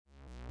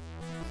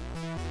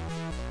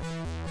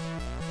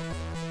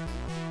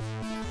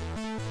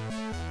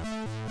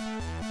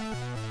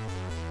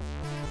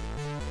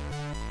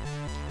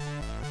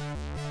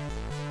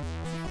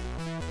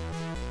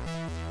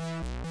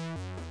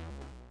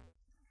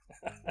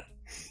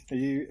Are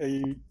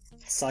you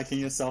psyching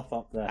yourself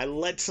up there? I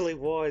literally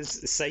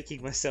was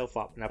psyching myself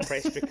up, and I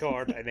pressed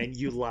record, and then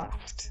you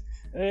laughed.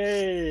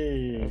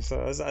 Hey!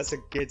 So that's a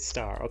good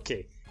start.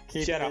 Okay,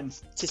 shut up.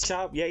 Just shut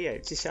up. Yeah,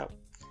 just shut up.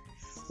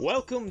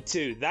 Welcome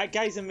to That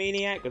Guy's a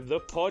Maniac, the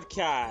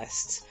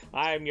podcast.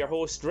 I am your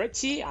host,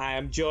 Richie. I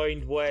am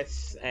joined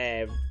with,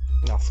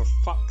 for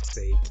fuck's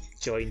sake,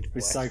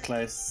 We're so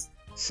close.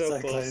 So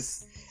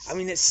close. I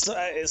mean,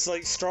 it's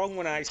like strong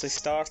when I actually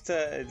start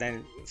it, and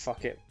then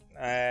fuck it.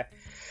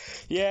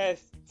 Yeah,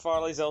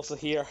 Farley's also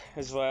here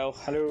as well.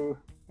 Hello.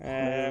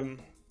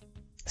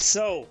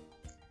 So,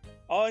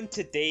 on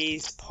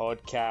today's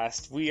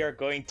podcast, we are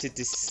going to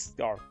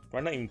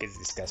we're not even going to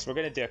discuss. We're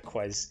going to do a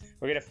quiz.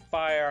 We're going to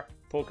fire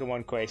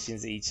Pokemon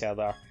questions at each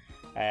other.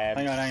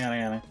 Hang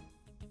on.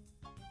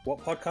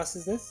 What podcast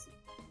is this?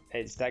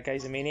 It's That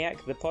Guy's a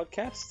Maniac, the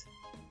podcast.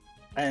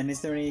 And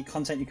is there any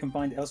content you can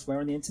find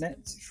elsewhere on the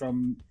internet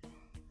from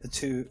the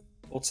two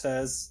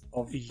auteurs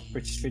of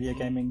British video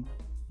gaming?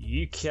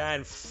 You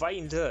can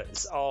find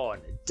us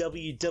on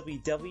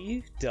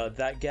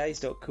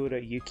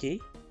www.thatguys.co.uk,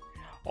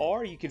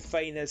 or you can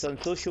find us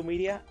on social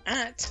media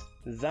at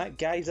That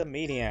Guy's a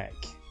Maniac.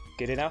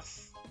 Good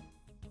enough?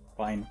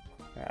 Fine.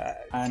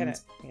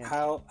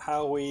 How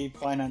are we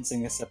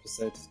financing this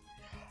episode?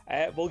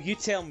 Well, you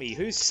tell me.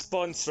 Who's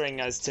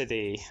sponsoring us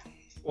today?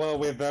 Well,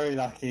 we're very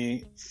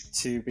lucky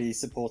to be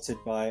supported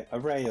by an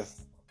array of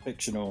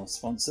fictional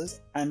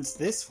sponsors, and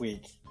this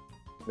week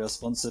we are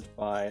sponsored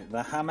by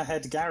the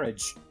Hammerhead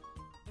Garage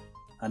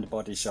and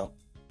Body Shop.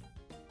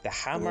 The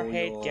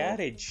Hammerhead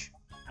Garage?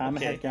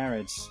 Hammerhead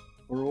Garage.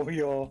 For all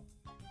your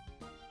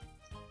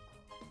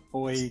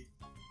boy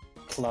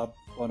club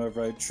on a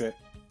road trip,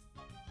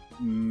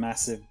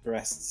 massive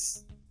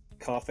breasts,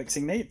 car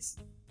fixing needs.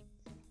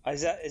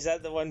 Is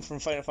that the one from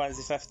Final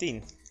Fantasy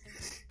 15?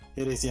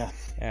 It is, yeah.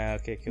 Yeah,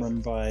 okay, cool. Run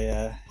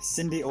by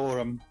Cindy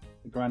Oram,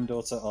 the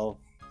granddaughter of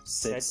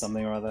Sid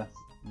something or other.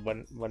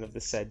 One of the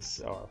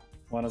Sids, or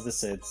one of the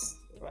Sids.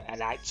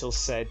 An actual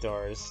Sid,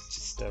 or is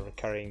just a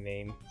recurring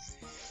name?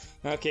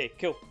 Okay,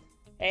 cool.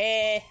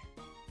 Thanks,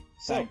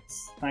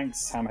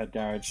 Hammerhead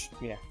Garage.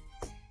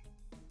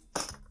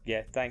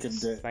 Yeah,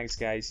 thanks. Thanks,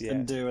 guys. Yeah.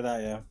 Couldn't do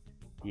without you.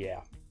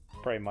 Yeah,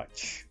 pretty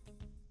much.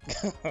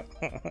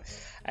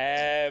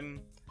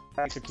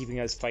 Thanks for keeping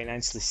us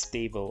financially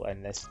stable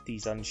in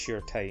these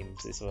unsure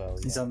times as well.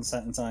 These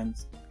uncertain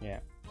times. Yeah.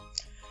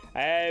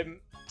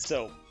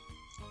 So,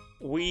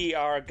 we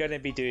are going to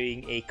be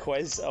doing a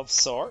quiz of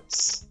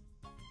sorts.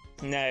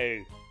 Now,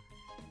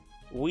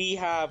 we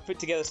have put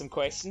together some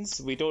questions.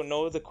 We don't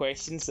know the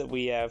questions that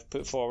we have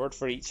put forward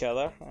for each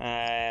other.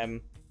 And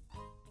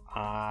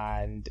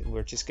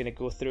we're just going to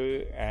go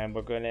through and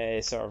we're going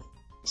to sort of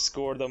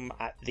score them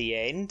at the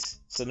end.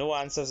 So no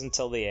answers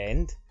until the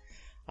end.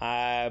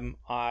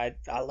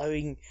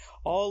 Allowing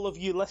all of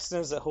you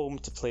listeners at home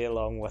to play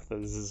along with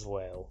us as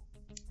well.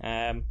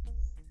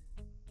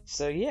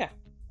 So yeah,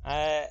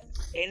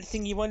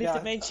 anything you wanted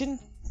to mention?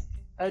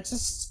 I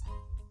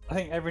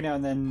think every now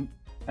and then,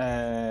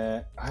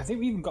 I think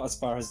we even got as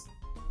far as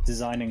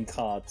designing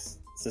cards.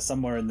 So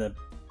somewhere in the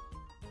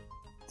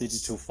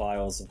digital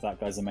files of That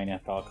Guy's a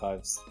Maniac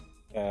archives,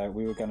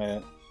 we were going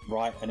to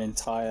write an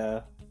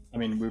entire. I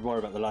mean, we'd worry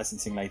about the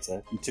licensing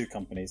later from two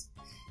companies.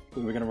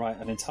 We were going to write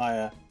an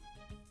entire,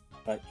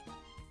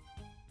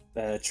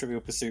 Trivial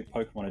Pursuit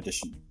Pokemon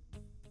edition.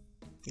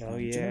 Oh,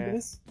 Do you remember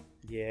this?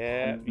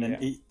 Yeah. And then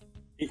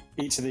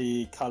each of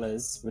the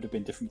colours would have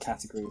been different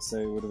categories. So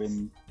it would have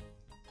been,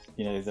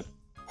 the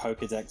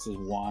Pokedex was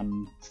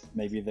one,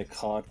 maybe the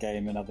card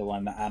game another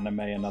one, the anime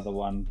another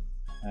one.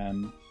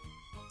 And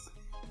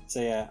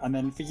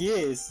then for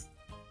years,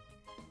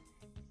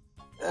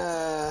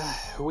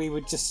 we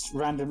would just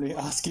randomly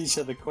ask each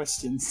other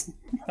questions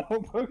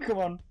about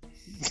Pokemon.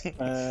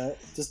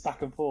 Just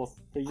back and forth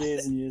for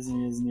years and years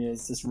and years and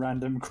years, just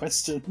random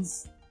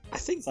questions. I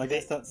think I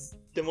guess that's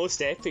the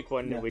most epic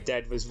one that we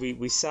did was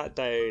we sat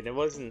down. It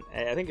wasn't.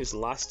 I think it was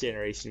last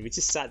generation. We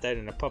just sat down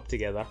in a pub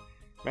together.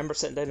 Remember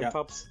sitting down in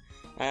pubs?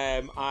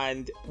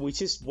 And we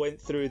just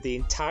went through the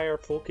entire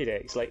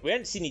Pokédex. Like, we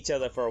hadn't seen each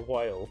other for a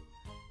while,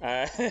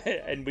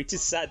 and we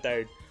just sat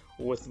down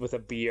with a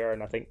beer,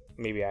 and I think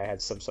maybe I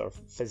had some sort of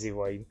fizzy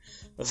wine.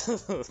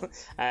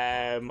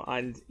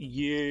 And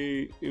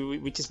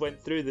we just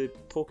went through the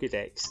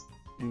Pokédex,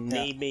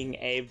 naming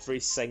every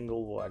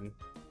single one.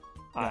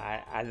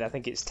 And I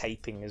think it's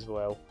typing as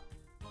well.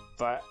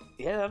 But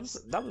yeah,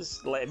 that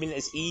was like, I mean,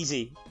 it's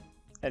easy,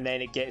 and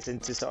then it gets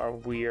into sort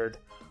of weird.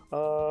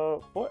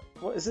 What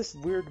is this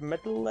weird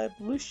middle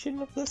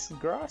evolution of this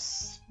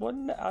grass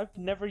one that I've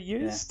never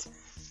used?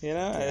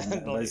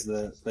 Those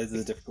are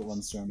the difficult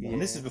ones to remember.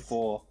 And this is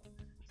before.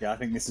 I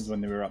think this is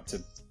when they were up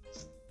to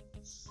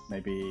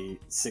maybe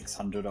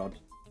 600 odd.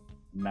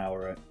 Now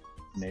we're at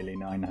nearly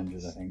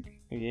 900, I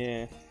think.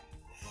 Yeah.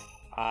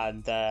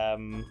 And I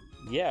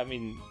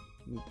mean,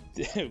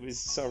 it was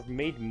sort of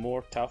made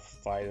more tough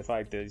by the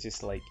fact that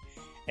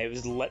it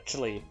was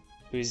literally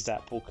who's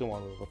that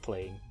Pokemon we were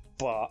playing,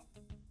 but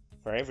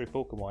for every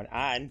Pokemon,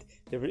 and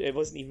it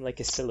wasn't even like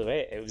a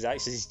silhouette. It was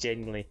actually just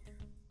genuinely,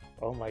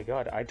 oh my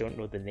god, I don't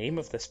know the name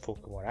of this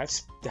Pokemon.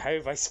 How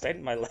have I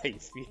spent my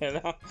life? You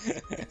know?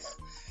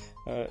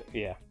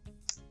 Yeah.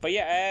 But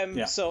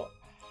yeah, so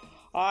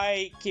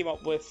I came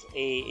up with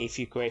a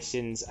few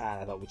questions, and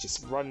I thought we'd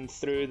just run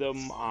through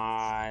them.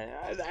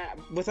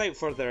 Without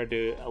further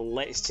ado,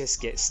 let's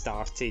just get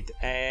started.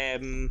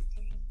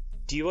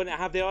 Do you want to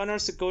have the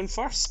honours of going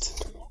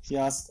first?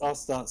 Yeah, I'll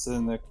start, so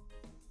then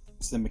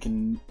we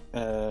can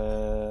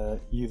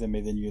you then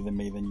me, then you then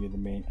me, then you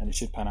then me, and it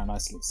should pan out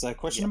nicely. So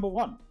question number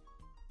 1.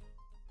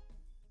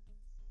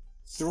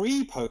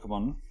 3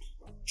 Pokemon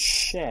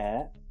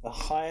share the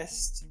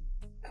highest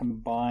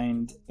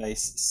combined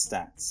base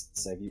stats.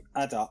 So if you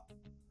add up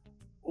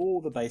all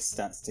the base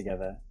stats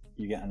together,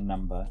 you get a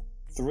number.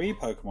 3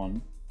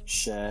 Pokemon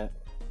share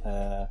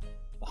the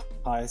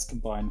highest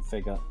combined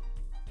figure,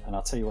 and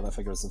I'll tell you what that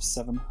figure is, of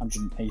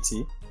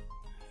 780.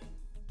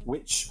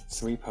 Which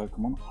 3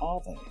 Pokemon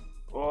are they?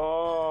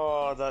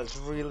 Oh, that's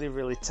really,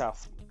 really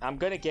tough. I'm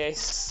gonna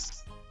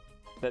guess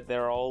that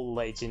they're all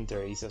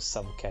legendaries of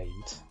some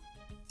kind.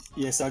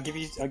 Yes, I'll give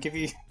you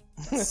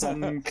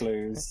some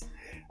clues.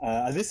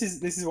 This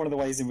is one of the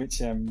ways in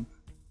which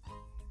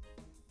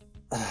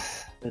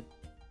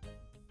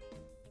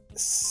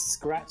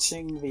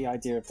scratching the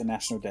idea of the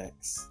national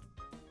dex,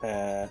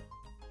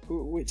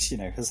 which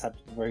has had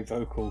a very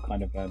vocal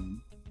kind of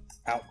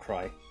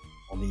outcry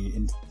on the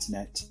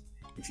internet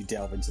if you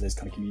delve into those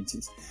kind of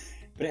communities,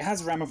 but it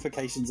has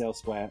ramifications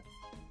elsewhere,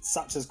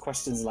 such as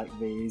questions like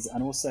these,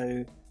 and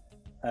also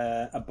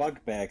a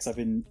bugbear, because I've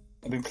been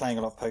playing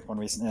a lot of Pokemon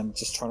recently and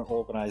just trying to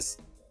organise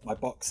my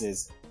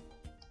boxes,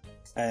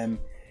 and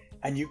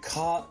you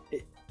can't.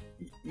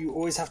 You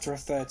always have to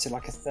refer to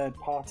like a third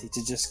party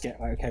to just get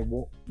like, okay,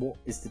 what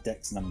is the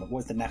dex number? What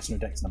is the national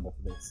dex number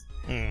for this?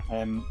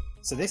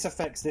 So this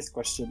affects this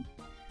question.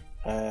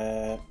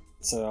 So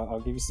I'll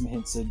give you some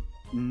hints. So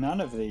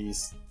none of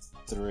these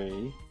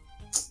 3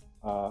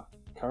 are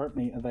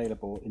currently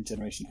available in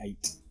Generation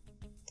 8.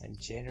 And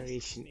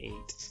Generation 8.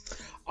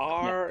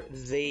 Are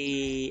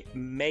they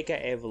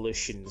Mega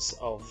Evolutions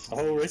of...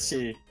 Oh,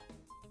 Richie!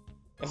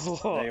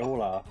 They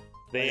all are.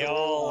 They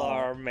all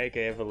are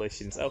Mega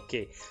Evolutions.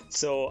 Okay,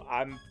 so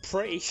I'm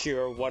pretty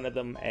sure one of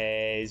them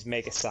is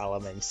Mega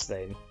Salamence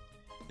then.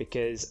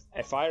 Because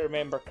if I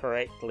remember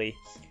correctly,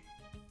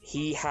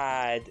 he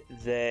had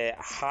the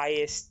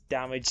highest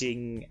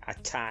damaging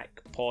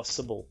attack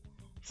possible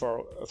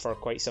for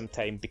quite some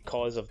time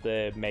because of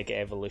the Mega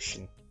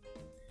Evolution.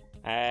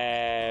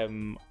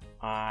 And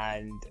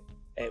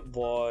it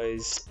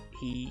was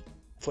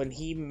when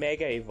he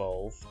Mega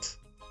Evolved.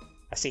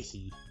 I say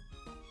he.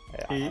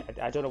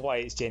 I don't know why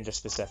it's gender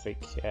specific.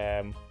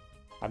 I'm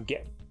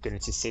going to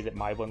just say that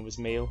my one was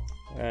male.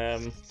 But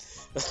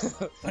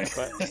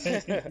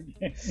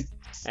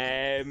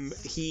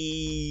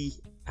he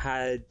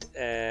had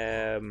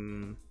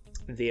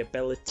the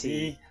ability.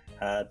 He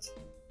had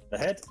the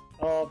head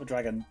of a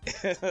dragon.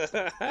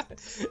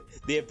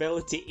 The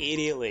ability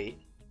Aerialate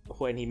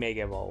when he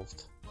Mega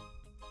Evolved,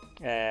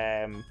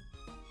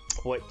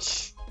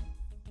 which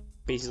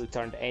basically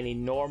turned any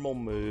normal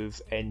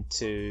move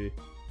into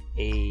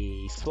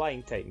a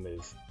flying type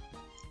move,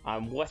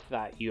 and with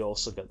that you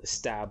also got the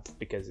stab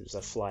because it was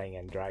a flying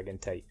and dragon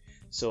type.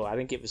 So I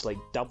think it was like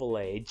Double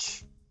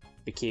Edge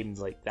became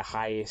like the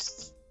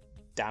highest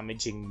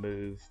damaging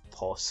move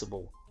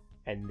possible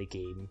in the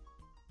game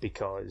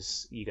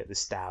because you got the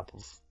stab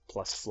of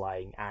plus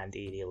flying and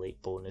Aerialate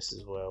bonus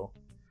as well.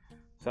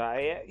 So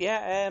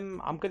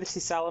I'm going to say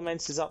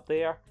Salamence is up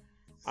there.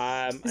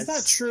 Is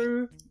that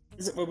true?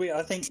 Is it? Well,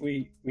 I think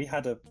we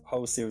had a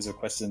whole series of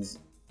questions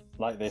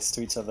like this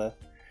to each other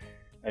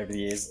over the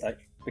years, like,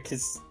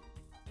 because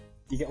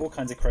you get all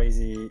kinds of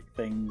crazy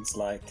things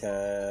like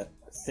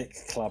Thick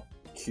Club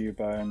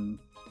Cubone,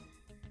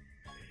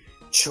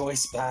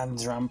 Choice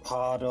Bands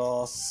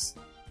Rampardos.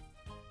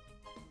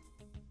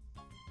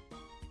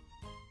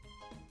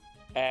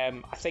 I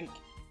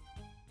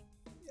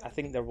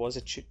think there was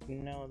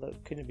no, there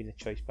couldn't have been a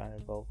Choice Band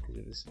involved because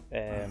it was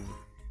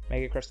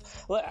Mega Crystal.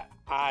 Look,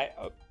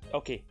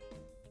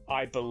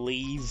 I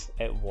believe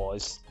it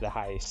was the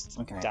highest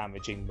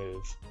damaging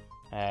move.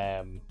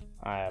 And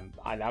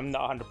I'm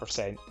not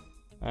 100%,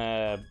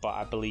 but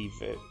I believe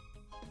it.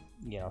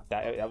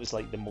 That was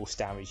like the most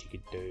damage you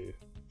could do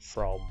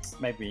from.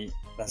 Maybe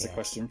that's a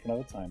question for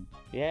another time.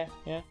 Yeah.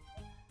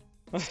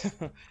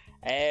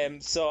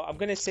 So I'm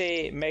gonna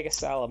say Mega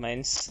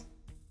Salamence.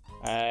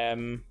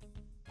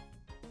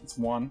 It's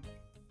 1.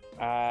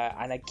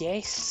 And I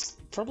guess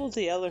probably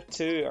the other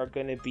 2 are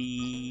gonna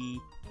be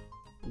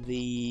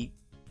the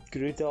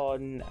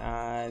Groudon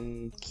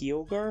and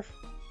Kyogre.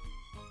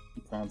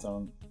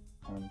 Groudon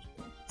and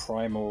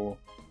Primal.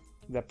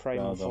 The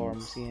Primal Groudon,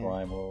 forms, yeah.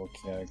 Primal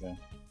Kyogre.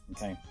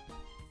 Okay.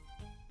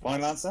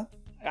 Final answer?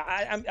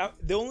 I'm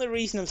the only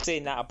reason I'm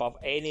saying that above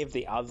any of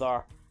the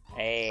other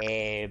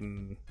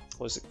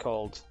what's it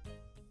called?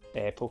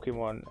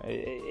 Pokemon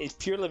is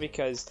purely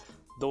because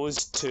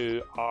those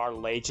two are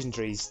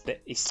legendaries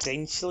that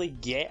essentially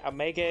get a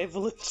Mega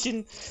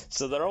Evolution,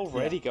 so they're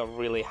already got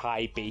really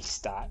high base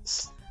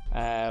stats.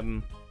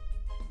 And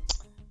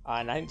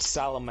I think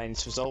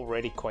Salamence was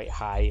already quite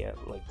high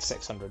at like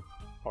 600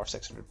 or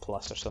 600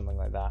 plus or something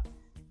like that.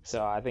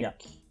 So I think,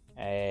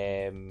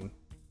 I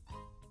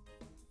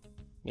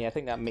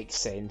think that makes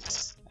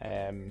sense.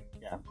 And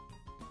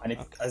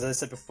as I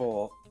said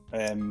before,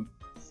 they're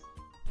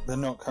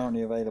not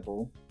currently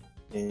available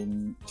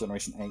in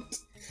Generation 8.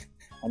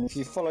 And if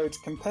you followed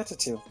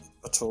competitive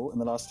at all in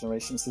the last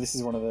generation, so this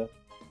is one of a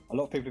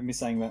lot of people have been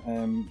saying that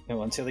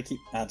until they keep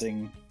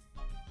adding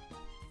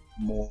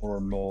more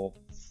and more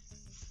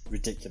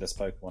ridiculous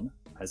Pokemon,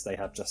 as they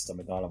have just done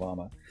with Isle of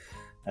Armor,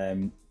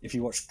 if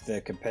you watch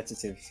the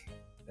competitive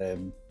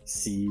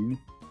scene,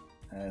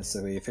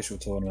 so the official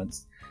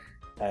tournaments,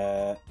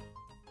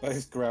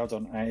 both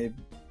Groudon,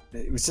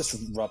 it was just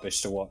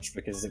rubbish to watch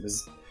because it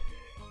was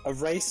a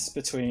race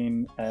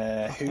between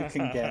who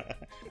can get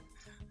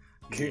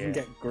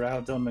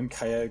Groudon and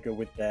Kyogre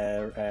with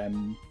their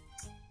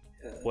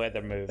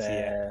weather moves,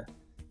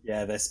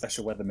 their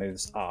special weather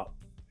moves up.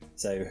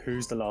 So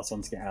who's the last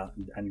one to get out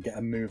and get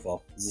a move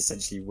off is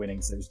essentially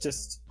winning. So it was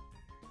just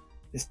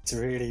this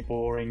really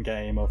boring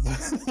game of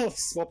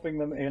swapping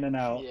them in and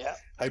out,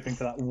 hoping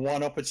for that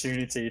one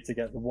opportunity to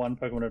get the one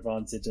Pokemon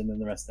advantage and then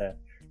the rest there.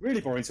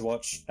 Really boring to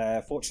watch.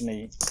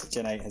 Fortunately,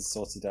 Gen 8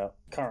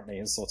 currently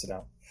has sorted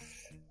out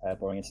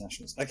boring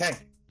internationals. Okay.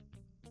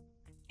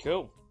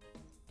 Cool.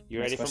 You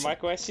ready for my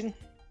question?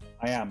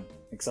 I am.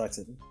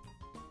 Excited.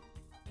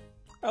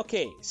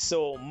 Okay,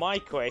 so my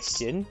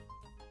question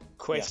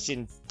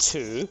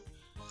 2,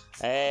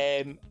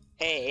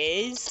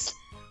 is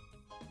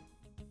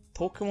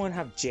Pokemon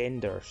have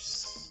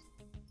genders?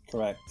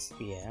 Correct.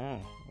 Yeah.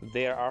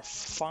 There are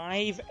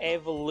 5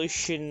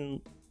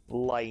 evolution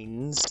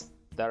lines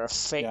that are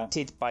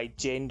affected by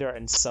gender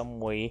in some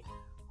way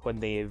when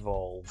they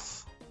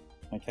evolve.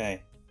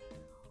 Okay.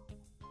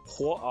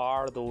 What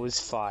are those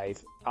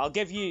 5? I'll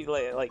give you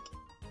like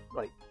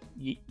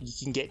you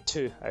can get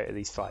 2 out of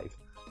these 5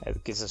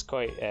 because it's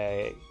quite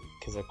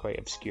because they're quite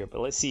obscure.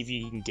 But let's see if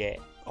you can get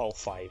all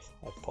 5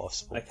 if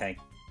possible. Okay.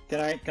 Can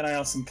I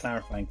ask some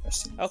clarifying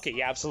questions? Okay,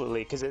 yeah,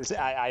 absolutely. Because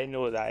I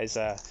know that is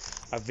a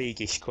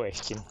vaguish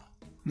question.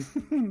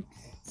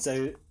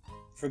 So,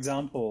 for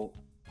example,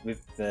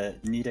 with the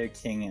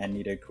Nidoking and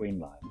Nidoqueen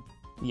line,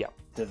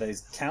 do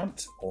those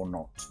count or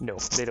not? No,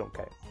 they don't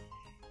count.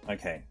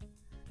 Okay.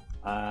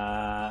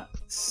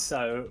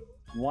 So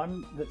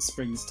one that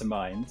springs to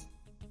mind,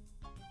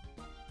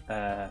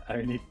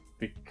 only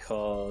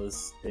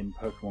because in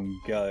Pokemon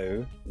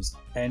Go there's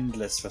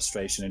endless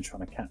frustration in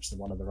trying to catch the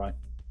one of the right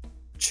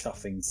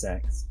chuffing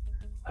sex.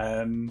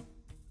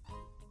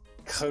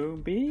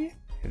 Combi?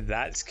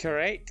 That's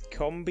correct,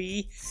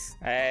 Combi,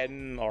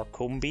 or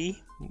Combi.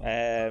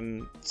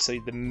 So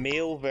the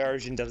male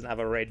version doesn't have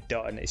a red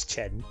dot on its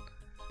chin.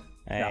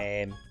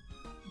 The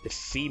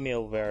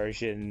female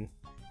version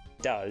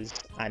does,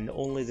 and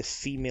only the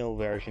female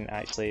version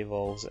actually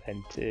evolves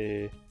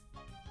into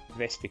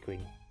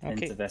Vespiquen.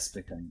 Okay. Into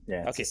Vespiquen,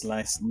 yeah. It's this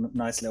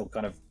nice little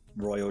kind of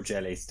royal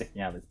jelly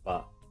sticking out of its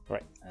butt.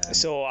 Right.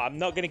 So I'm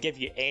not going to give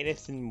you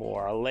anything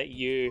more. I'll let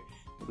you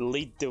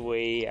lead the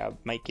way. I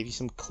might give you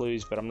some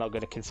clues, but I'm not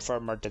going to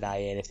confirm or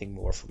deny anything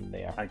more from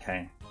there.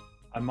 Okay.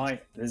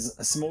 There's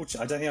a small...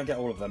 I don't think I'll get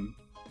all of them.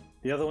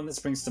 The other one that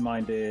springs to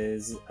mind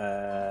is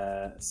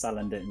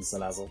Salandit and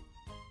Salazzle.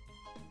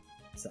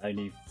 So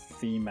only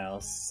female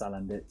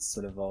Salandits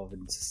will evolve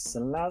into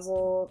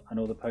Salazzle, and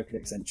all the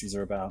Pokédex entries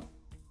are about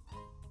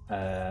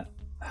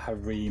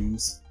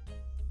harems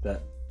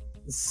that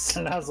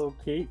Salazzle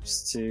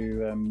keeps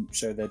to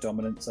show their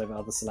dominance over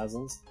other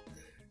Salazzles.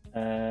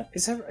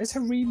 Is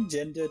harem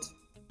gendered?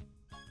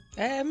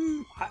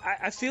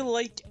 I feel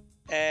like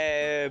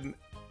I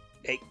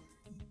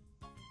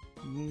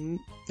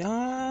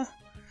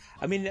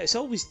mean, it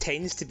always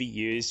tends to be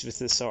used with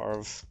the sort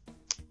of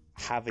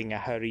having a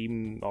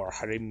harem or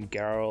harem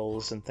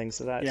girls and things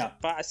like that. Yeah.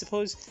 But I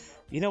suppose,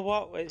 you know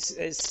what?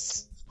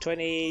 It's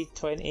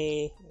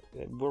 2020.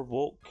 We're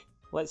woke.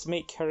 Let's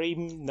make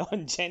harem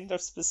non-gender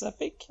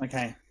specific.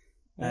 Okay.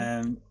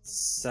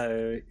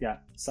 So yeah,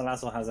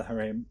 Salazzle has a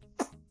harem.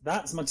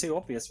 That's my 2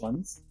 obvious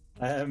ones.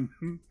 I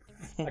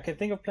can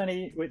think of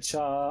plenty which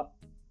are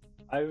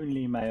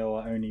only male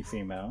or only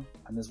female,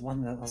 and there's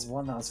one that I was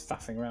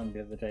faffing around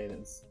the other day that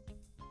was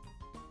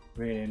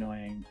really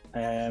annoying.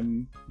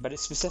 But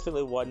it's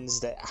specifically ones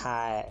that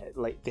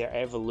like their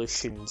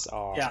evolutions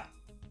are.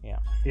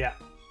 Yeah.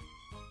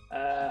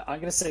 I'm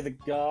gonna say the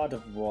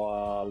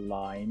Gardevoir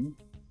line,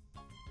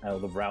 or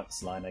the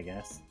Routes line, I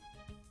guess.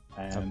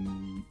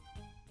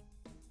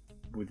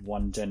 With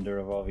one gender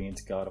evolving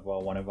into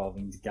Gardevoir, one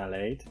evolving into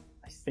Gallade.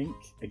 I think,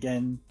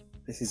 again,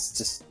 this is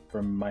just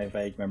from my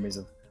vague memories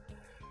of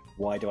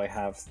why do I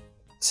have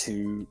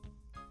 2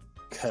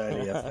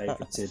 Curlier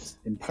favorited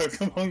in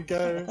Pokemon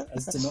Go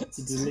as to not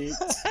to delete.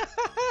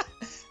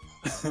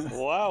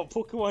 Wow,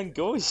 Pokemon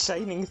Go is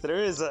shining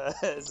through as a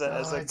It's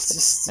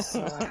just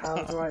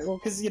how do I? Well,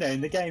 because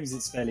in the games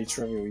it's fairly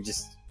trivial. You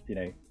just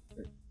if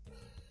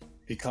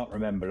you can't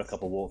remember, look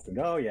up a walkthrough and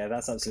go, oh yeah,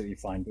 that's absolutely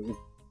fine. But with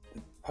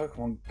the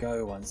Pokemon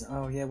Go ones,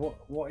 oh yeah,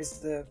 what is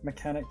the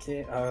mechanic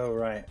here? Oh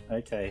right,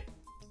 okay.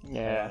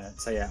 Yeah.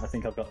 So yeah, I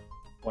think I've got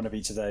one of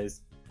each of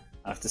those.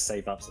 I have to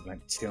save up something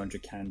like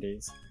 200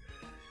 candies.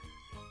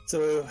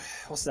 So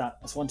what's that?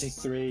 That's 1, 2,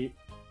 3.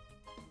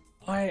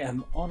 I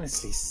am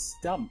honestly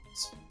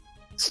stumped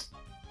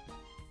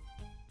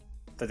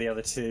for the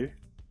other two.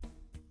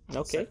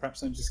 Okay. So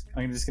perhaps I'm just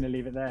going to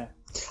leave it there.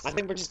 I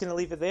think we're just going to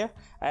leave it there.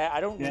 I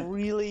don't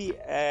really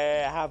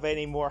have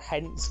any more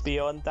hints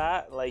beyond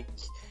that. Like,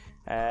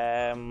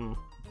 That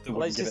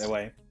wouldn't give it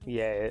away.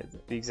 Yeah,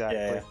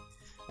 exactly.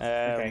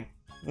 Yeah. Okay.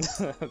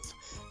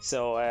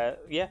 So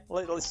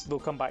we'll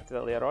come back to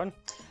that later on.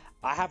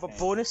 I have a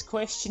bonus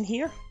question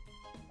here.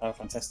 Oh,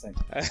 fantastic.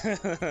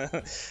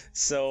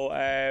 So,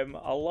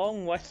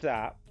 along with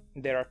that,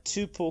 there are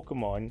 2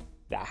 Pokemon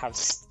that have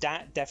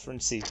stat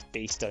differences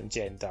based on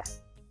gender.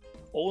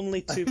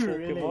 Only 2 Pokemon,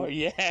 really?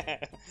 Yeah.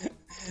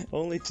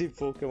 Only 2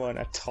 Pokemon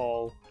at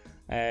all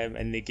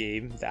in the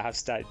game that have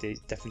stat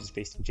differences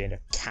based on gender.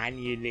 Can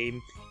you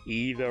name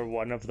either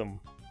one of them?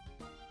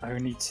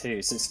 Only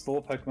 2. So it's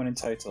 4 Pokemon in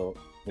total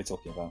we're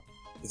talking about.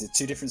 Is it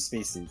 2 different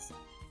species?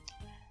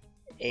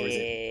 Or is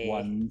it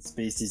one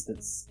species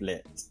that's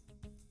split?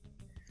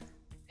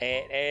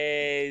 It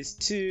is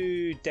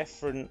 2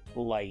 different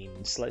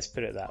lines, let's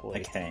put it that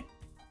way. Okay.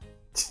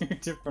 2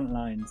 different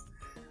lines.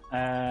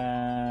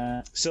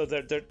 So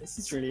they're This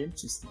is really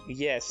interesting.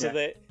 Yeah, so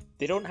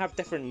they don't have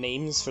different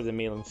names for the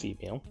male and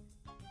female.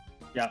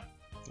 Yeah.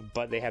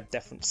 But they have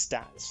different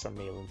stats for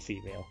male and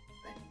female.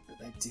 But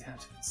they do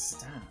have different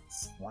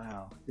stats.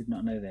 Wow, did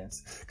not know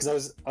this.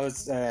 Because I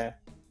was I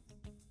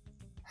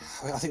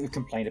think we've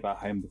complained about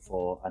Home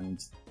before,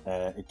 and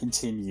it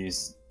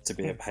continues to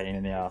be a pain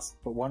in the ass.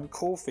 But one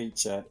cool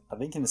feature, I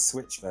think in the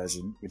Switch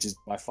version, which is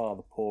by far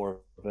the poorer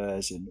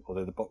version,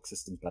 although the box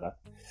system's better,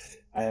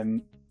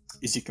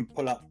 is you can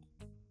pull up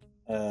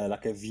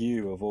like a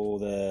view of all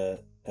the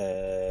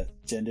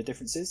gender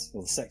differences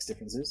or the sex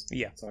differences.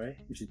 Yeah. Sorry,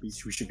 we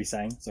should be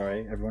saying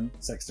sorry, everyone,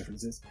 sex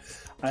differences.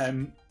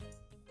 And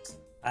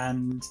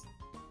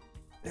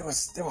there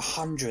were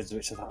hundreds,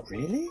 which I thought,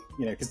 really,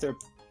 because there are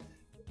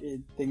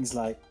things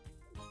like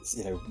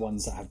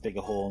ones that have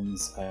bigger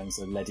horns.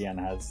 So Ledian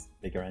has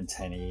bigger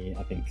antennae.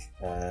 I think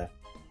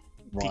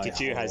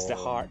Pikachu has the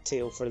heart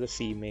tail for the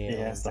female. He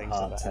has the things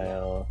heart like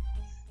tail.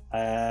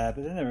 But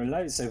then there are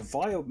loads. So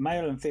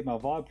male and female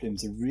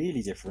Vileplumes are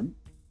really different.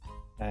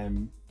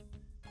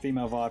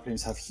 Female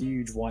Vileplumes have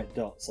huge white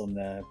dots on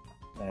their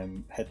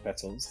head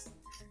petals,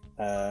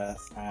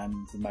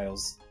 and the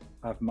males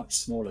have much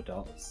smaller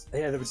dots.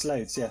 Yeah, there was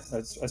loads. Yeah,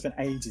 I spent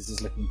ages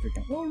just looking for it.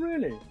 Oh,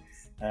 really?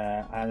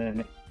 And then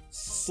it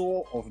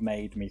sort of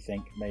made me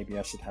think maybe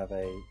I should have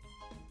a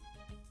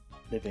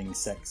living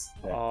sex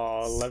dex.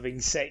 Oh, living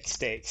sex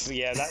dex.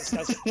 Yeah, that's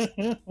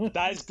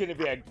that's going to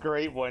be a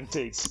great one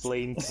to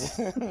explain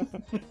to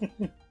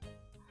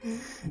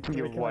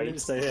your wife.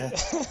 So, yeah,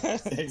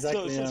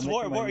 exactly. So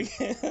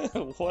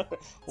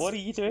what are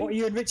you doing? What are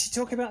you and Richie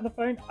talking about on the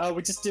phone? Oh, we're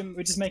just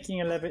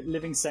making a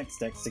living sex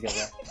dex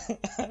together.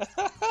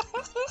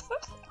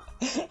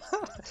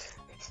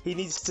 He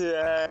just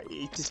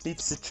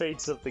needs to trade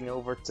something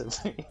over to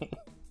me.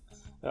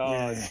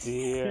 Oh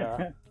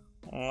dear.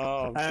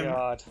 Oh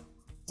god.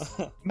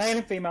 Male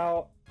and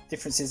female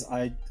differences.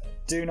 I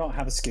do not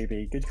have a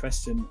Scooby. Good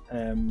question.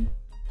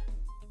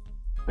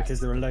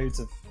 Because there are loads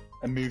of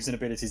moves and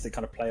abilities that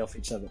kind of play off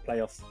each other, play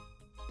off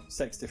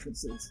sex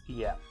differences.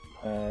 Yeah.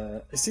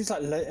 It seems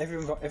like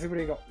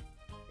everybody got.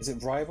 Is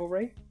it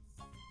Rivalry?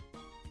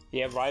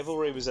 Yeah,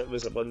 Rivalry was a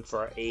one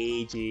for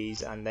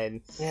ages, and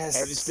then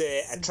it was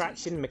the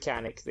attraction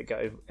mechanic that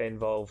got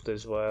involved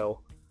as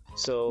well.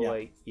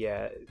 So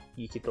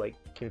you could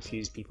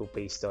confuse people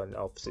based on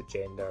opposite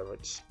gender,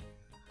 which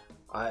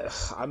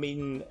I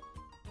mean,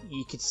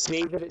 you could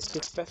say that it's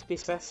just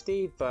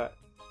 50-50, but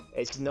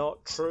it's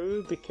not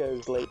true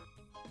because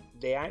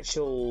the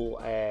actual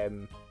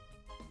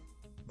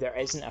there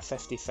isn't a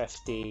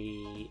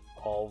 50-50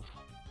 of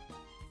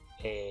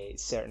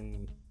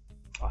certain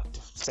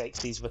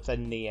sexes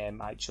within the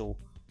actual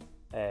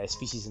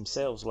species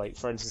themselves. Like,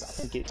 for instance, I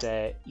think it's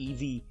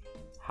Eevee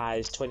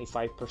has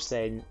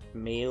 25%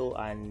 male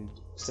and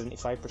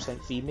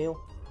 75%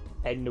 female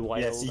in the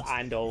wild,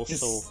 and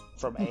also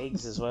from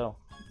eggs as well.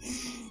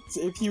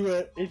 So if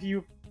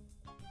you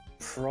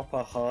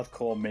proper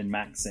hardcore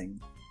min-maxing,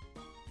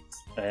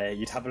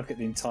 you'd have a look at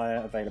the entire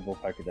available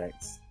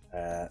Pokedex.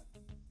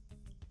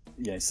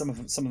 Some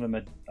of them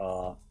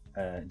are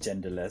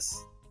genderless.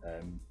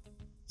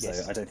 So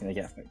I don't think they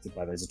get affected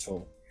by those at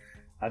all.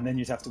 And then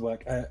you'd have to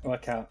work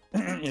out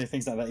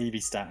things like that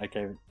Eevee stat.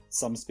 Okay,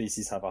 some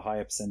species have a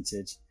higher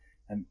percentage,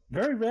 and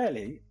very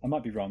rarely, I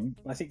might be wrong,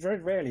 but I think very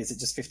rarely is it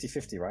just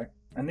 50-50, right?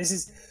 And this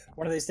is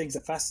one of those things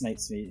that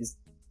fascinates me, is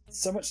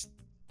so much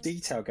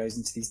detail goes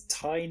into these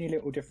tiny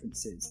little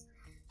differences.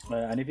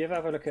 And if you ever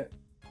have a look at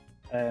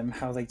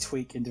how they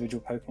tweak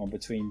individual Pokemon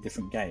between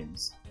different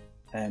games.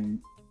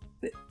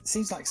 It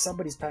seems like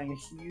somebody's paying a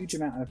huge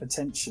amount of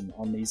attention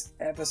on these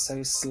ever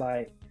so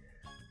slight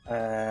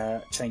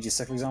changes.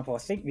 So, for example, I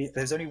think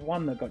there's only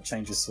one that got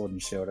changed with Sword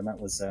and Shield, and that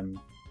was oh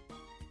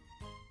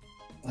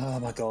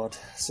my god,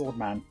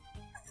 Swordman.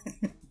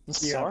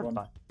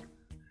 Swordman.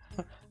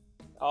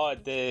 Oh,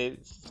 the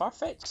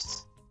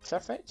Farfetch'd?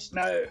 Farfetch'd?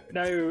 No,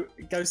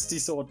 Ghosty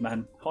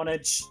Swordman.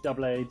 Honedge,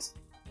 Doublade.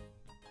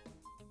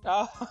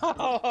 Oh,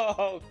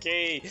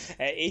 okay.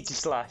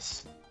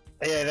 Aegislash.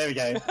 Yeah, there we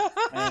go.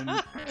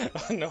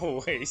 No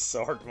way,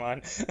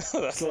 Swordman.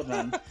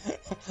 Swordman.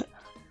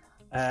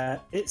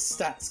 Its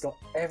stats got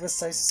ever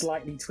so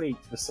slightly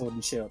tweaked for Sword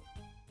and Shield,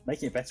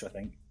 making it better, I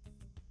think.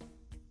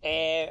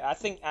 I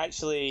think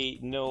actually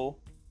no,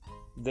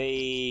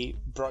 they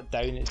brought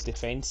down its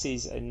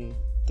defenses in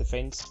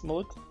defense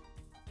mode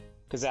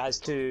because it has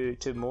two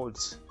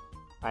modes,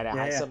 and it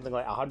has something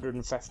like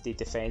 150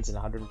 defense and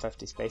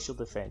 150 special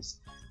defense,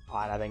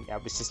 and I think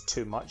that was just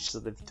too much, so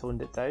they've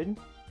toned it down.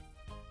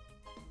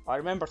 I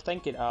remember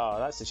thinking, oh,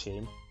 that's a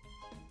shame,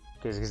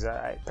 because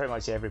pretty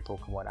much every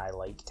Pokemon I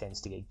like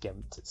tends to get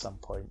gimped at some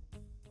point.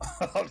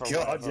 Oh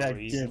god, yeah,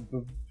 gimp.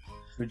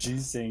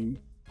 Reducing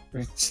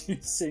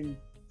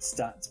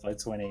stats by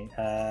 20.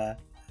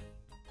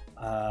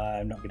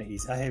 I'm not going to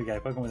ease. Oh, here we go.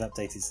 Pokemon with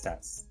updated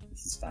stats.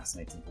 This is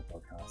fascinating for a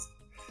podcast.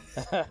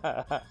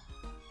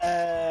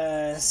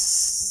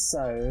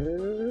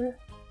 So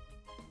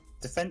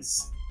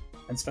defense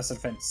and special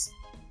defense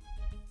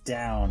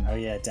down. Oh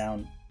yeah,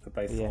 down for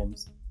both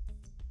forms,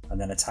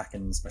 and then attack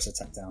and special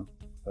attack down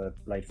for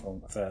blade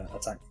form, for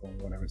attack form,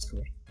 whatever it's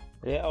called.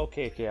 Yeah.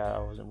 Okay. I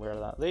wasn't aware of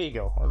that. There you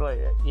go. Right.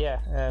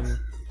 Yeah.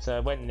 So I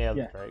went in the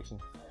other direction.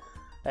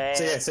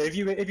 So if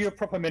you were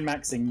proper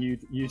min-maxing,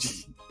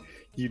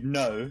 you'd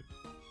know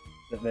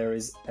that there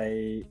is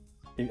and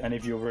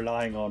if you're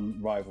relying on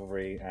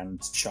rivalry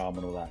and charm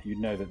and all that, you'd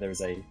know that there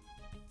is a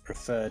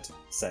preferred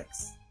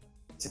sex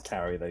to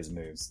carry those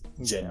moves,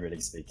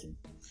 generally speaking,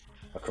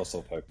 across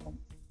all Pokemon.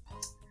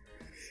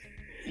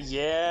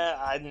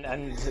 Yeah,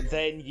 and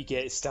then you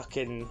get stuck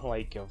in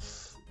like of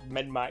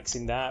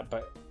min-maxing that,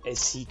 but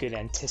is he going to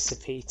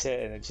anticipate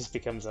it, and it just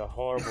becomes a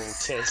horrible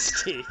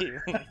chess game.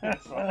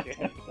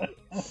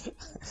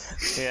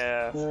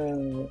 Yeah.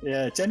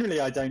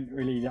 Generally, I don't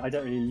really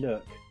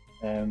look.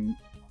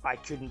 I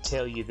couldn't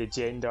tell you the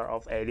gender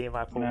of any of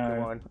my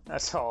Pokemon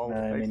at all.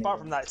 Apart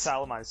from that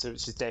Salamander,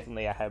 which is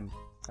definitely a him,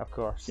 of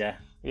course. Yeah.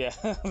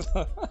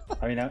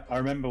 I mean, I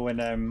remember when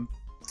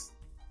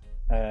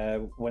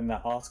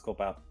that article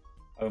about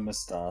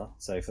Omastar.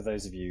 So, for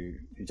those of you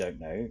who don't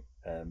know,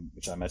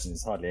 which I imagine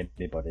is hardly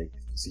anybody,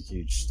 it's a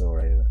huge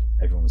story that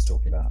everyone was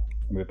talking about,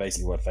 and we were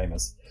basically world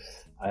famous.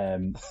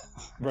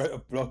 Wrote a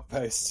blog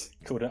post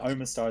called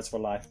Omastar is for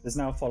life. There's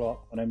now a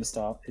follow-up on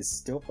Omastar is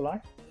still for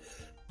life.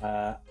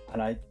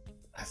 And I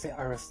think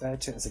I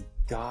referred to it as a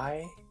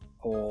guy,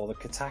 or the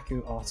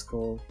Kotaku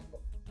article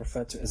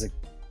referred to it as a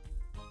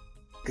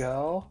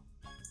girl.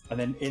 And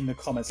then in the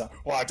comments, like,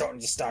 well, I don't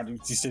understand.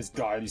 He says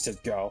guy and he says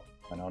girl.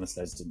 And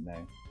honestly, I just didn't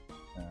know.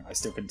 I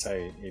still couldn't tell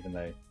you, even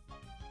though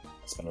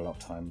I spent a lot of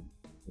time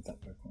with that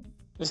Pokemon.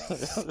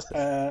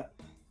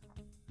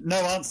 No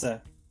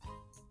answer.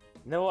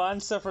 No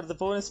answer for the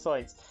bonus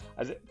points.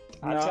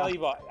 I'll tell you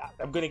what,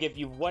 I'm going to give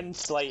you one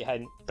slight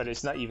hint, but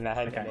it's not even a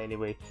hint in any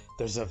way.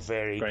 There's a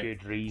very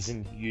good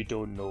reason you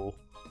don't know.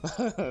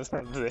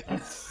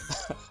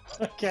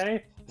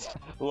 Okay.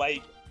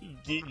 Like,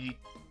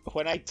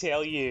 when I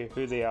tell you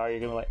who they are, you're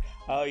going to be like,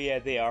 oh yeah,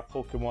 they are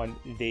Pokemon.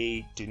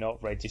 They do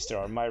not register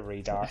on my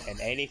radar in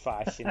any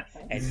fashion,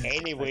 in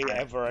any way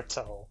ever at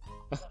all.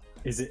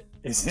 Is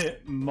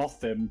it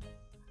Mothim,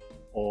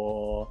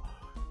 or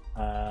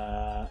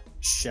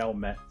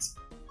Shelmet,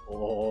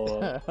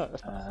 or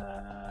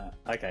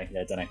okay,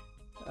 yeah, don't know.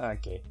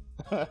 Okay.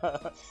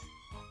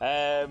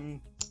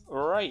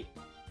 Right.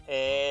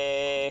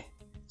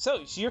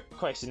 So it's your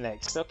question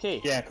next.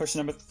 Okay. Yeah, question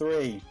number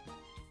 3.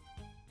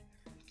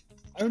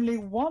 Only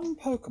one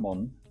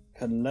Pokemon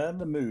can learn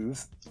the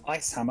move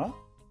Ice Hammer.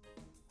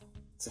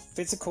 It's a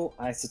physical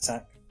ice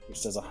attack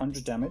which does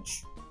 100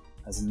 damage,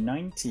 has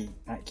 90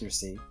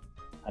 accuracy,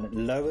 and it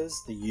lowers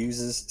the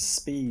user's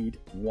speed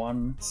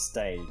 1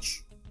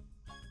 stage.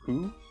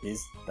 Who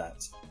is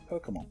that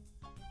Pokemon?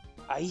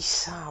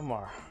 Ice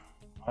Hammer.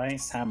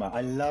 Ice Hammer.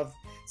 I love...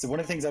 So one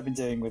of the things I've been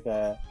doing with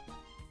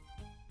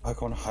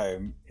Pokemon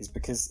Home is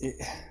because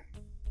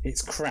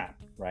it's crap,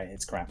 right?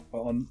 It's crap.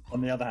 But on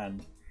the other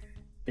hand,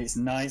 it's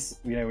nice,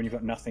 you know, when you've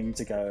got nothing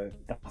to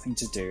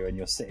do, and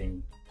you're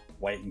sitting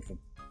waiting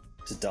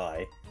to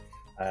die.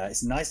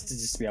 It's nice to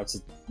just be able to,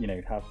 you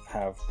know,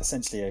 have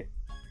essentially a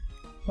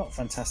not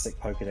fantastic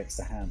Pokedex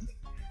to hand.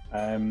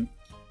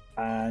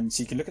 And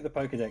so you can look at the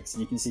Pokedex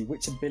and you can see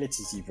which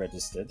abilities you've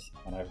registered,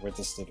 and I've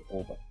registered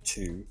all but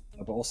 2,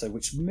 but also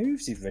which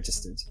moves you've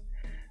registered.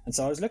 And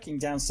so I was looking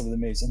down some of the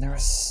moves, and there are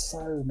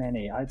so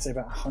many. I'd say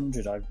about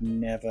 100 I've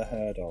never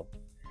heard of.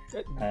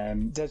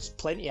 There's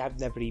plenty I've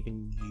never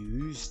even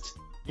used.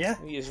 Yeah.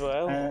 As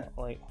well.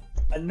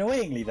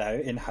 Annoyingly,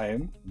 though, in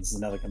Home, this is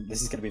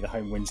going to be the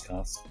Home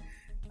Wingecast.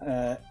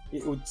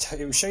 It will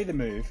show you the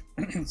move.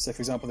 So,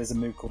 for example, there's a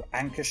move called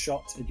Anchor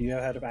Shot. Have you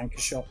ever heard of Anchor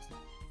Shot?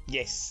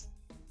 Yes.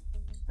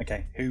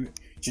 Okay. Do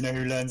you know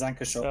who learns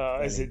Anchor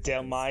Shot? Is it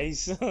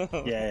Delmise?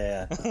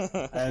 Yeah.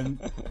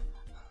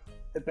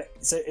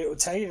 So it will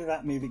tell you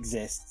that move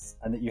exists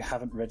and that you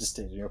haven't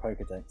registered in your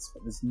Pokedex,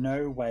 but there's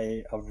no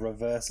way of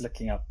reverse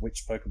looking up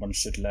which Pokemon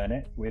should learn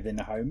it within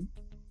Home,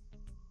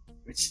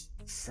 which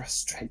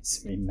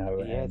frustrates me no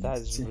end. Yeah,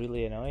 that's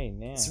really annoying.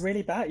 Yeah, it's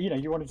really bad.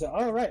 You wanted to.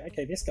 Oh right,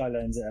 okay, this guy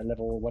learns it at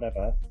level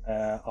whatever.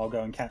 I'll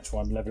go and catch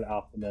one, level it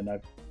up, and then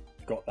I've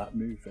got that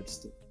move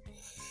registered.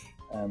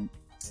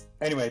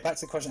 Anyway, back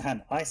to the question at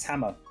hand. Ice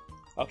Hammer.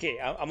 Okay,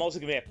 I'm also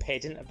going to be a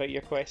pedant about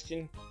your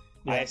question.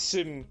 Yeah. I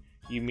assume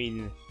you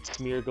mean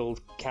Smeargle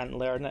can't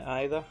learn it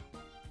either?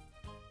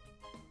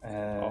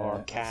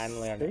 Or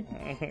can learn it?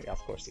 Of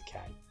course it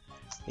can.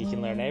 He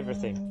can learn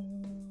everything.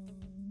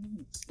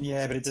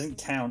 Yeah, but it doesn't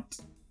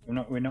count.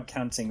 We're not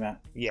counting that.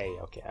 Yeah,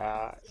 okay.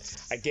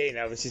 Again,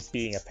 I was just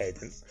being a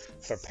pedant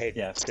for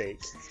pedant's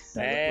sake.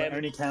 No, we're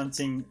only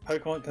counting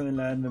Pokemon can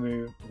learn the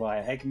move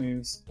via egg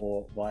moves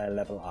or via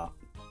level up.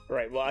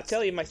 Right, well, I'll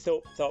tell you my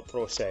thought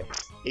process.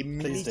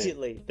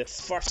 Immediately, the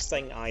first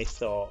thing I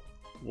thought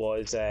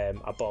was a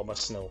Bomb of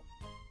Snow.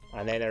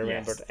 And then I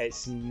remembered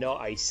it's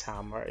not Ice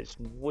Hammer, it's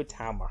Wood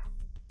Hammer.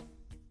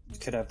 It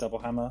could have Double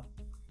Hammer.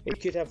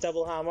 It could have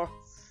Double Hammer.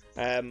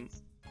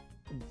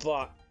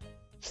 But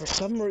for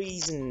some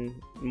reason,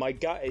 my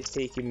gut is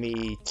taking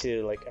me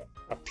to like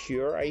a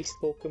pure ice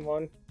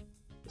Pokemon.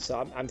 So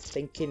I'm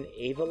thinking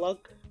Avalugg.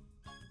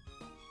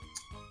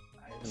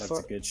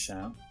 Avalug's a good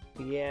shout.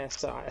 Yeah,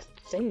 so I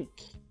think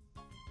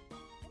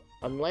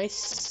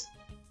unless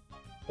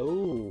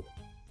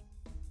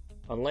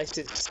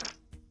it's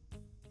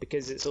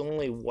because it's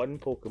only one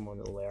Pokemon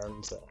that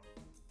learns it.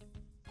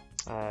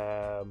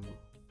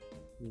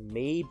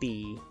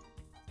 Maybe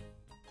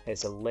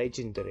it's a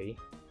legendary.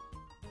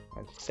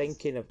 I'm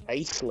thinking of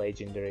ice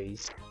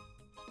legendaries.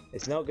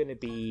 It's not going to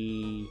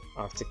be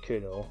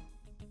Articuno.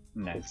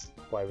 No.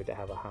 Why would it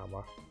have a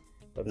hammer?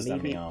 But doesn't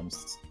have any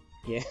arms.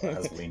 Yeah. It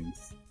has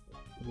wings.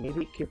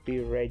 Maybe it could be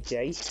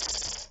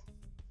Regice.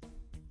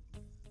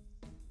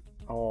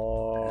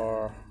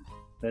 Or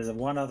there's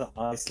one other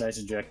ice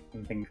legendary I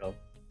can think of.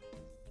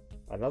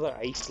 Another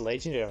ice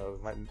legendary? Oh,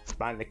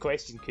 man, the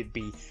question could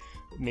be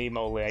name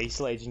all the ice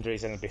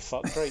legendaries and I'd be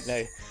fucked right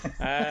now.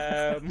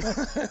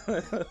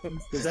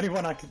 There's only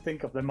one I can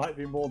think of. There might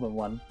be more than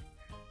one.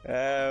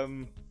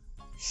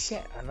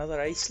 Shit,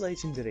 another ice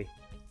legendary.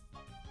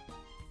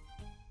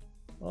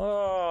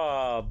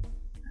 Oh,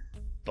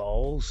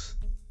 balls.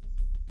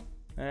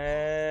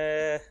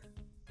 I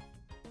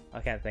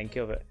can't think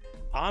of it.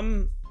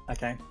 I'm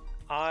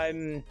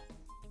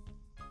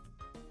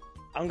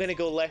gonna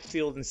go left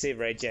field and say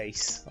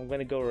Regice. I'm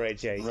gonna go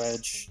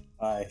Regice.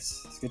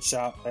 Ice. It's a good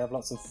shout. They have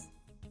lots of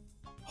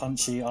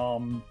punchy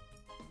arm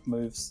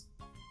moves.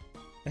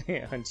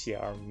 Punchy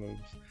arm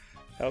moves.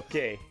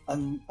 Okay.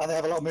 And they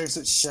have a lot of moves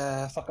which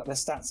fuck up their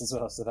stats as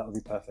well, so that would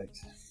be perfect.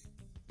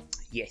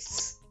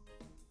 Yes.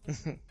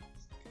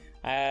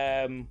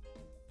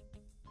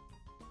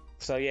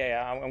 So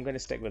yeah, I'm going to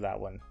stick with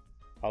that one.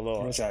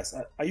 Although,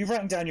 are you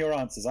writing down your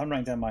answers? I'm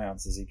writing down my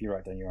answers. If you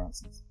write down your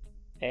answers.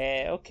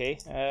 Okay.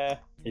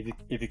 If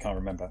you can't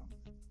remember.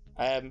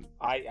 I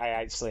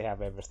actually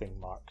have everything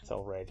marked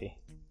already.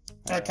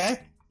 Okay.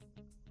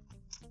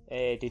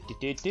 On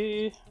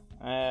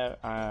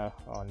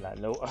that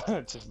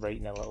note, just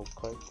writing a little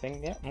quick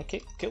thing. Yeah.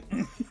 Okay. Cool.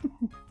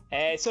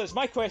 So it's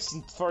my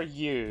question for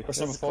you.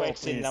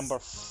 Question number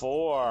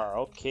 4.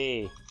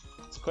 Okay.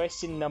 So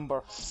question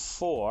number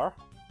 4.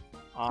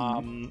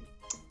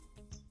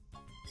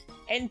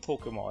 In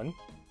Pokemon,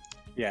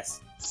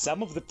 yes,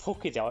 some of the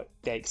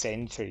Pokédex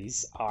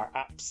entries are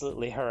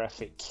absolutely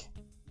horrific.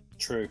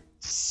 True.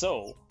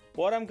 So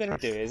what I'm going to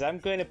do is I'm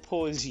going to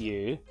pose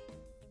you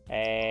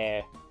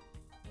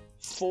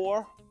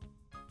 4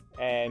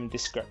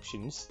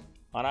 descriptions,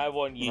 and I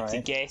want you to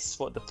guess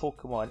what the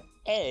Pokemon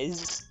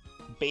is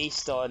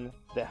based on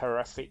the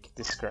horrific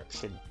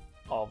description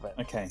of it.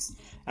 Okay.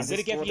 I'm going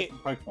to give you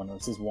Pokemon, or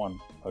this is one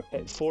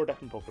Pokemon. 4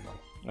 different Pokemon.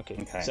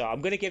 Okay. So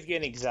I'm going to give you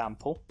an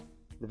example.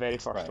 The very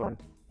first one.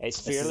 It's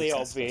fairly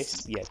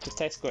obvious. Yeah, just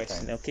test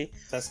question, okay?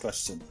 Test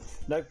question.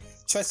 No,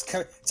 test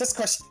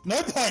question.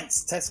 No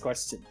points! Test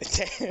question.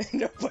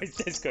 No points,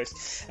 test question.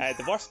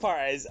 The worst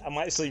part is I'm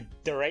actually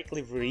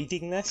directly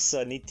reading this, so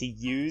I need to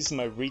use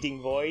my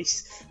reading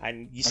voice.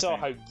 And you saw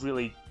how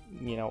really,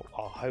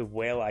 how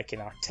well I can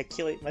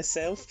articulate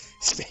myself,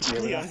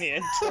 especially on the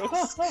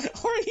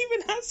intros, or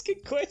even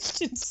asking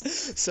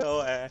questions.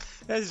 So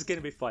this is going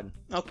to be fun.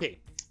 Okay.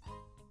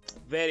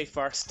 Very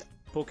first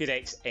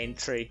Pokédex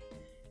entry.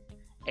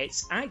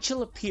 Its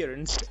actual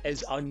appearance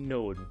is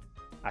unknown.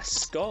 A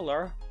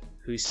scholar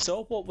who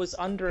saw what was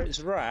under its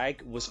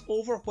rag was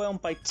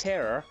overwhelmed by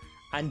terror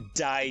and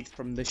died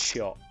from the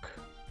shock.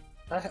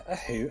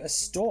 Who? A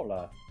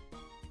Stawler?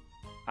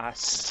 A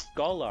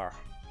scholar.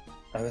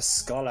 Oh, a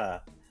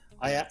scholar.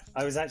 I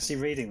was actually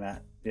reading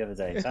that the other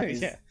day. That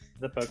is Yeah.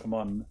 the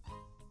Pokemon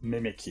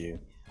Mimikyu.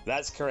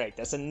 That's correct.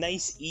 That's a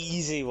nice,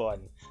 easy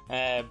one.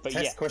 But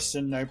Test yeah,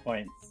 question, no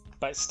points.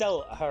 but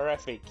still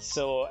horrific.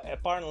 So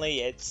apparently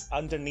it's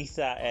underneath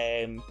that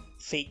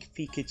fake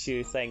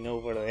Pikachu thing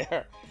over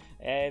there.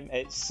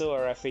 It's so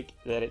horrific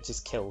that it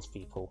just kills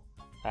people.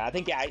 I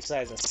think it actually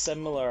has a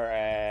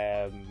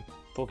similar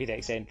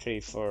Pokédex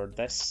entry for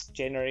this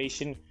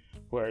generation,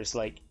 where it's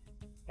like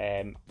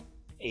a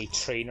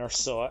trainer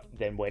saw it,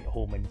 then went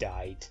home and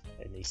died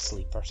in his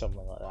sleep or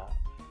something like that.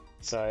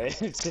 So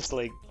it's just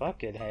like,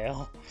 fucking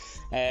hell.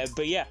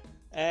 But yeah,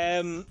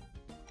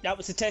 that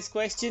was the test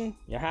question.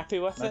 You're happy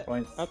with No it?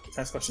 points. Okay.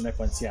 Test question, no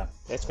points, yeah.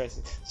 Test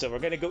question. So we're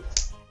going to go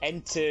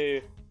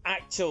into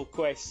actual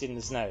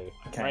questions now.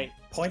 Okay. Right.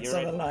 Points You on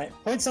ready? the line.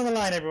 Points on the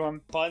line,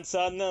 everyone. Punts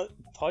on the...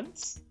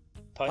 Punts?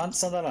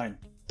 Punts on the line.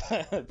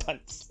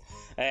 Punts.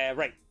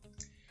 Right.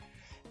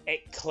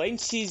 It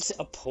clenches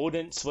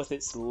opponents with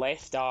its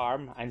left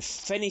arm and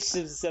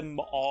finishes them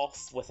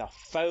off with a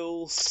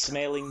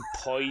foul-smelling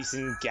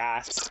poison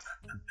gas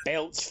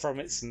belched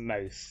from its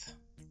mouth.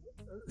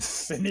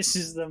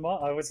 Finishes them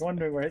off. I was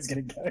wondering where it's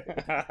going to go.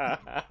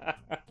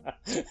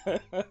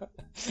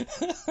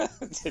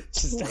 It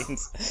just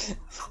ends.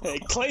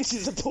 It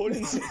clenches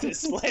opponents with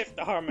its left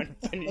arm and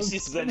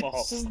finishes them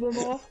off. Finishes them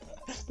off.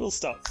 We'll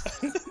stop.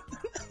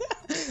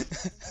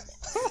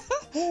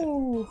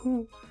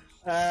 Ooh.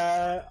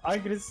 I'm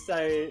going to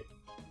say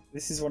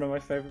this is one of my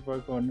favourite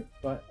Pokemon,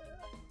 but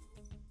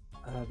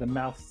the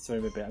mouth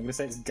threw me a bit. I'm going to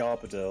say it's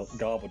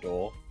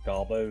Garbodor,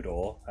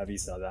 however you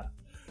say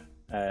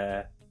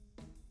that.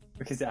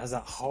 Because it has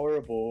that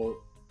horrible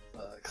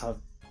kind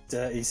of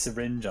dirty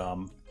syringe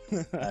arm.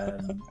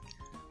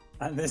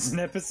 And there's an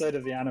episode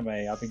of the anime,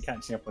 I've been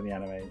catching up on the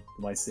anime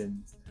for my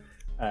sins,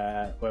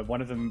 where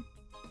one of them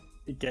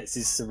gets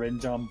his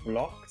syringe arm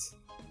blocked.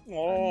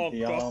 Oh, And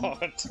the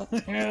God.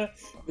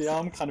 the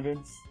arm kind of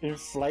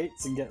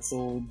inflates and gets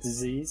all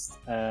diseased,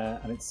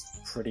 and it's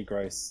pretty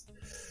gross.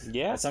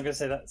 Yeah. So I'm gonna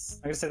say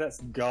that's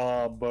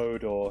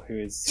Garbodor, who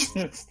is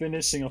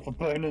finishing off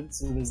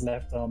opponents with his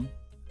left arm.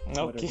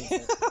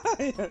 Okay.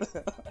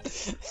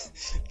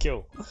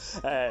 Cool.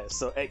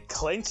 So it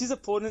clenches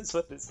opponents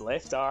with its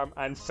left arm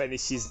and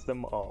finishes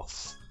them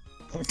off.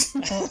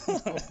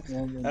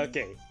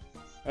 Okay.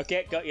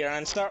 Okay, got your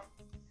answer.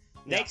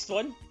 Next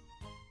one.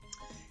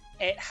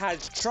 It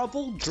has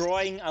trouble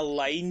drawing a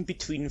line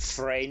between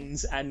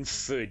friends and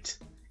food.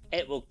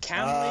 It will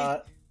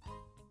calmly.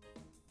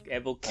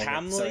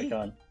 Sorry, go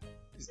on.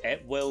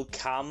 It will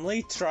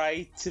calmly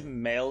try to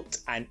melt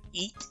and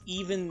eat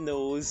even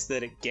those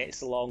that it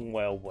gets along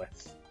well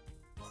with.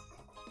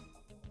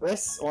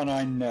 This one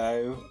I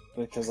know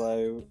because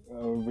I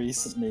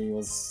recently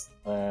was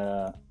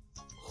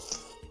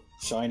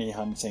shiny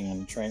hunting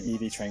and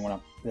EV training one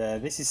up.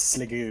 This is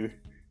Sliggoo.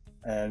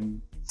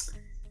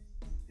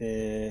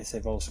 It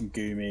evolves from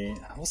Goomy.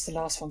 What's the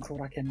last one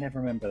called? I can never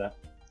remember that.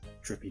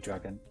 Drippy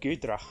Dragon.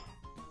 Gudra.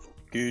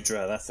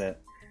 Gudra, that's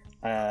it.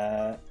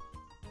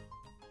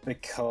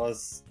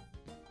 Because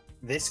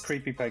this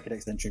creepy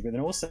Pokédex entry, but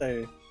then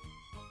also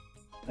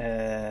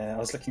I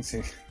was looking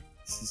through.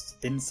 This is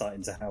insight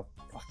into how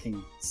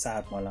fucking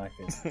sad my life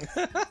is.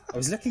 I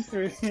was looking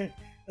through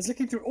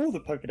all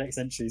the Pokédex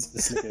entries for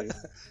Sliggoo,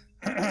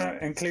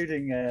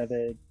 including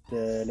the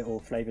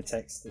little flavor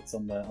text that's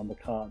on the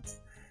cards.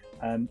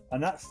 And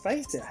that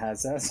face it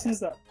has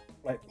that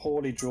like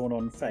poorly drawn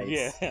on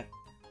face. Yeah.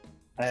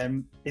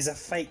 Is a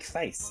fake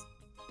face.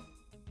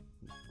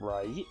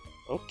 Right.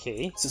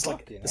 Okay. It's just like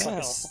Fucking it's hell.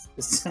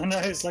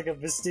 like it's like a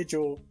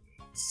vestigial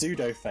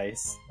pseudo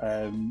face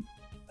that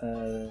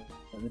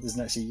it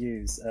doesn't actually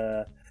use.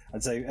 And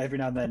so every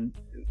now and then,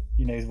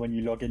 you know, when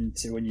you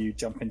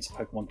jump into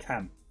Pokemon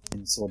Camp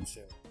in Sword and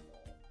Shield.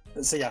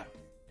 So yeah,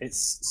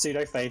 it's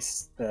pseudo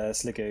face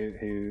Sliggoo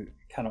who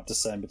cannot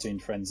discern between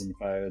friends and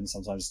foe, and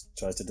sometimes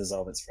tries to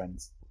dissolve its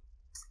friends.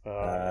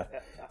 I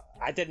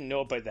didn't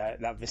know about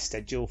that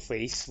vestigial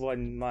face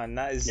one, man.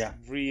 That is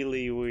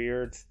really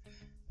weird.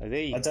 I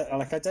don't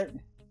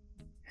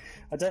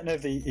know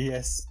if the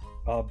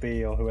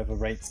ESRB or whoever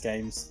rates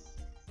games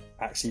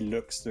actually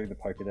looks through the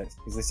Pokédex,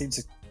 because they seem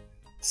to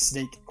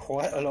sneak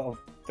quite a lot of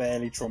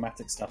fairly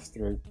traumatic stuff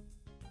through.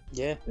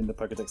 Yeah. In the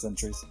Pokédex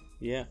entries.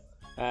 Yeah.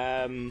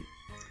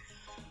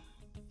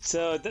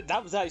 So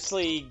that was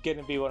actually going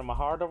to be one of my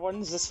harder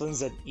ones. This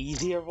one's an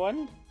easier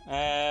one.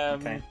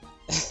 Okay.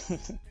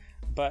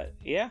 But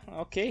yeah,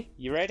 okay.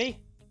 You ready?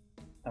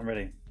 I'm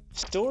ready.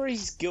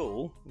 Stories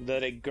go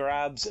that it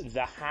grabs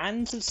the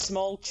hands of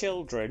small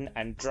children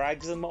and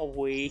drags them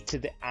away to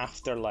the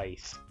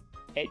afterlife.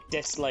 It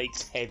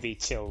dislikes heavy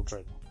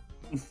children.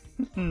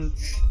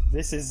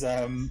 This is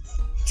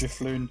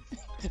Drifloon.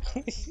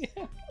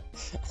 Yeah.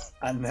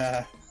 And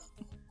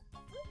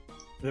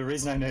the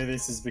reason I know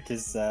this is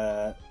because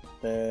there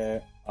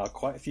are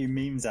quite a few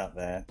memes out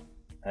there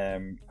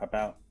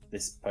about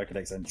this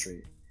Pokédex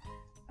entry,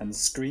 and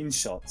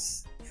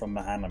screenshots from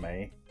the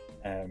anime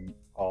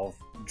of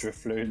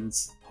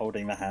Drifloons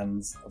holding the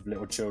hands of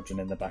little children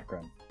in the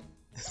background.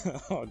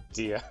 Oh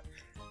dear.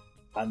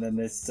 And then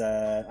there's,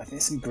 I think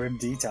there's some grim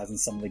details in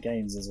some of the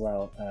games as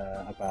well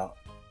about,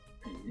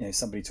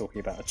 somebody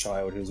talking about a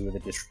child who was with a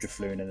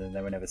Drifloon and then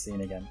they were never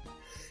seen again.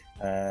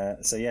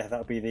 So yeah,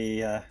 that'll be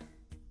the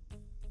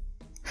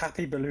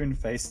happy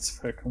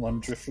balloon-faced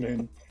Pokemon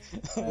Drifloon,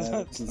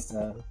 which is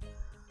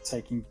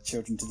taking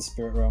children to the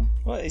spirit realm.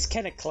 Well, it's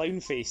kind of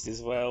clown-faced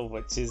as well,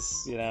 which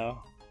is,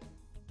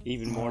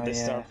 even more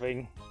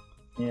disturbing.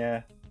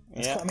 Yeah.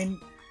 I mean,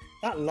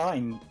 that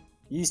line,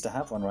 you used to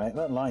have one, right?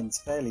 That line's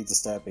fairly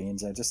disturbing,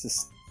 just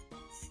this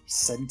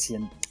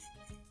sentient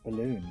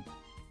balloon.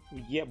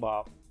 Yeah,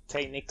 but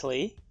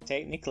technically,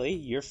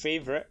 your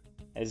favourite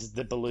is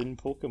the balloon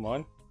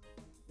Pokemon.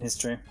 It's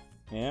true.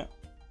 Yeah.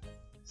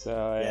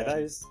 So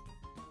yeah,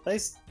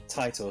 those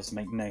titles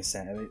make no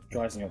sense. It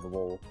drives me over the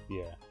wall.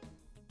 Yeah.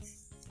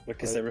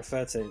 Because they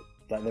refer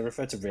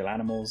to real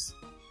animals.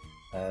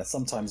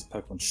 Sometimes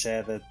Pokemon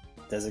share the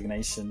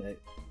designation.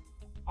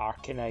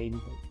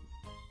 Arcanine,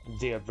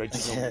 the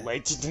original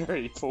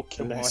legendary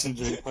Pokemon. The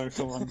legendary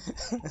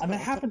Pokemon, and they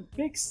haven't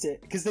fixed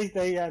it because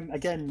they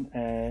again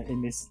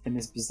in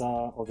this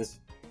bizarre or this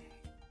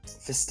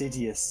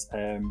fastidious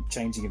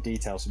changing of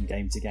details from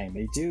game to game,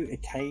 they do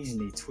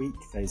occasionally tweak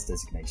those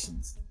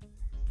designations.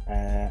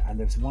 And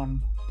there was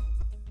one,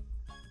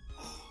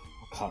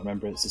 I can't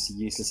remember. It's just a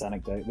useless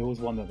anecdote. There was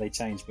one that they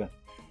changed, but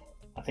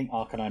I think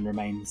Arcanine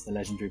remains the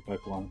legendary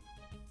Pokemon.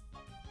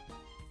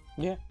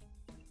 Yeah.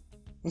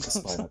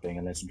 Despite not being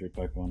a legendary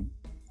Pokemon.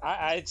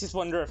 I just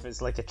wonder if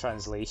it's like a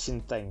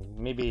translation thing.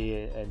 Maybe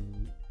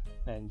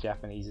in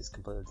Japanese it's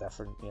completely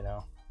different,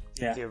 Yeah.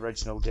 The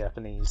original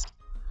Japanese.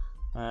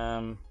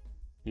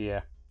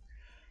 Yeah.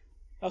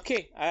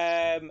 Okay,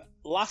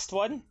 last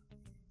one.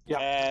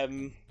 Yeah.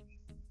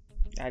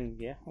 And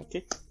yeah,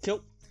 okay,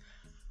 cool.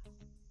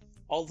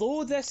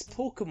 Although this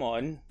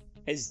Pokemon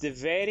is the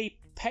very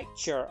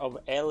picture of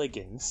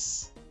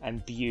elegance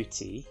and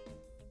beauty...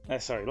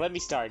 sorry, let me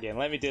start again.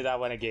 Let me do that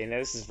one again.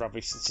 This is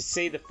rubbish. Just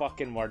say the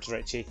fucking words,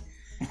 Richie.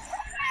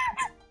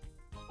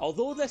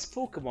 Although this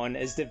Pokemon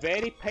is the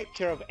very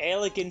picture of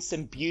elegance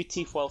and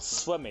beauty while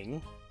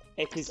swimming,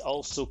 it is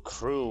also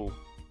cruel.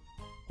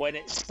 When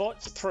it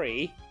spots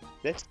prey,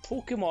 this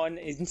Pokemon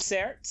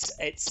inserts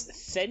its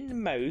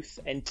thin mouth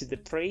into the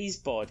prey's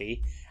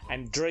body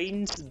and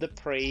drains the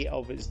prey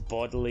of its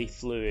bodily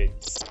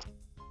fluids.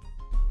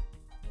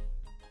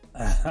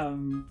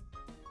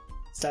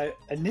 So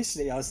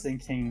initially I was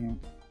thinking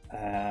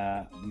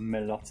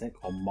Milotic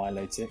or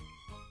Milotic,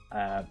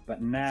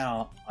 but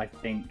now I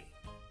think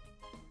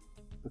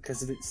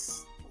because of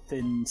its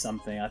thin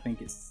something, I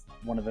think it's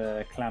one of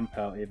the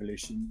Clamperl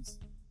evolutions.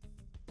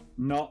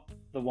 Not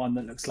the one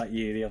that looks like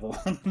you, the other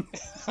one.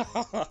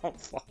 Oh,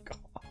 fuck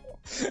off.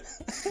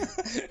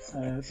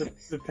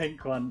 The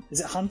pink one. Is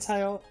it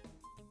Huntail?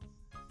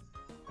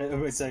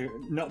 So,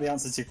 not the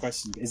answer to your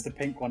question. Is the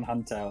pink one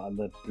Huntail and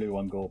the blue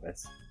one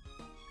Gorbis?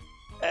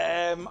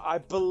 I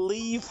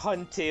believe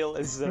Huntail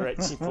is the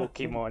Richie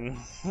Pokemon.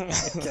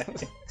 Okay.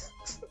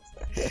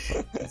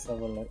 Let's have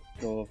a look.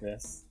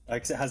 Gorbis.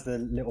 Because it has the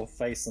little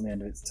face on the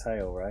end of its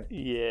tail, right?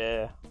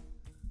 Yeah.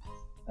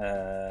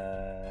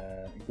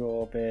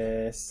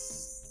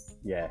 Gorbis.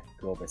 Yeah,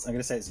 Gorbis. I'm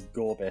going to say it's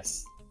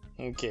Gorbis.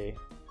 Okay.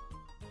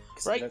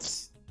 Right. It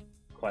looks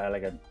quite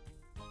elegant.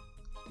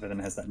 But then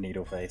it has that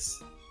needle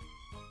face.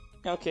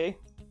 Okay.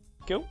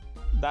 Cool.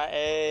 That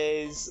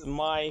is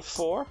my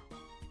 4.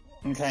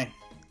 Okay.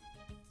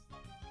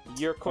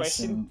 Your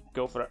question?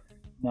 Go for it.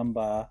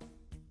 Number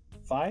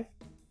 5?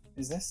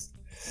 Is this?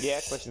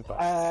 Yeah, question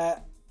 5.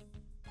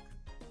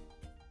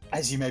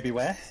 As you may be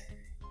aware,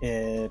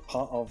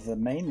 part of the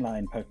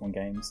mainline Pokemon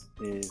games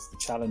is the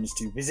challenge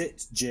to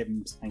visit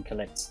gyms and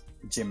collect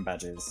gym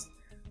badges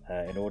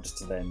in order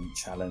to then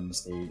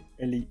challenge the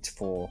Elite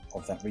Four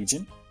of that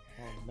region.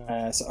 Oh,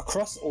 no. So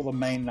across all the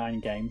mainline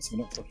games, we're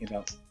not talking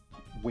about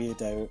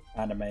weirdo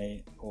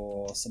anime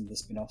or some of the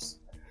spin-offs,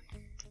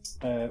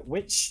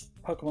 which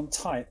Pokemon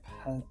type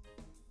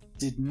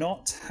did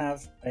not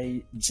have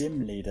a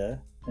gym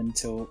leader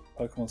until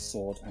Pokemon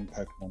Sword and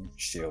Pokemon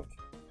Shield?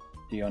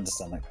 Do you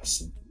understand that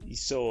question?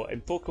 So,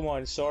 in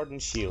Pokemon Sword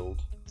and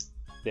Shield,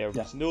 there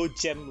was no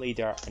gym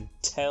leader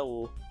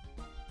until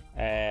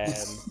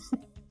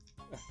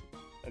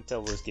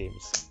until those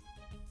games.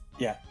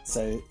 Yeah,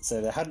 so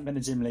there hadn't been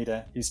a gym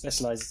leader who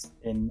specialised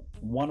in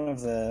one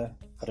of the,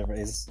 whatever it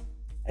is,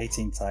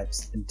 18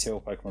 types until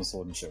Pokemon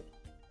Sword and Shield.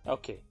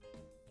 Okay.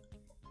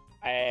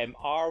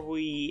 Are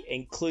we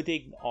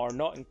including or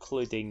not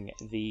including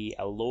the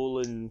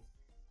Alolan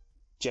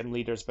gym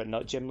leaders but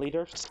not gym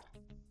leaders?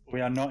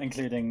 We are not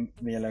including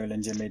the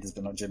Alolan gym leaders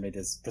but not gym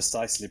leaders,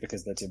 precisely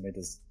because they're gym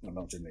leaders but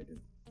not gym leaders.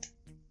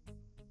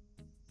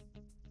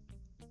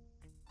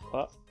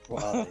 What?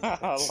 What are they?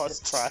 I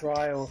lost track.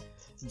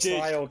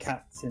 Trial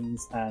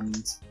captains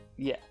and...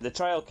 Yeah, the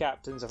trial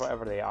captains or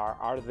whatever they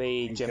are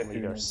they gym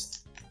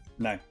leaders?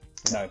 No.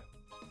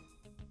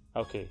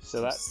 Okay,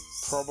 so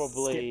that's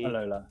probably...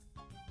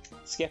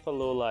 Skip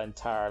Alola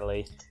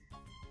entirely.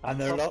 And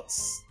there are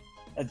lots...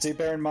 do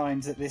bear in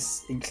mind that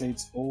this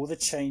includes all the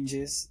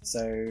changes.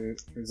 So,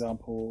 for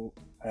example,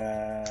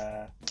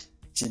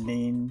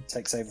 Janine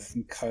takes over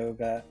from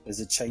Koga. There's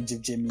a change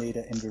of gym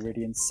leader in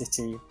Viridian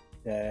City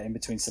in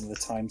between some of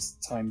the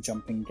time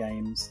jumping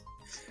games.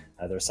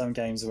 There are some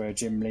games where a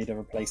gym leader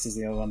replaces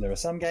the other one. There are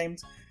some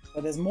games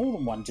where there's more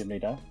than one gym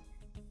leader.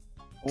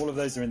 All of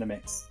those are in the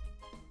mix.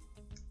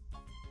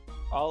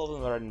 All of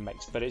them are in the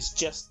mix, but it's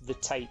just the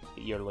type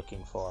that you're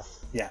looking for.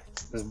 Yeah,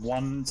 there's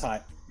one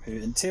type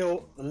who,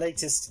 until the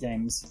latest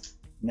games,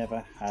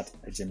 never had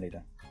a gym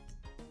leader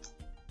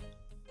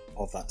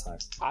of that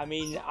type. I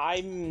mean,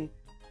 I'm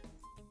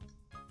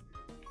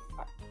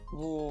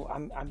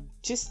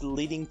just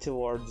leaning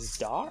towards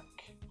Dark,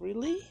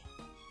 really.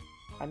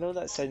 I know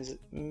that sounds,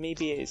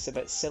 maybe it's a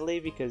bit silly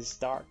because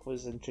Dark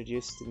was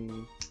introduced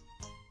in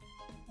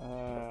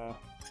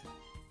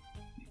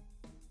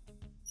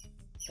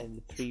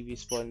the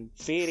previous one.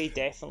 Fairy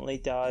definitely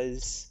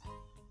does.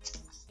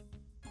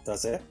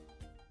 Does it?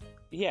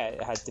 Yeah,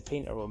 it had the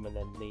Painter Woman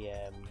in the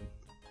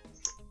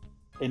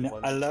in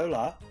one.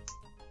 Alola.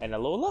 In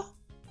Alola?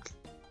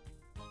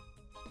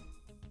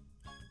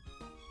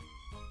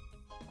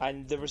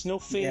 And there was no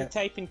Fairy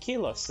type in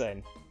Kalos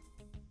then?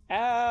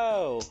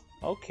 Oh,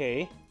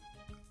 okay.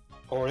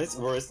 Or is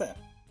there?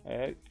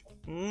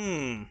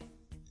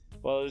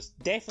 Well, it's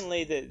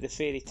definitely the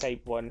Fairy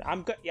type one.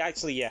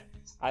 Actually, yeah.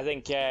 I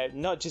think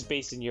not just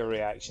based on your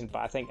reaction, but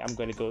I think I'm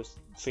going to go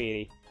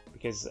Fairy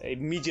because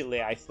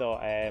immediately I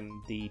thought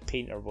the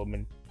Painter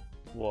Woman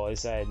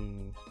was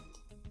in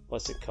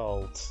what's it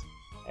called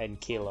in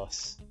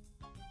Kalos,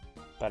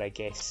 but I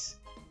guess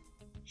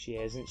she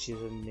isn't. She's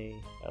in the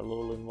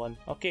Alolan one.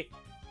 Okay,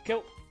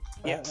 cool.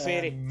 Yeah,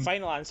 Fairy.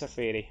 Final answer,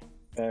 Fairy.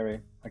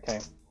 Fairy. Okay.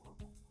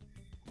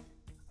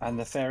 And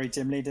the Fairy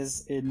gym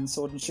leaders in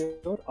Sword and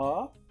Shield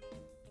are?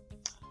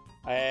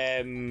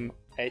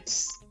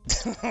 It's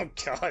oh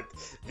god,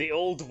 the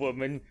old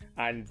woman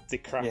and the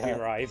crappy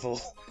rival.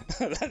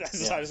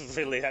 That's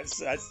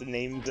the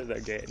name that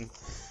they're getting.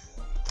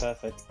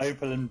 Perfect.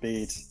 Opal and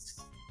Bede.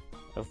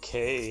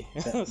 Okay.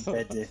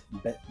 Bede.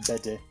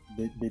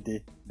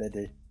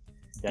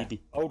 Yeah.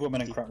 Old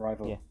woman and crap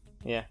rival.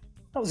 Yeah.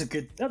 That was a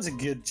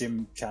good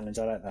gym challenge.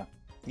 I like that.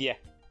 Yeah.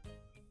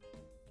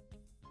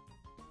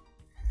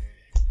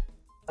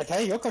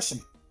 Okay, your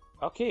question.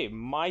 Okay,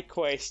 my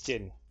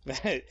question.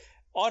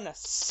 On a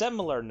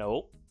similar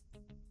note,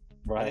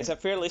 right? And it's a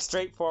fairly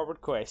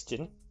straightforward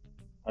question.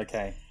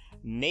 Okay.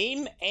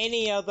 Name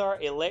any other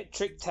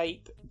electric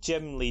type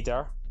gym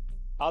leader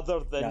other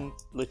than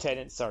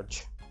Lieutenant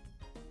Surge.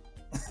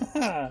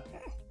 There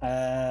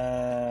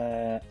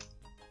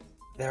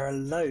are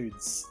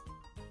loads.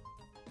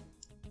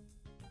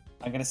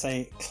 I'm going to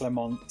say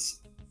Clement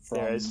from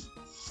There's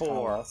 4.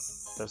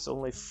 Palace. There's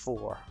only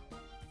 4.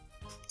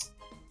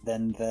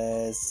 Then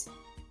there's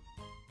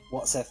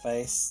what's her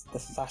face? The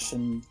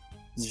fashion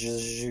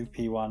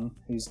Zoopy one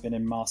who's been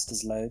in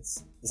Masters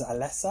loads. Is it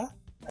Eliza?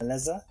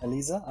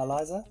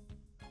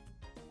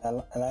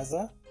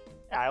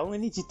 I only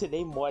need you to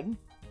name one.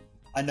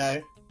 I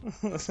know.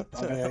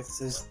 Okay,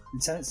 so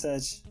Lieutenant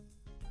Surge.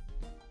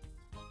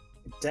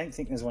 I don't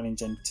think there's one in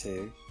Gen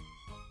 2.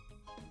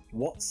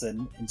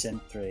 Watson in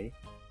Gen 3.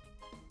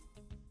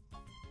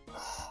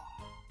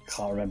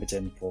 Can't remember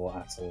Gen 4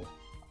 at all.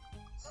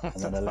 And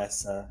then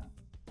Alessa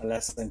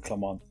and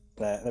Clement.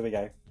 There we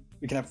go.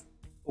 We can have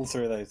all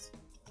 3 of those.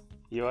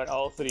 You want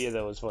all 3 of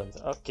those ones?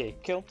 Okay,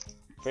 cool.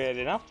 Fair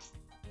enough.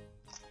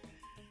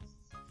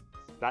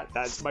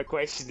 That's my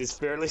question. Is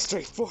fairly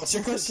straightforward. What's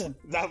your question?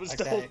 That was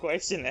the whole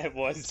question. It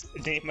was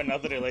name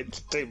another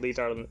electric type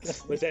leader on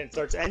Lieutenant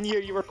Surge, and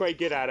you were quite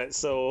good at it.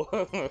 So,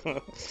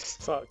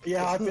 fuck.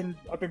 Yeah, I've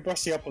been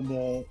brushing up on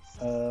the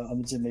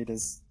gym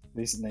leaders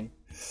recently.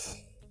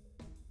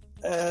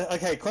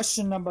 Okay,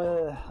 question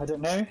number, I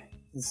don't know.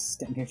 It's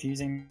getting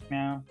confusing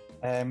now.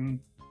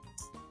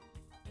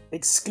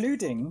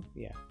 Excluding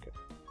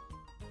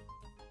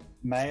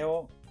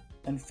male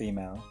and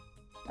female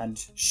and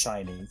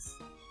shinies,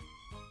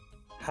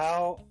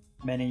 how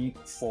many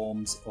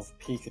forms of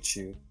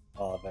Pikachu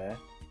are there?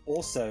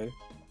 Also,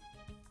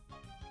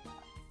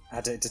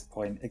 at this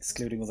point,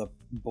 excluding all the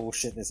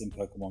bullshit that's in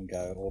Pokemon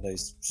Go, all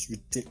those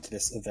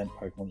ridiculous event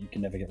Pokemon you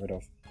can never get rid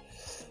of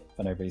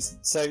for no reason.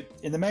 So,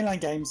 in the mainline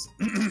games,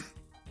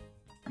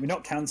 we're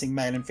not counting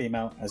male and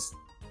female as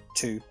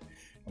 2, and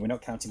we're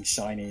not counting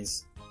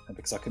shinies,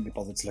 because I couldn't be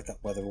bothered to look up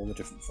whether all the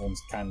different forms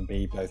can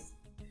be both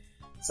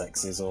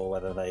sexes or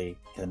whether they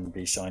can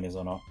be shinies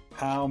or not.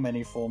 How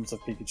many forms of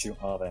Pikachu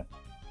are there?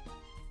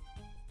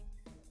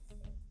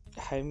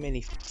 How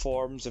many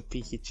forms of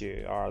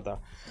Pikachu are there?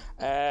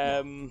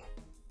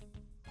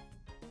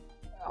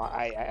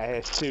 I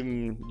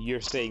assume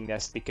you're saying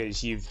this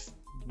because you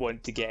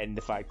want to get in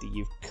the fact that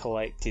you've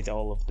collected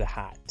all of the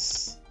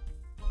hats.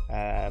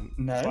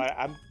 No. But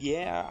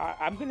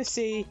I'm going to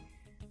say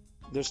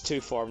there's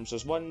 2 forms.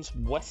 There's ones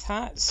with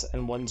hats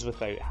and ones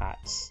without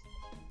hats.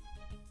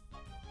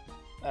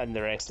 And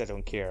the rest I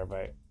don't care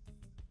about.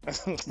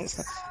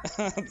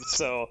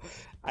 So,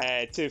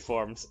 2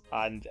 forms,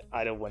 and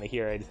I don't want to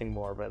hear anything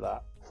more about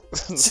that.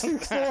 2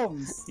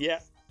 forms? Yeah.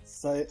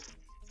 So,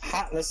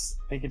 hatless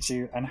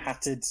Pikachu and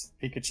hatted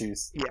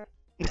Pikachus. Yeah.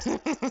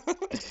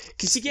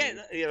 Because you get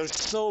there's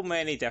so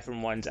many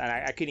different ones, and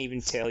I couldn't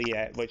even tell you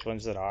which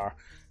ones there are,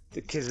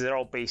 because they're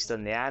all based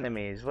on the anime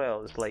as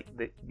well. It's like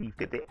you've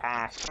got the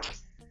ash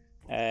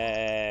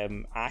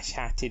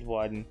hatted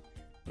one,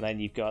 and then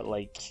you've got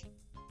like,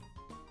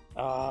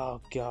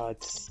 oh god,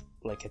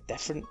 like a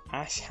different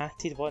ash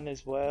hatted one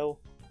as well.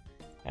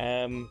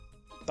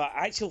 But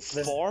actual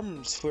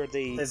forms where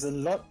they there's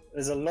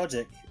a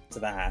logic to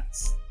the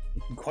hats.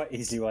 You can quite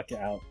easily work it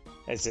out.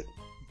 Is it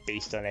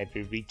based on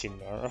every region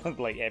or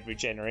like every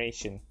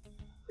generation?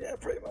 Yeah,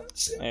 pretty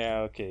much. Yeah.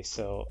 Yeah, okay,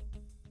 so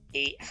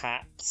 8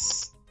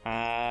 hats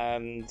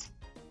and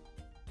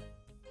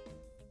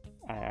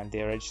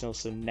the original,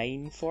 so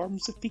 9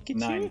 forms of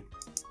Pikachu.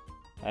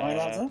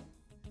 9.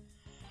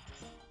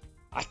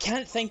 I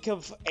can't think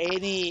of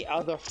any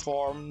other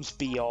forms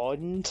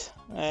beyond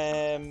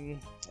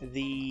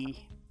the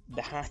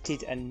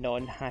hatted and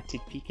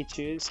non-hatted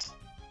Pikachus.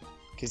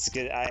 Because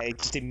I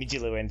just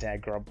immediately went to a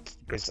grub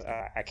because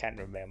I can't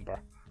remember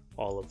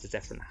all of the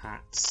different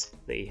hats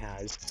that he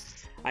has.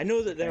 I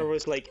know that there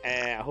was like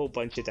a whole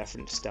bunch of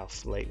different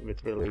stuff like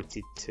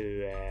related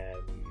to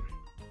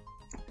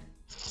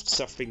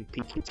Surfing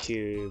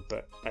Pikachu,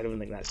 but I don't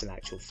think that's an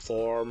actual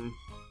form.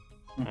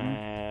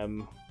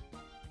 Mm-hmm.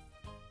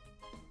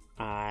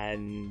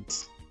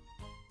 And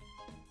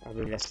I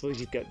mean, I suppose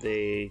you've got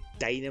the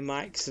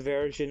Dynamax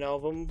version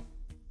of him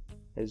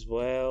as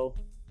well.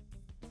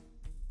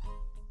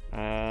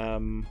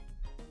 So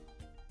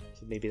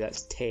maybe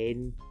that's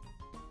 10.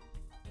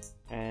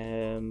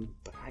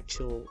 But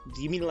actual,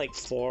 do you mean like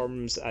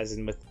forms as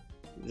in with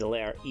the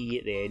letter E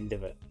at the end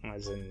of it?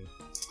 As in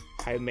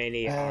how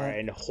many are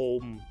in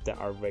home that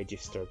are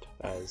registered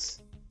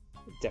as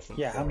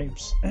different forms? How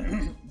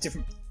many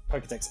different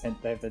Pokedex, and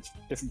they have a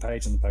different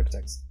page on the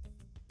Pokedex.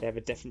 They have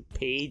a different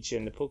page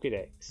in the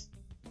Pokedex.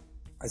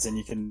 As in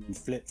you can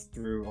flip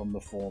through on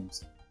the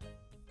forms.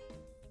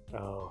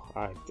 Oh,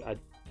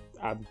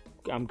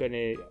 I'm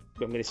gonna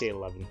say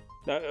 11.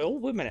 Oh,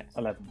 wait a minute.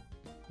 11.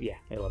 Yeah,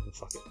 11.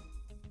 Fuck it.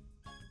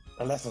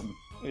 11.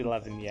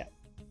 11. Yeah.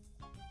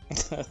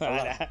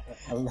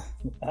 11.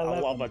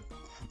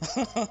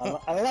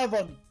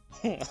 11.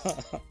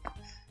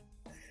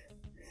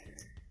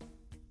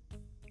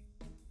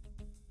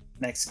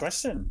 Next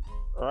question.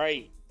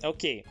 Right.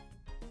 Okay.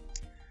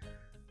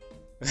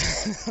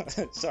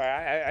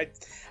 Sorry,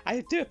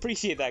 I do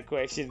appreciate that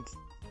question,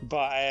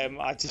 but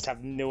I just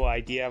have no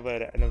idea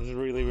about it, and I was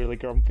really, really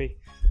grumpy.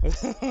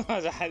 This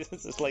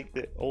is like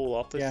the whole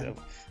opposite of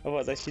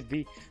what this should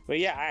be. But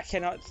yeah, I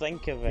cannot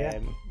think of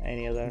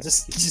any other. You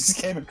just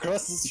came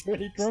across as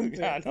really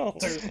grumpy. I know.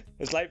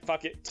 It's like,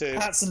 fuck it, 2.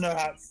 Hats and no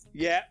hats.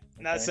 Yeah,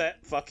 that's it.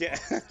 Fuck it.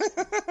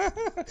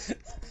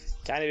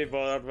 Can't even be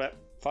bothered with it.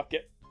 Fuck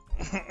it.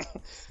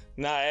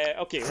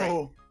 Okay,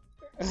 cool.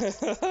 Right.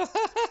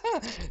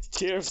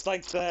 Cheers,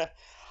 thanks.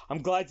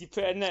 I'm glad you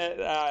put in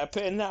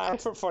that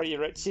effort for you,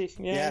 Richie.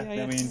 Yeah.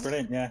 I mean,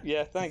 brilliant. Yeah.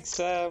 Yeah, thanks.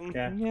 Yeah.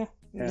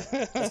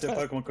 Let's do a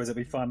Pokemon quiz. It'll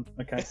be fun.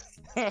 Okay.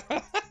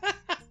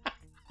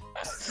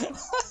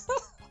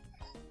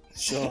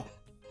 Sure.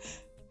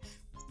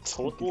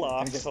 Total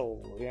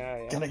asshole.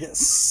 Yeah. Gonna get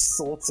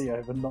salty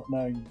over not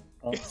knowing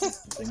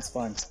answers to things.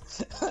 Fine.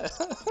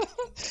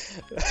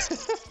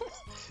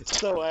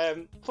 So,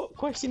 what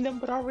question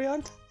number are we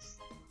on?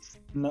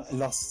 No,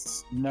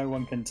 lost. No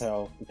one can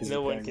tell because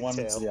no we're going one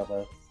to the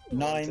other.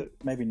 9,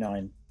 maybe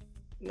 9.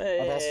 I've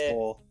asked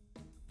for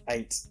 8. I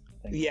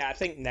think. Yeah, I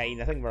think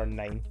 9. I think we're on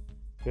 9.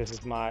 This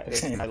is my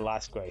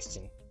last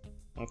question.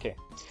 Okay,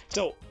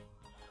 so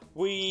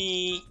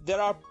there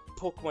are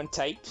Pokemon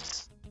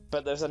types,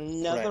 but there's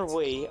another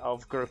way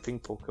of grouping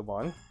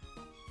Pokemon,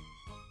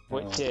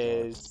 which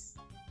is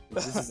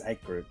this is egg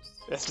groups.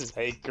 This is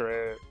egg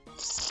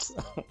groups.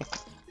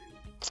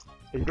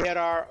 There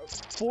are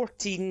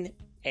 14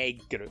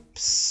 egg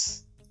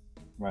groups.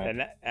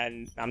 Right.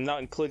 And I'm not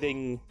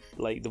including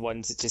like the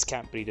ones that just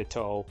can't breed at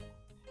all.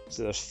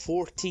 So there's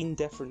 14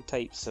 different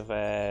types of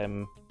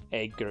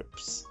egg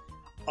groups.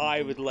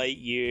 I would like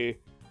you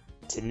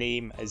to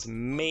name as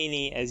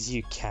many as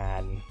you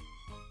can.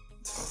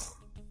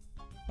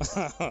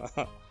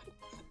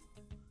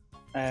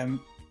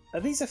 Are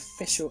these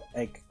official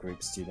egg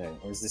groups, do you know?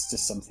 Or is this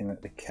just something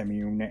that the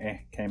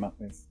community came up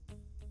with?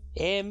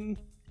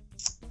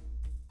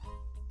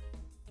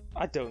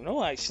 I don't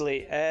know,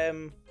 actually. I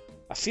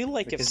feel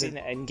like I've seen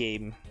it in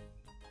game.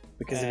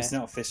 Because if it's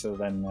not official,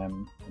 then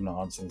I'm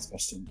not answering this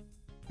question.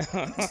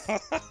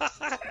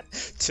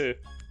 2.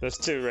 There's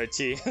 2,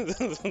 Richie.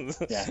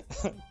 Yeah.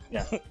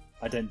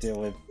 I don't deal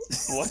with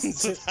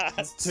ones with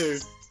hats. 2.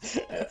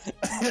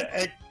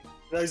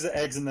 Those are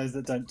eggs and those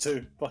that don't.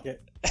 2. Fuck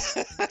it.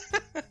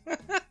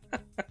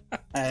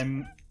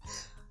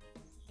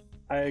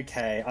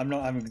 Okay, I'm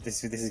not.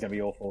 This is going to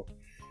be awful.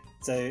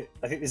 So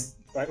I think this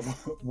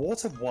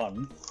water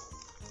 1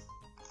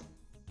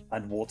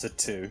 and water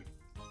 2.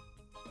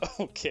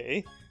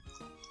 Okay.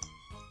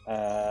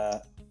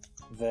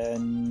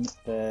 Then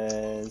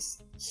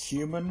there's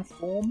human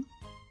form.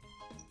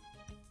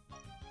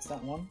 Is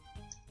that one?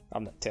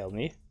 I'm not telling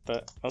you,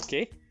 but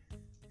okay.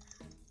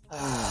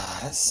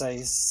 Let's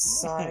say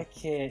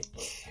psychic.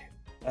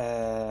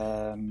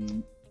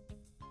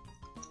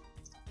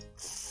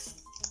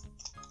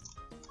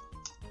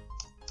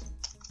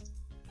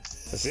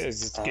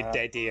 It's good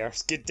dead air.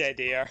 It's good dead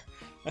air.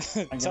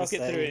 Talk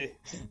it through.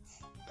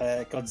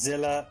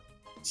 Godzilla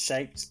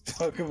shaped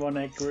Pokemon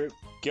egg group.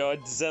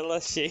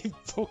 Godzilla shaped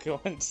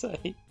Pokemon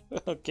type.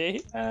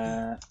 Okay.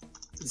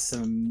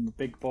 Some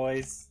big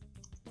boys.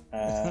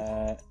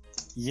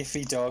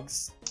 Yiffy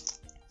dogs.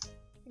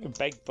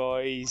 Big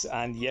boys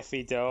and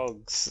Yiffy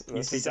dogs.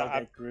 Yiffy dog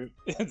egg group.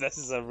 This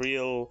is a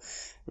real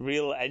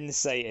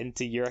insight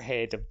into your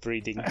head of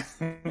breeding.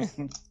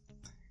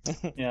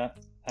 Yeah.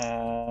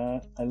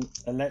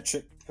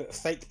 Electric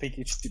fake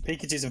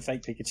Pikachus and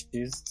fake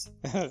Pikachus.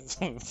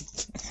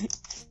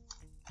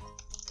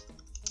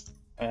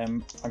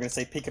 I'm gonna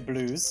say Pika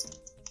Blues.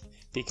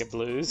 Pika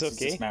Blues,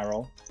 okay.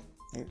 Smarrel.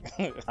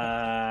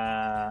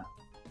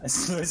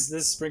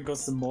 Let's sprinkle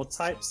some more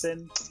types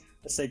in.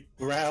 Let's say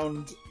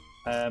ground,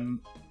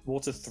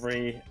 water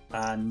 3,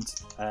 and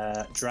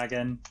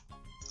dragon,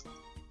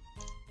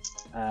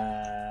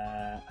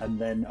 and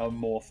then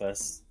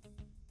Amorphous.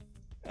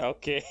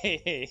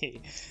 Okay.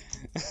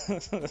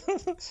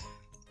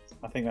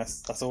 I think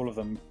that's all of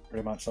them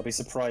pretty much. I'll be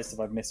surprised if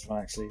I've missed one.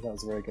 Actually, that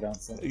was a very good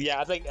answer. Yeah,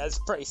 I think that's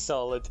pretty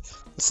solid.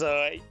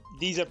 So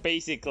these are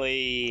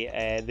basically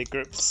the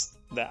groups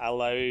that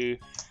allow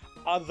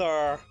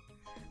other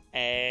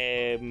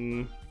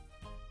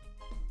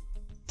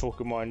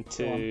Pokemon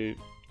to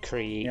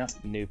create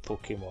new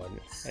Pokemon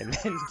and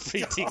then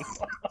breeding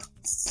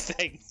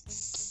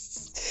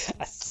things.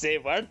 I say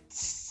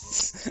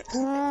words.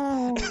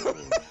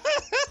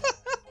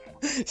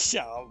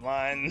 Shut up,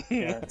 man.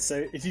 Yeah,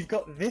 so if you've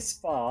got this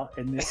far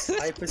in this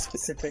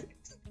hyper-specific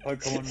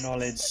Pokemon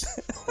knowledge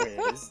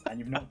quiz and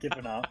you've not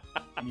given up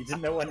and you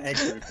didn't know what an egg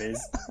group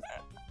is,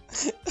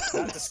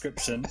 that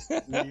description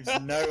leaves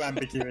no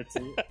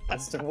ambiguity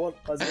as to what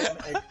an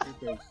egg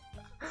group is.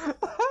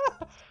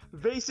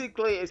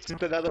 Basically, it's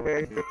just another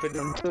way of grouping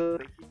them.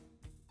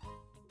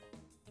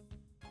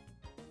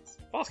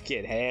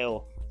 Fucking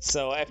hell.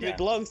 So if it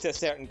belongs to a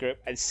certain group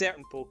and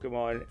certain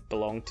Pokemon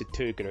belong to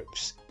two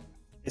groups.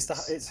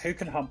 It's who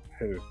can hump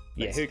who.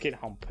 Basically. Yeah, who can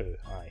hump who,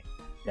 aye.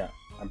 Yeah,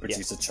 and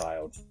produce a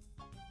child.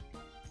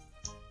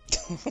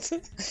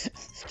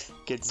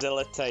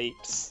 Godzilla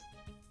types,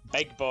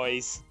 big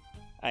boys,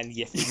 and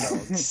Yiffy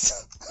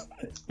dogs.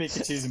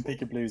 Pikachus and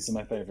Pika Blues are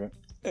my favourite.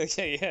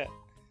 Okay, yeah.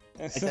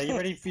 Okay, you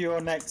ready for your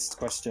next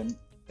question?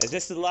 Is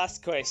this the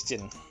last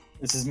question?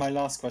 This is my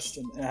last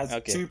question. It has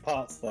 2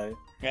 parts though.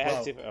 It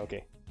has 2.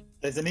 Okay.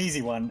 There's an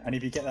easy one, and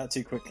if you get that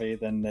too quickly,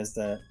 then there's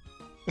the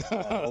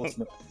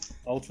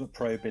Ultimate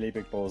Pro Billy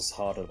Big Balls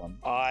harder one.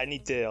 Oh, I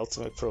need the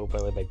Ultimate Pro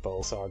Billy Big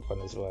Balls hard one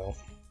as well.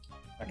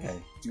 Okay,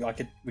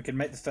 we could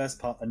make the first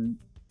part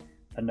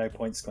a no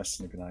points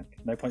question if you like.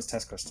 No points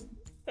test question.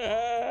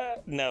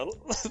 No,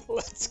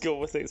 let's go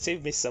with it.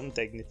 Save me some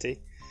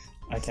dignity.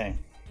 Okay.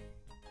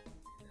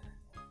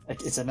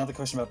 It's another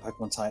question about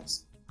Pokemon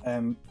types.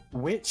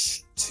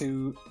 Which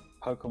 2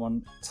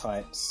 Pokemon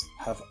types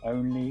have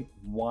only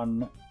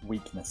one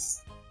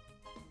weakness?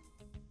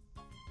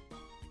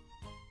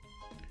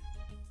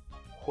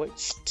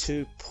 Which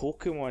 2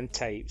 Pokemon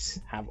types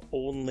have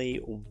only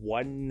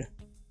one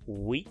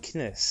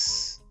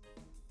weakness?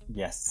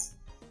 Yes.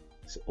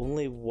 So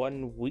only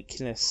one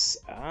weakness.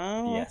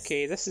 Yes.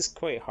 Okay, this is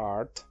quite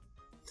hard.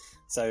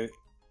 So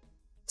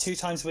 2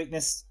 times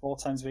weakness, 4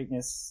 times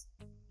weakness,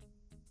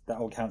 that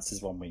all counts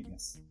as one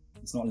weakness.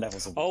 It's not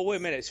levels of weakness. Oh, wait a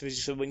minute.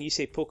 So when you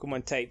say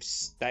Pokemon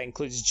types, that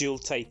includes dual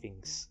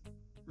typings?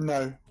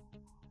 No.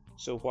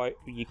 So why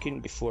you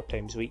couldn't be 4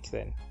 times weak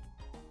then?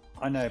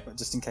 I know, but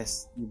just in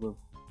case you were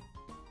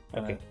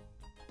okay.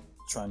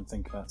 Try and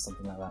think about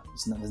something like that.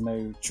 There's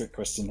no trick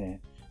question here.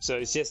 So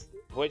it's just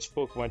which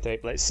Pokemon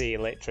type, let's say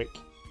electric,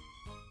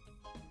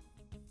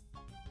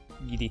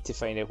 you need to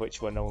find out which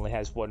one only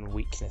has one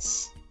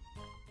weakness.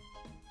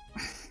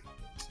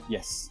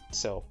 Yes.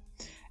 So,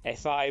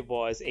 if I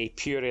was a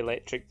pure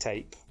electric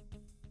type,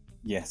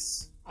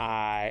 yes,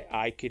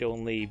 I could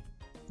only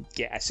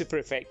get a super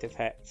effective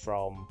hit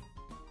from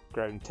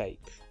ground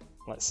type,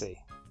 let's say.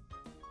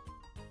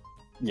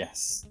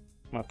 Yes.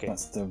 Okay.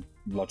 That's the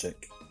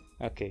logic.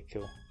 Okay,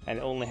 cool. And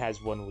it only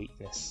has one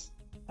weakness.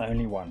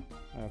 Only one.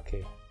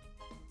 Okay.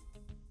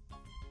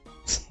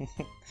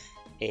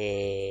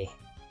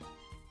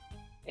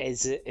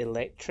 Is it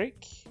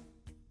electric?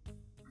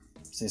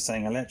 So you're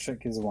saying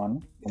electric is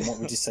 1, and what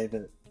would you say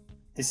that...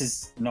 This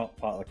is not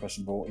part of the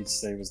question, but what would you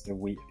say was the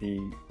weak...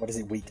 What is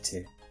it weak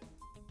to?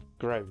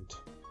 Ground.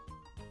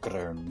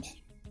 Ground.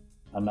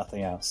 And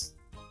nothing else.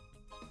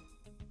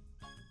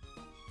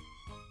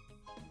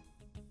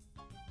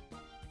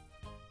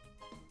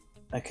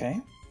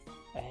 Okay.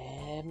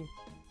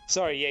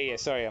 Sorry,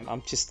 sorry,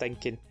 I'm just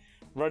thinking.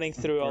 Running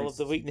through all of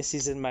the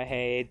weaknesses in my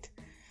head.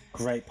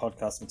 Great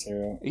podcast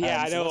material.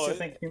 Yeah, I know.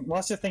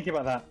 Whilst you're thinking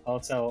about that, I'll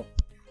tell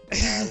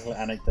a little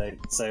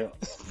anecdote. So,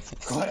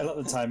 quite a lot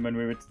of the time when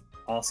we would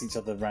ask each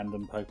other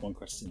random Pokemon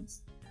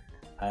questions,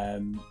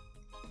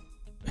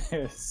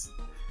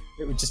 it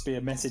it would just be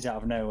a message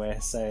out of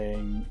nowhere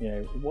saying,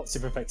 what's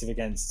super effective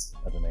against,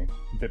 I don't know,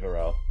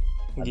 Bibarel.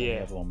 And then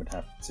the other one would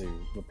have to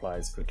reply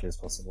as quickly as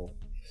possible.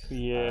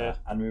 Yeah.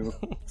 And we were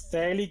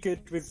fairly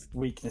good with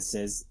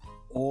weaknesses,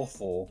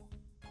 awful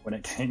when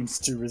it came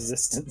to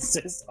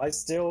resistances. I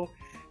still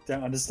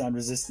don't understand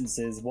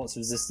resistances, what's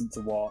resistant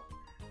to what.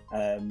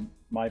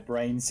 My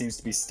brain seems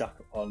to be stuck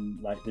on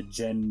like the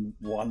Gen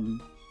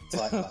 1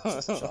 type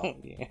chart.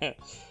 Yeah.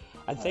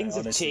 And things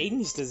have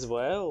changed as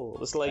well.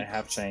 It's like they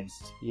have changed.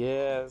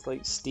 Yeah, it's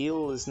like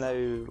steel is now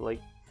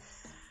like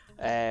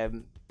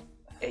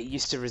it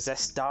used to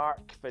resist dark,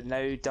 but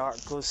now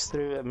dark goes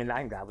through. I mean, I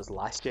think that was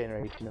last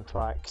generation, in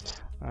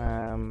fact. But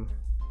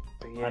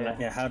yeah.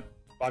 And how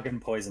bug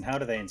and poison, how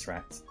do they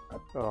interact?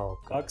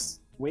 Bugs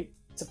weak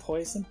to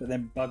poison, but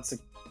then bugs are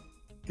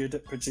good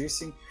at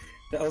producing.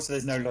 But also,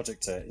 there's no logic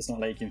to it. It's not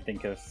like you can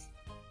think of.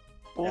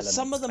 Well,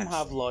 some of them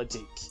have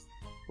logic,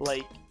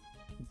 like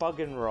bug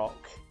and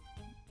rock.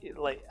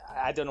 Like,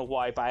 I don't know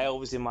why, but I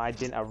always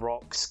imagine a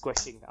rock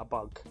squishing a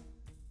bug.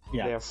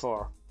 Yeah.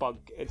 Therefore, bug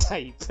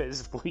type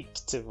is weak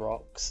to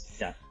rocks.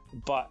 Yeah.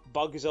 But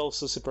bug is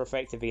also super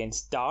effective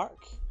against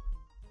dark.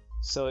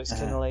 So it's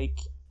kind of like,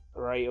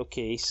 right,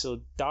 okay,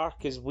 so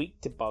dark is weak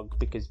to bug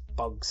because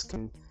bugs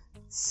can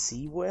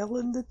see well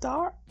in the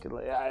dark.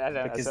 Like, I don't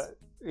know.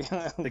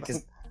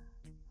 Because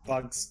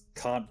bugs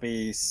can't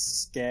be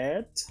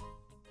scared.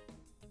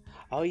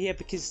 Oh yeah,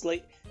 because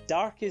like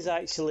dark is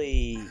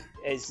actually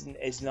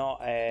is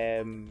not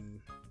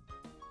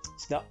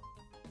it's not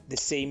the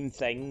same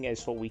thing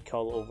as what we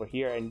call it over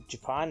here in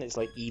Japan. It's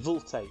like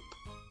evil type,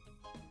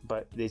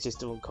 but they just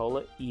don't call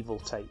it evil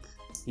type.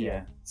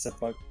 Yeah, so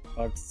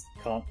bugs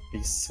can't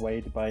be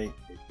swayed by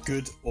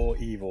good or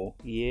evil.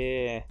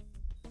 Yeah,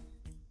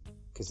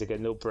 because they got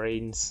no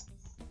brains.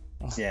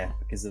 Yeah,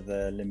 because of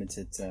the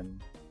limited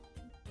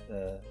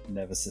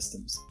nervous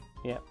systems.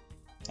 Yeah.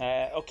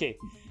 Okay.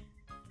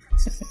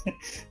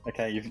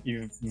 Okay,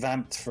 you've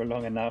vamped for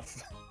long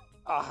enough.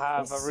 I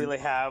have, I really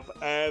have.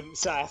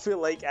 So I feel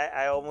like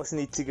I almost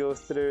need to go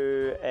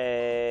through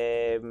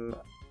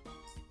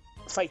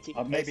fighting.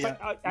 Maybe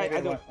I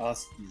won't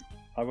ask you.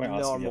 I won't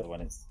ask you the other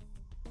one. It's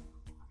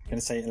going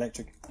to say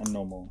electric and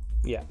normal.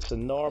 Yeah, so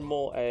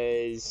normal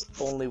is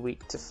only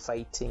weak to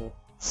fighting.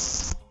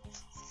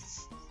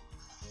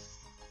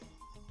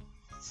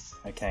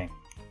 Okay.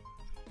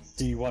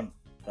 Do you want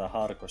a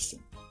harder question?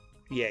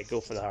 Yeah, go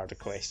for the harder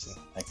question.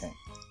 Okay.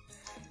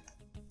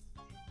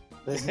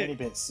 There's many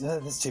bits.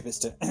 There's 2 bits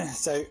to it.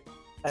 So,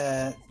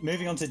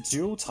 moving on to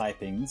dual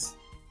typings.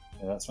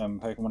 That's when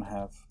Pokemon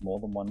have more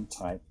than one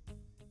type.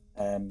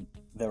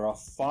 There are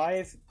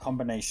 5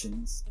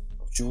 combinations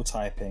of dual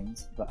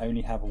typings that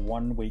only have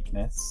one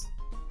weakness.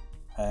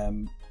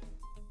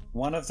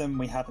 One of them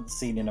we haven't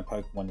seen in a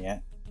Pokemon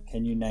yet.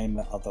 Can you name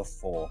the other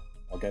 4?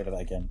 I'll go over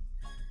that again.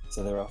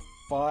 So there are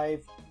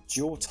 5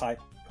 dual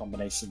type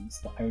combinations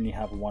that only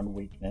have one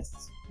weakness,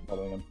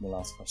 following on from the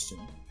last question.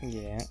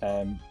 Yeah.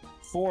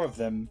 4 of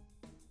them,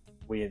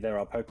 there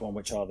are Pokemon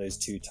which are those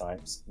 2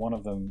 types. One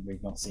of them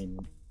we've not seen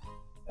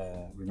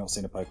a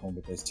Pokemon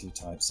with those 2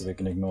 types, so we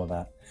can ignore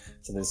that.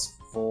 So there's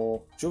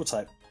 4 dual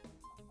type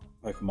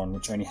Pokemon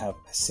which only have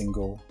a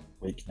single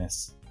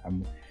weakness.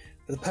 And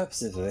for the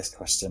purposes of this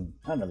question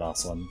and the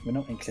last one, we're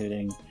not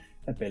including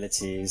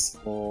abilities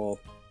or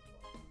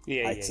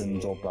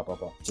items or blah blah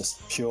blah.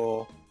 Just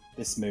pure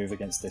this move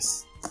against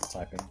this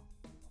typing.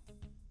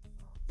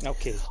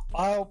 Okay.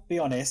 I'll be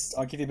honest,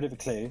 I'll give you a bit of a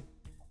clue.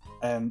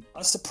 I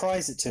was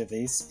surprised at 2 of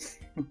these.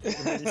 I'm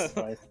really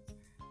surprised.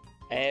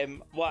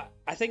 Well,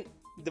 I think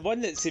the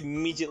one that's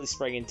immediately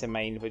sprang into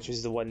mind, which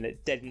was the one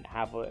that didn't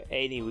have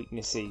any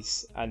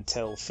weaknesses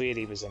until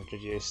Fairy was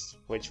introduced,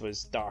 which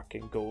was Dark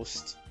and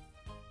Ghost.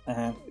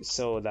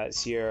 So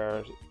that's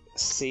your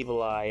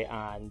Sableye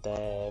and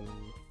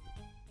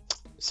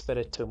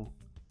Spiritomb.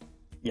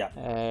 Yeah.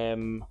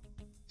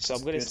 So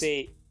I'm going to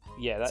say,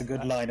 that's a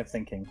good line of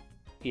thinking.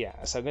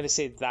 Yeah, so I'm going to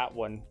say that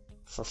one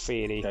for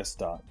Fairy. Ghost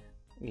Dark.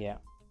 Yeah.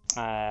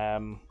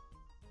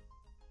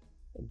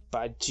 But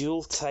a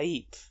dual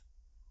type,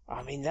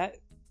 I mean, that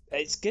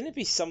it's going to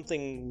be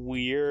something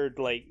weird,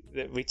 like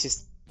that we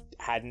just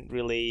hadn't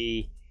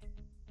really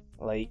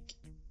like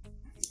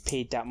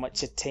paid that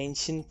much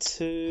attention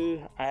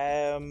to.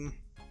 I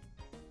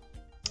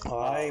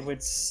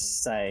would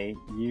say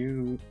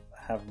you've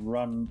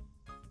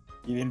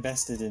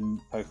invested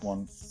in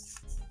Pokemon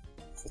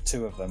for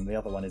 2 of them. The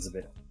other one is a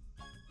bit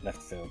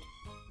left field.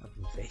 I've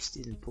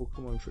invested in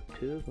Pokemon for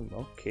 2 of them.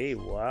 Okay,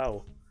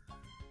 wow.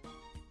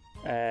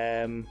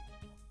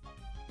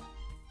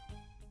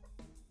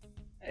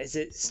 Is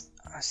it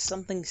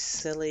something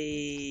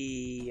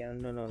silly?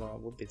 No,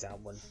 it would be that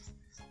one.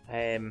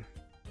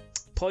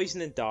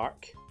 Poison and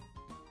Dark.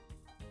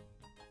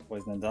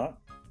 Poison and Dark.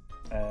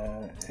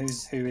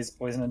 Who is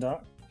Poison and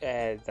Dark?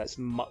 That's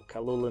Muck,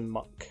 Alolan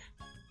Muck.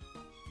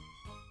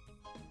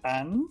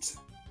 And?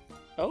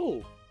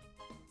 Oh,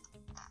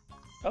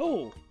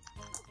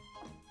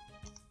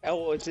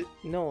 is it?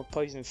 No,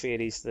 Poison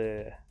Fairy's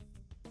the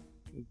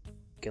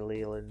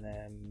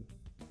Galarian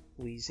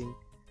Weezing.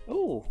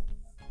 Oh,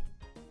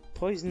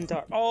 Poison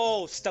Dart.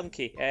 Oh,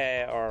 Stunky.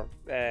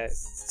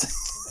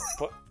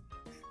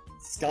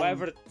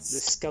 Whatever the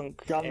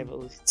skunk.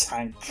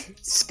 Tank.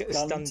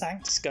 Skunk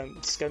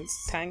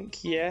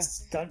tank. Yeah.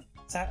 Stun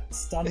tank.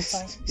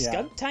 Yeah.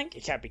 Skunk tank.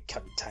 It can't be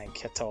cunt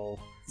tank at all.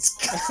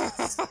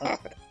 Skunk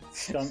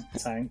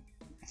tank.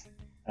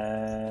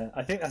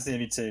 I think that's the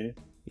only two.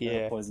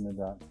 Yeah. Poison and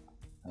Dart.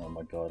 Oh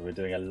my god, we're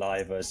doing a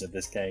live version of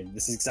this game.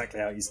 This is exactly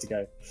how it used to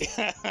go.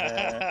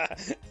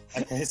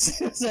 Okay,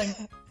 so you're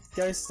saying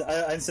Ghost.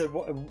 And so,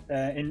 what,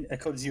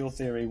 according to your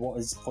theory, what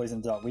is Poison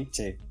and Dark weak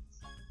to?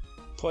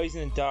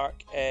 Poison and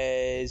Dark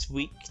is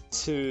weak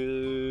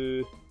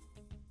to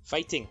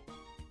fighting.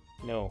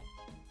 No.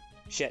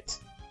 Shit.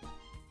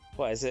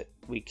 What is it?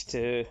 Weak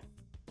to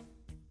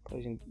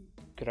poison.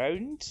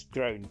 Ground?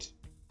 Ground.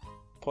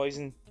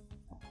 Poison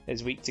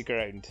is weak to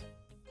ground.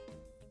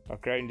 Or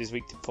ground is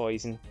weak to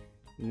poison.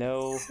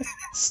 No.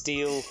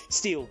 Steel.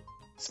 Steel.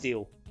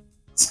 Steel.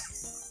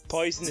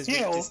 Poison is weak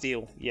to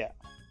steel. Yeah.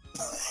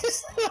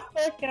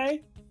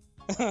 Okay.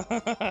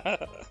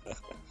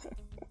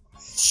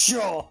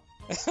 Sure.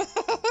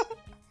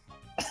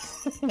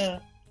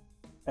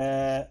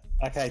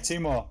 Okay, two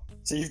more.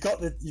 So you've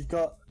got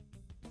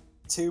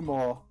two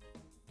more.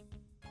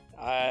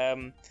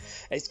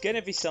 It's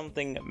gonna be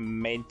something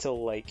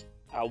mental, like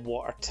a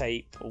water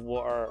type, a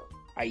water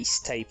ice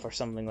type, or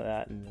something like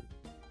that.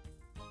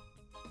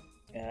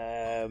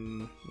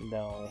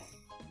 No.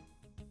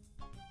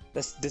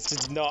 This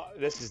is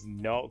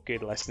not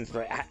good listening.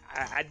 Right,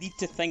 I need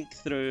to think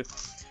through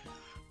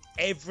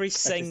every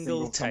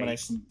single type.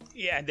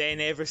 Yeah, and then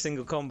every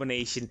single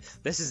combination.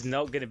 This is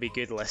not going to be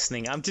good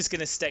listening. I'm just going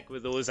to stick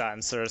with those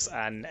answers,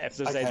 and if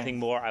there's anything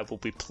more, I will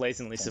be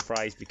pleasantly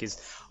surprised,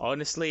 because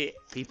honestly,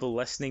 people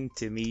listening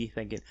to me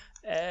thinking,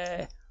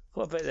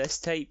 what about this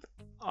type?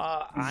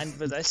 And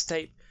with this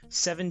type,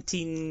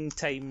 17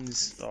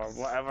 times or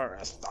whatever.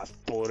 That's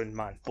boring,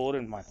 man.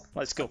 Boring, man.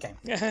 Let's go. Okay.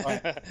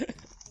 Right.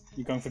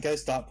 You're going for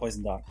Ghost, Dark,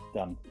 Poison, Dark.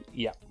 Done.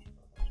 Yeah.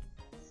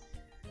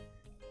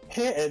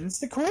 Here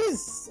ends the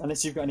quiz.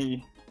 Unless you've got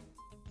any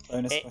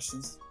bonus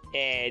questions.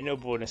 No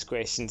bonus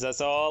questions. That's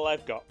all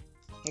I've got.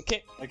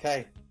 Okay.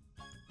 Okay.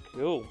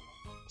 Cool.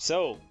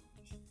 So,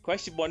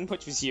 question 1,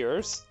 which was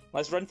yours.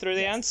 Let's run through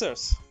the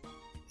answers.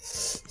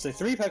 So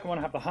 3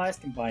 Pokemon have the highest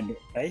combined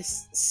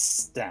base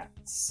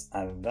stats,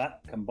 and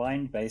that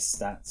combined base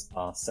stats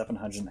are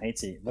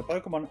 780. The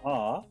Pokemon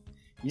are,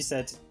 you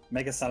said,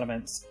 Mega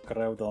Salamence,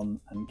 Groudon,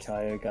 and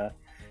Kyogre.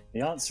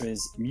 The answer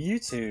is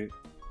Mewtwo,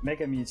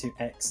 Mega Mewtwo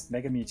X,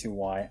 Mega Mewtwo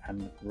Y,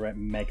 and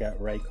Mega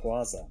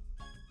Rayquaza.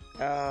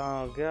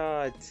 Oh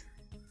god.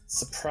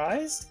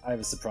 Surprised? I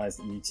was surprised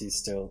that Mewtwo's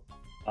still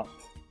up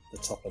the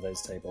top of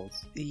those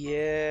tables.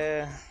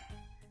 Yeah.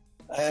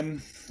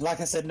 Like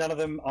I said, none of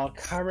them are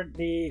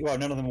currently... Well,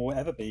 none of them will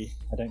ever be,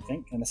 I don't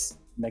think, unless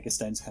Mega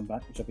Stones come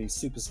back, which I'd be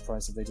super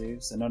surprised if they do.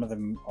 So none of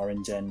them are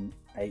in Gen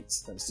 8.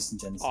 That was just in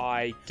Gen 7.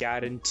 I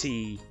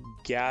guarantee,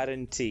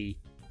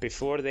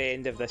 before the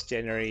end of this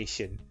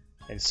generation,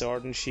 in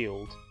Sword and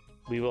Shield,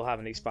 we will have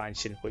an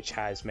expansion which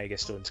has Mega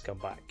Stones come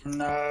back.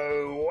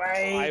 No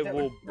way! That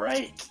would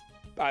break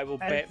I will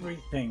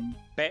everything.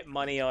 Bet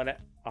money on it,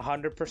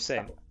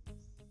 100%.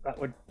 That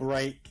would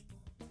break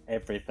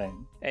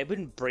everything. It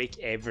wouldn't break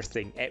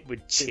everything. It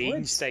would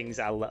change things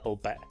a little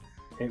bit.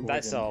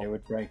 That's all. It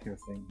would break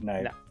everything.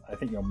 No, I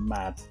think you're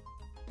mad.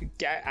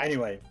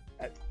 Anyway,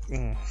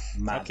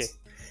 mad.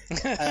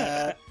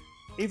 Okay.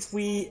 If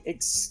we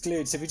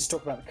exclude, so if we just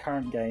talk about the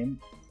current game,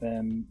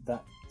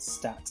 that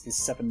stat is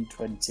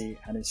 720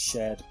 and is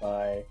shared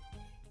by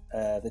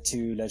the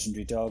 2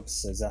 legendary dogs,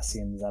 so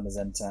Zacian,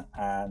 Zamazenta,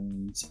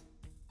 and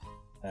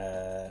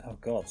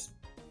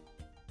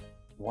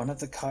one of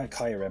the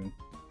Kyurem.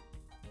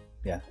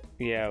 Yeah.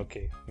 Yeah,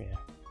 okay.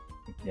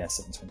 Yeah,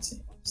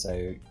 720. So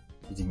you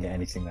didn't get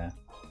anything there.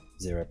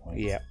 0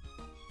 points. Yeah.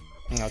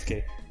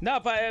 Okay. No,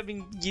 but I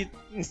mean, you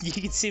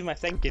can see my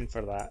thinking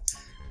for that.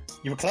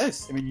 You were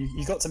close. I mean,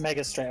 you got to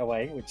Mega straight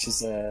away, which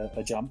is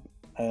a jump.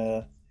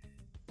 And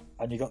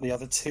you got the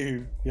other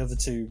two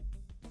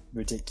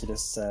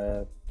ridiculous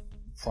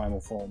primal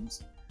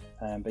forms.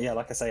 But yeah,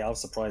 like I say, I was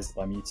surprised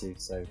by Mewtwo,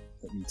 so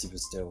that Mewtwo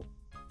was still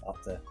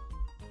up there.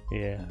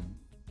 Yeah.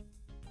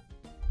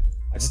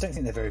 I just don't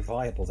think they're very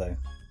viable, though.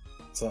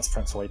 So that's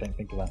perhaps why you don't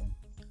think about them.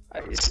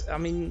 I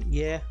mean,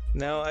 yeah.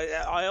 No,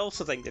 I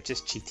also think they're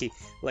just cheaty.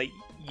 Like,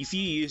 if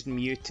you used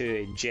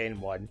Mewtwo in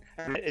Gen 1,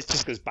 it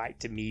just goes back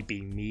to me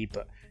being me,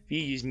 but if you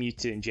use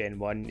Mewtwo in Gen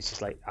 1, it's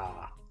just like,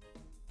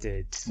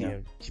 dude, you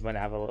know, you want to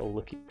have a little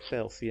look at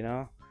yourself, you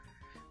know?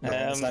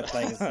 It's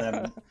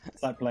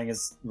like playing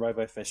as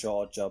Robofish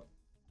or Oddjob.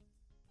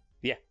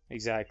 Yeah,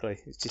 exactly.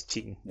 It's just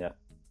cheating. Yeah,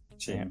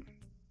 cheating.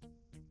 Yeah.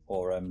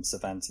 Or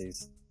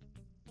Cervantes.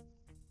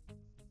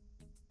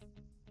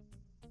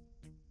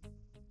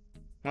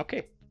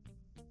 Okay.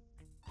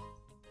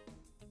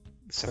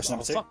 Question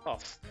number 2. Fuck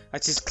off. I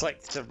just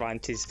clicked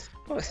Cervantes.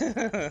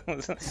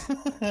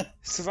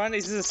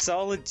 Cervantes is a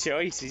solid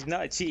choice. He's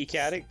not a cheaty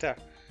character.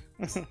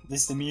 This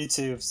is the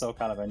Mewtwo of Soul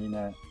Calibur, and you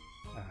know it.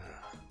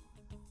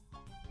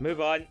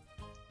 Move on.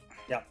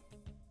 Yep.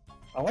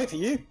 I'll wait for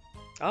you.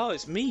 Oh,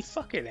 it's me.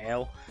 Fucking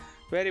hell.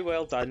 Very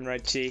well done,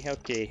 Richie.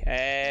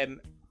 Okay.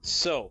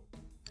 So,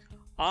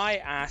 I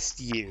asked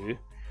you,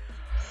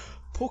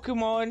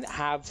 Pokemon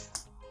have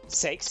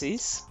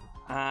sexes,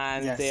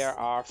 and Yes. there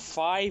are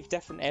 5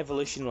 different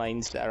evolution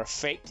lines that are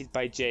affected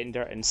by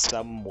gender in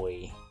some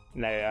way.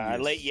 Now, I Yes.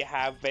 let you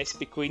have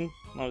Vespiquen.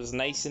 That was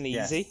nice and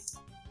easy. Yes.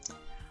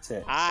 That's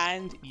it.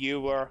 And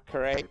you were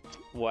correct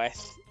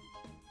with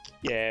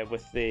the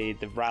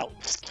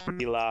Ralts,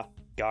 Kirilla,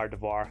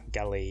 Gardevoir,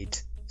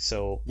 Gallade.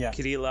 So Yeah.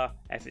 Kirilla,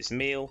 if it's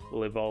male,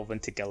 will evolve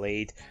into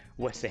Gallade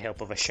with the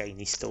help of a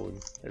shiny stone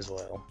as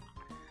well.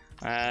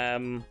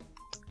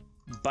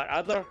 But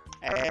other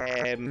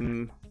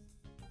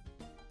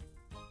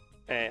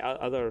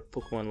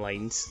Pokemon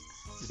lines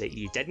that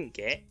you didn't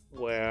get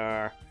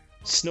were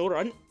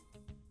Snorunt,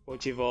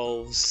 which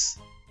evolves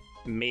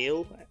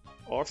male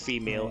or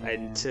female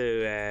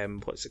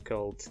into what's it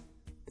called?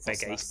 The big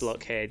Frostlass. ice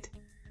block head.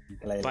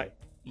 Glalie. But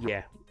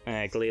yeah,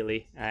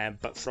 Glalie.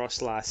 But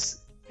Frostlass,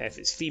 if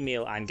it's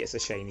female and gets a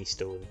shiny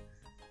stone,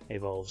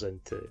 evolves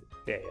into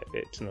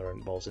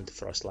Snorunt evolves into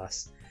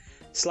Frostlass.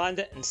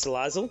 Slandit and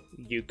Salazzle,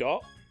 you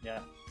got.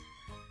 Yeah.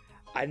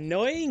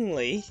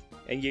 Annoyingly,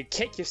 and you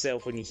kick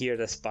yourself when you hear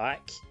this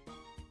back,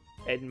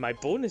 in my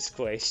bonus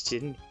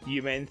question,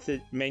 you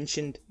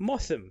mentioned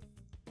Mothim.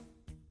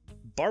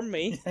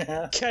 Burmy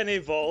can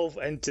evolve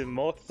into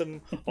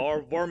Mothim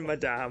or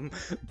Wormadam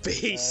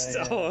based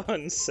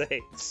on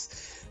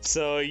sex.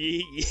 So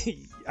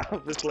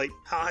I was like,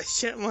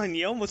 shit, man,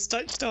 you almost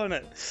touched on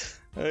it.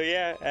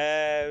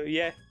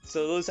 Yeah.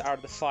 So those are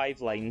the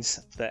 5 lines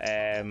that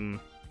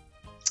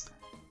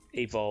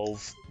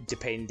evolve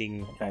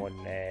depending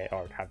on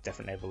or have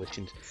different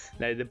evolutions.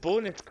 Now the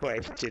bonus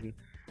question,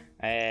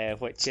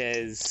 which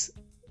is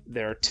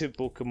there are 2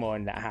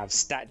 Pokemon that have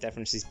stat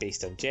differences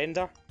based on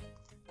gender.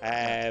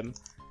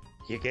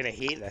 You're gonna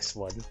hate this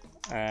one.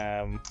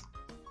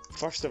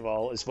 First of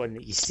all, it's one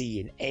that you see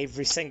in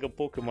every single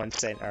Pokemon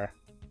Center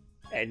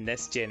in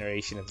this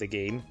generation of the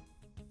game,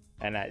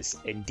 and that's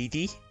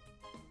Indeedee.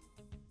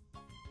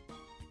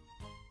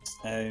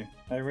 Oh,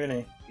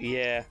 really?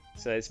 Yeah,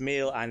 so its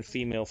male and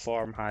female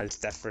form has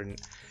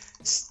different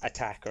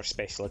attack or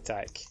special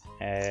attack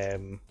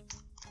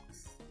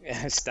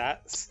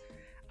stats.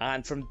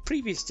 And from the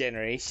previous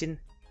generation,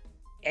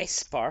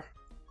 Esper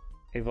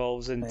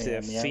evolves into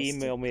a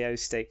female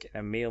Meowstic and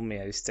a male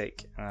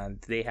Meowstic, and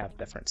they have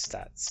different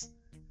stats.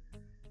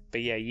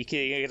 But yeah, you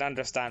can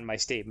understand my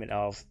statement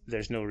of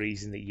there's no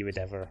reason that you would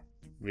ever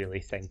really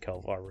think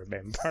of or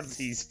remember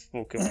these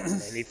Pokemon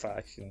in any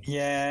fashion.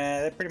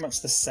 Yeah, they're pretty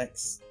much the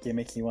sex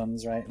gimmicky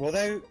ones, right?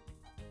 Although,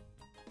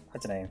 I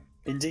don't know,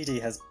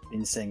 Indeedee has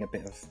been seeing a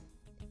bit of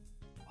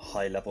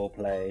high-level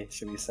play,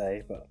 should we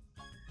say, but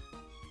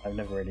I've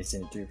never really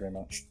seen it do very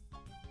much.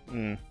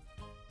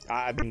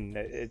 I mean,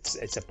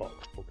 it's a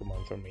box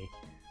Pokemon for me,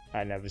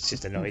 and I was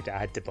just annoyed that I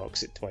had to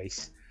box it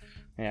twice.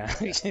 Yeah,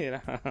 you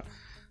know.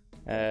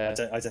 I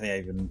don't think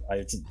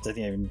I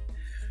even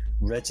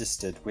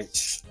registered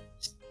which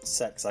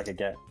sex I could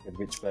get with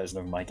which version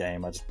of my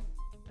game. I just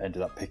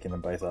ended up picking them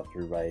both up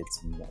through raids.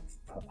 And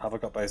have I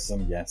got both of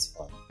them? Yes,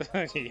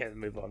 fine. Yeah,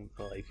 move on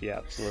for life. Yeah,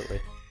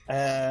 absolutely.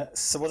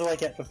 So what do I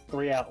get for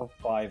 3 out of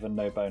 5 and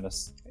no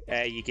bonus?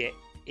 You get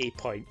a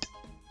point.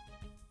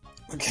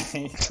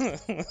 Okay.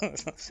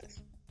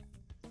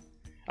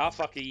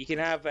 Fuck it. You can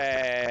have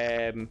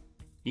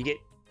you get.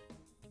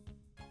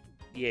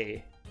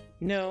 Yeah.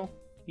 No,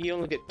 you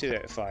only get 2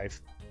 out of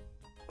 5.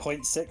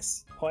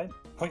 0.6 point?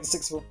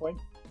 0.6 of a point?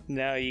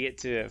 No, you get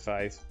 2 out of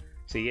 5.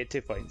 So you get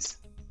 2 points.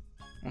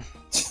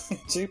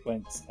 2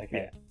 points.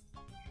 Okay.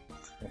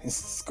 Yeah.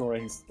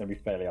 Scoring's going to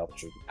be fairly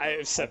arbitrary. Out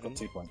of 7. I've got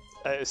 2 points.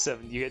 Out of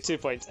 7. You get 2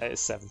 points out of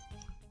 7.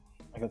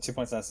 I got 2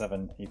 points out of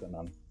 7. You got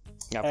none.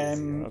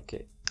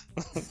 Okay.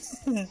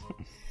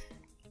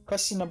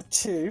 Question number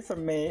 2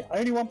 from me.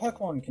 Only one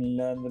Pokemon can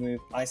learn the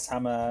move Ice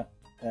Hammer.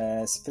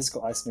 It's a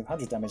physical ice move,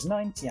 100 damage,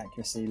 90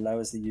 accuracy,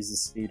 lowers the user's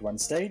speed 1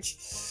 stage.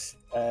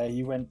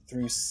 You went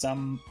through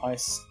some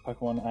ice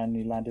Pokemon and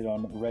you landed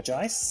on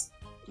Regice.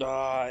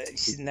 Now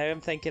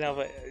I'm thinking of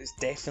it, it's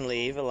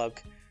definitely Avalugg.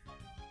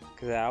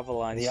 Because of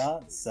Avalanche. The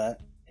answer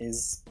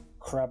is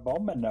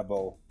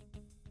Crabominable.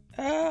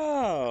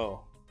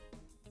 Oh!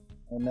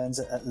 And learns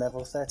it at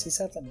level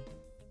 37.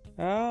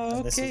 Oh,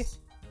 okay.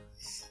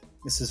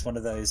 This is one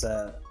of those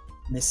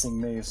missing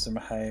moves from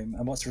Home.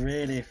 And what's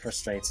really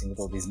frustrating with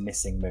all these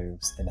missing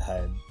moves in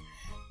Home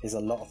is a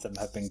lot of them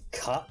have been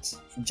cut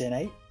from Gen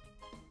 8.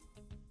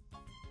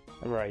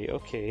 Right,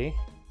 okay.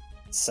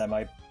 So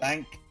my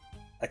bank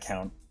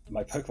account,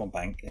 my Pokemon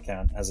Bank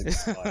account has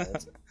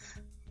expired.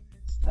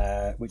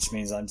 Which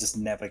means I'm just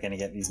never going to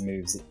get these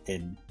moves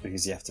in,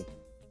 because you have to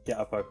get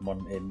a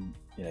Pokemon in,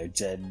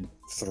 Gen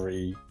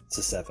 3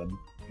 to 7.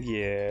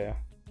 Yeah.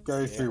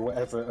 Go through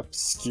whatever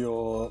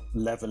obscure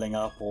leveling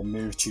up or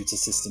move tutor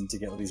system to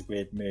get all these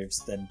weird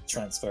moves, then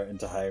transfer it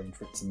into Home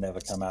for it to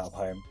never come out of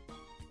Home.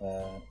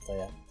 So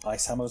yeah,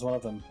 Ice Hammer was one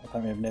of them.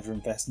 Apparently I've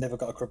never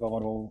got a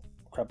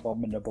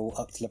Crabominable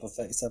up to level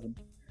 37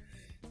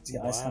 to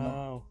get Ice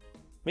Hammer.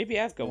 Maybe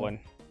I've got one.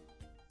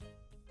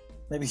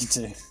 Maybe you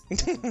do.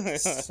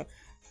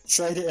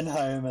 Trade it in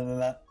home, and then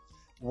that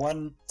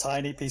one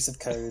tiny piece of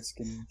code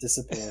can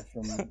disappear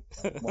from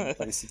one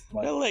place.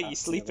 It'll let you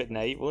sleep at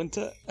night, won't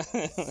it?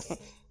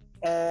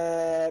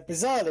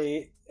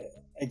 Bizarrely,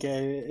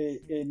 again,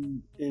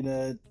 in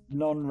a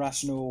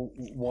non-rational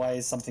why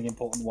is something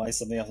important, why is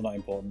something else not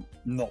important,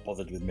 not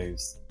bothered with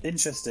moves.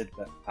 Interested,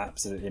 but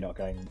absolutely not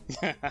going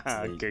to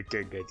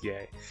Good,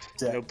 yeah.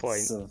 No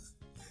point.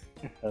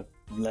 Of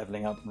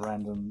leveling up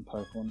random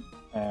Pokemon.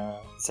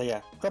 So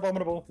yeah,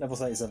 Crabominable, level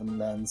 37,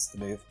 learns the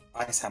move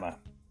Ice Hammer.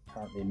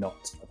 Currently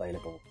not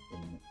available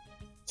in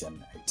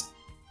Gen 8.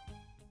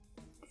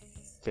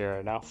 Fair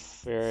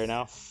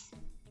enough.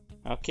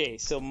 Okay,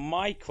 so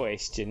my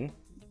question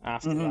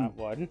after that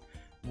one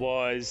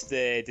was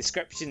the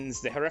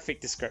descriptions, the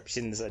horrific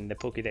descriptions and the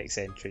Pokédex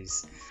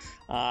entries.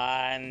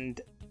 And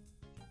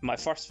my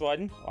first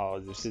one,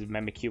 this is a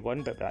Mimikyu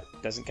one, but that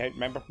doesn't count,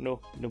 remember?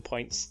 No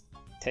points.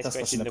 Test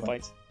question, no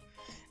points.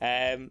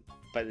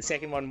 But the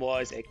second one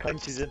was, it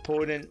punches the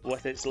opponent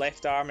with its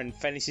left arm and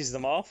finishes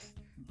them off.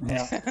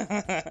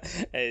 Yeah.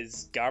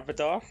 Is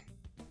Garbodor.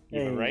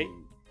 You were right.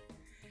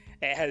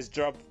 It has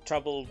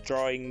trouble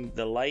drawing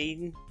the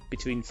line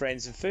between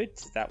friends and food.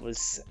 That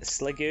was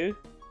Sliggoo.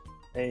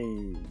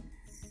 Hey.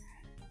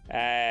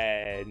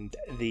 And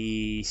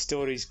the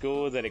stories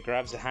go that it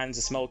grabs the hands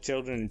of small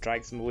children and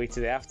drags them away to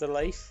the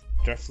afterlife.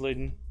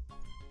 Drifloon.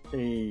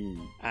 Hey.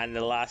 And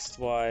the last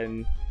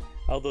one,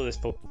 although this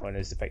Pokemon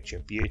is a picture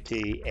of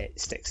beauty, it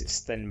sticks its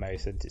thin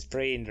mouth into its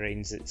prey and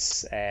drains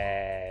its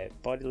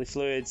bodily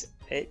fluids.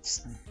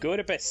 It's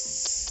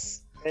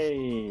Gorbis.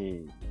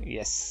 Hey.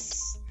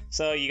 Yes.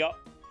 So you got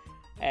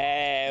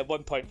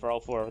 1 point for all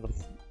 4 of them.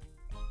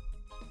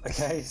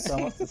 Okay, so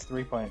I'm up to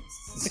 3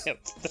 points.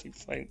 Yep, 3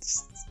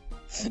 points.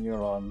 And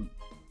you're on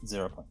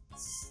 0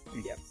 points.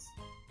 Yep.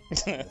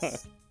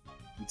 Yes.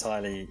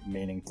 Entirely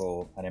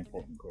meaningful and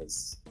important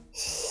quiz.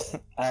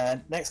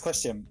 Next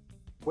question.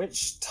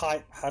 Which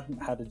type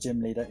hadn't had a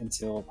gym leader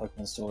until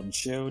Pokemon Sword and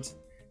Shield?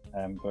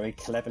 Very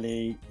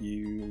cleverly,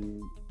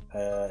 you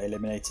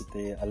eliminated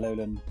the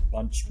Alolan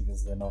bunch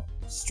because they're not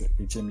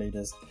strictly gym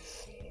leaders.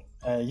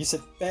 You said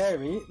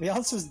Fairy. The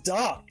answer was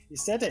Dark. You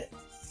said it.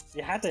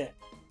 You had it.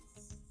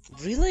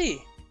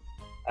 Really?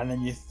 And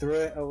then you threw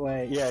it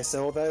away. Yeah,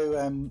 so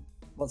although,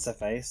 what's her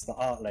face? The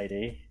art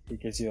lady who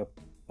gives you a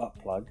butt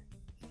plug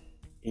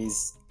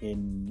is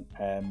in,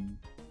 what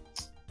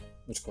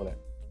do you call it?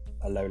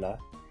 Alola.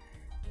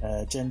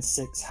 Gen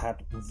 6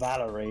 had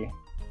Valerie.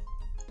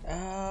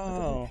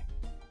 Oh.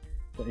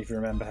 Don't know if you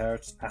remember her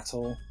at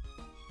all.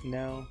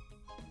 No.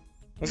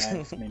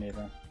 No, me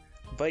neither.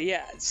 But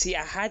yeah, see,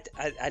 I had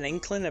an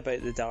inkling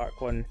about the Dark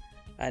one,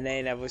 and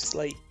then I was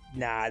like,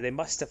 nah, they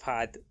must have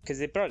had, because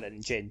they brought it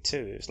in Gen 2,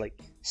 it was like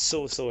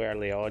so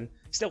early on.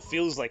 Still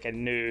feels like a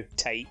new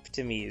type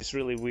to me, it's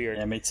really weird.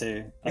 Yeah, me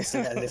too. I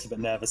still get a little bit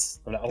nervous.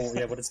 I'm like, oh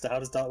yeah, how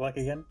does Dark work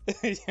again?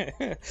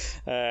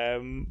 Yeah.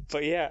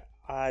 But yeah,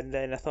 and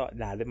then I thought,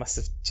 nah, they must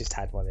have just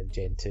had one in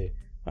Gen 2.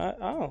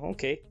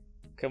 Okay.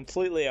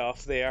 Completely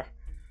off there.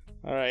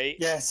 Alright.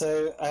 Yeah,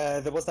 so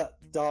there was that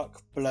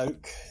dark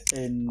bloke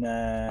in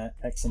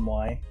X and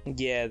Y.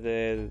 Yeah,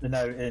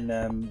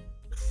 in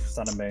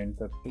Sun and Moon.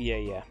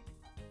 Yeah.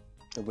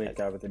 The weird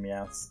guy with the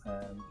meows.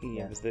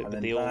 With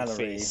the old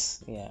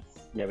face. Yeah,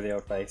 with the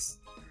old face.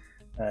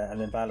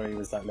 And then Valerie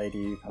was that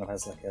lady who kind of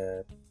has like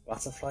a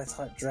butterfly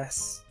type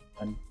dress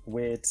and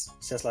weird.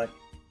 She has like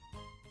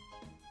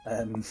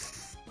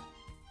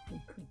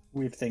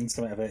weird things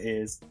coming out of her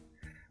ears.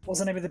 What's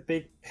the name of the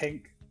big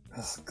pink?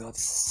 Oh God!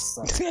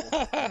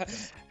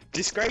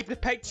 Describe the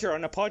picture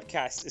on a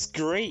podcast. It's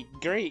great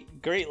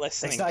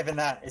listening. It's not even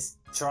that. It's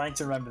trying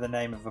to remember the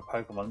name of a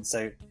Pokemon.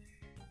 So,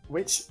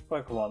 which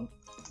Pokemon,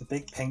 the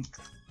big pink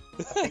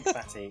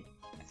fatty,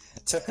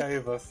 took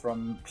over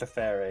from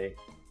Clefairy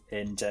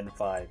in Gen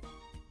 5?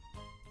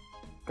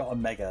 Got a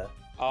Mega.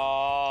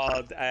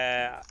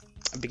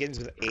 It begins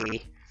with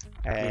A.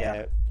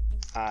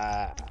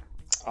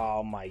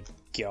 Oh my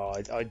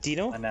God.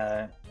 Dino? I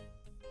know.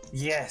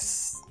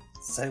 Yes.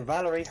 So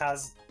Valerie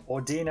has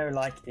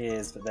Ordino-like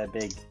ears, but they're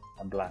big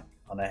and black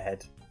on her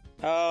head.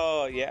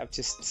 Oh, yeah,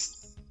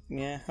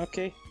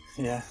 okay.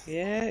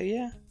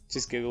 Yeah.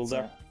 Just googled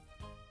her.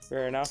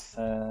 Fair enough.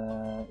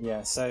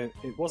 So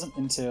it wasn't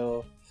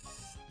until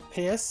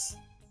Pierce,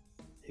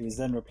 he was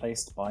then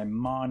replaced by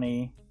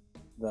Marnie,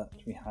 that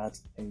we had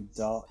a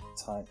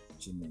dark-type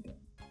gym leader.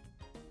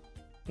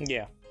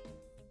 Yeah.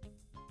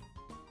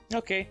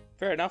 Okay,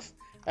 fair enough.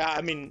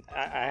 I mean,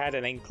 I had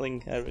an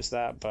inkling it was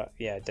that, but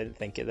yeah, I didn't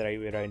think it the right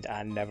way around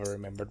and never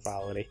remembered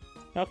Valerie.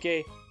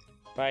 Okay,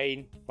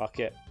 fine, fuck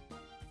it.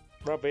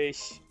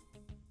 Rubbish.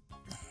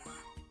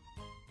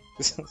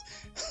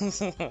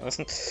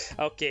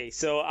 Okay,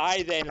 so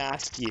I then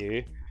ask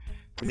you,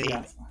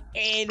 name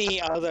any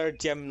other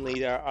gym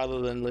leader other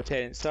than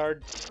Lieutenant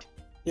Surge.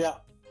 Yeah.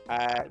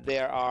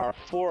 There are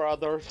 4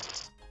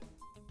 others.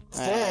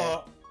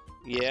 4?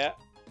 Yeah.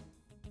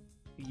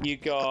 You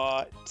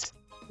got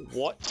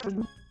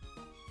Watson,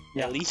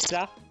 yeah.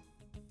 Elisa,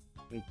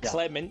 and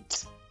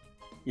Clement.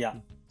 Yeah.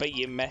 But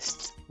you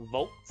missed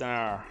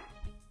Volkner.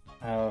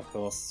 Oh, of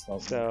course. Well,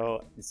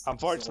 so,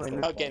 unfortunately,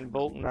 not getting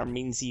Volkner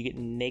means you get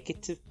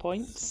negative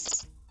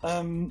points.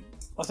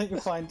 I think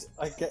you'll find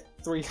I get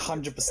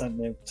 300%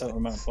 the total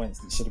amount of points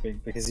that should have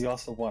been, because you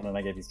asked for 1 and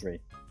I gave you 3.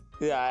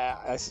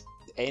 Yeah,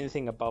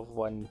 anything above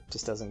 1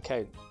 just doesn't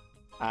count.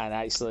 And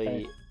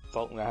actually,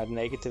 Volkner had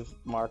negative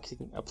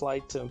marking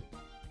applied to him.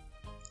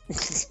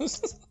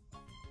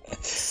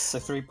 So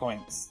 3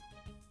 points.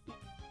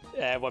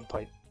 1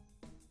 point.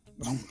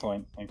 1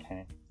 point,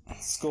 okay.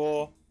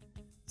 Score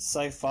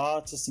so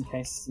far, just in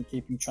case you're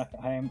keeping track at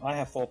home, I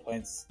have 4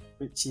 points.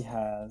 Richie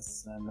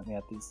has, let me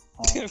add these.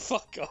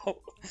 Fuck off.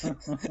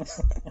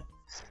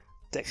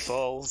 Dick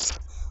balls.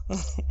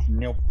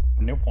 No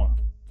point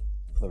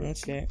for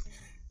Richie.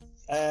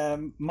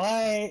 Okay.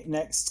 My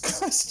next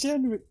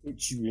question,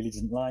 which you really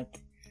didn't like.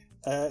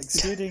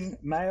 Excluding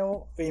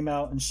male,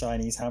 female, and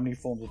shinies, how many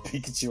forms of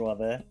Pikachu are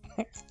there?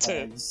 2.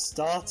 You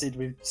started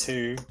with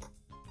 2,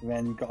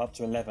 then you got up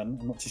to 11.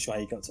 I'm not too sure how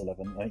you got to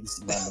 11. I think you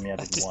just randomly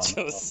added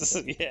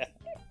 1. Yeah.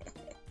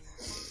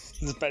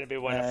 There's better be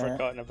one I've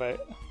forgotten about.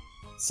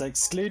 So,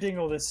 excluding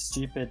all the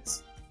stupid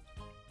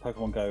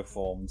Pokemon Go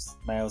forms,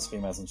 males,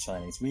 females, and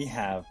shinies, we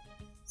have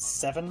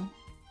 7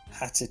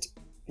 hatted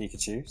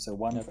Pikachu, so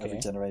 1 of every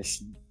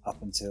generation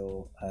up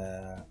until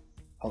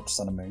Ultra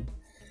Sun and Moon.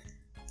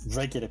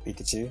 Regular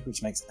Pikachu,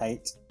 which makes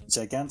 8.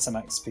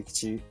 Gigantamax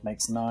Pikachu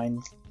makes 9.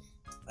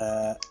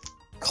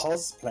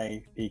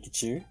 Cosplay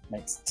Pikachu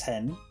makes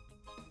 10.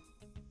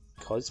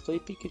 Cosplay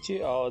Pikachu?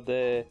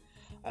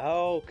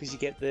 Because you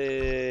get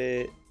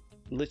the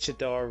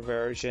Luchador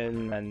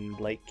version and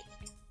like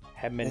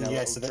him in a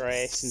little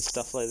dress and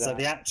stuff like that. So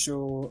the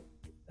actual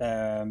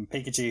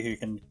Pikachu who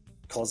can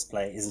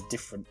cosplay is a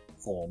different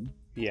form.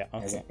 Yeah, okay.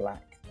 There's a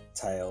black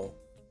tail,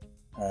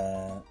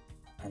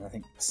 and I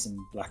think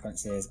some black on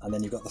its ears, and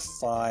then you've got the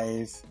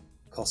 5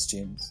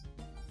 costumes,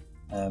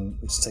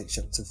 which takes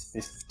you up to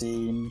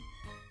 15.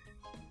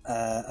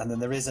 And then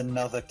there is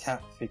another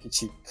Cap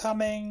Pikachu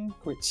coming,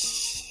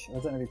 which I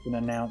don't know if it's been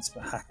announced,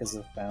 but hackers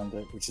have found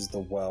it, which is the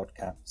World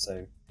Cap.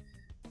 So,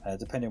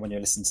 depending on when you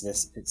listen to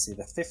this, it's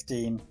either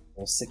 15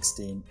 or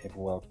 16 if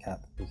World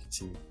Cap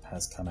Pikachu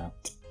has come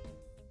out.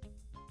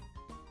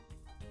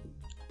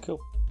 Cool.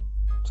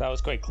 So that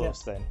was quite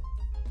close then.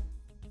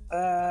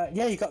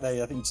 Yeah, you got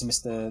there. I think you just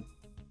missed the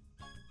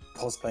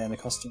cosplay and the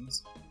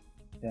costumes.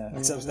 Yeah,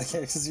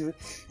 because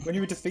when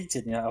you were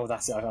defeated, you know, oh,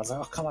 that's it. I was like,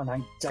 oh, come on,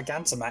 man,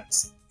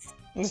 Gigantamax.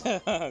 Yeah.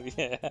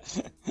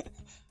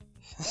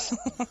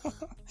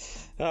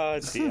 Oh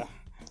dear.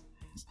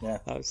 Yeah.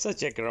 Oh,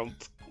 such a grump.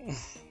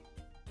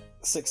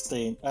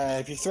 16.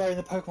 If you throw in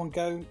the Pokemon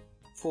Go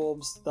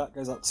forms, that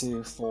goes up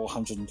to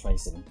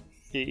 427.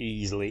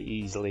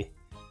 Easily.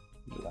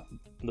 Yeah.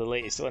 The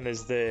latest one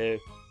is the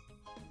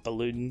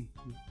balloon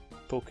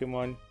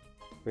Pokemon.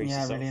 Where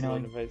yeah, really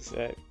annoying.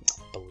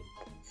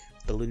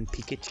 Balloon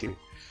Pikachu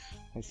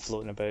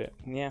floating about.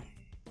 Yeah.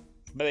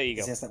 But there you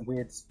go. He has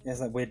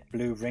that weird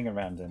blue ring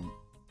around him.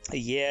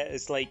 Yeah,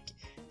 it's like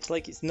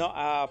it's not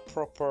a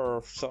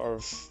proper sort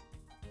of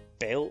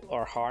belt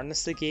or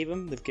harness they gave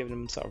him. They've given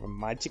him sort of a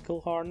magical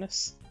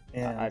harness.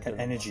 Yeah, like an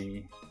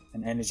energy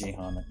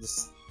harness.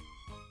 Just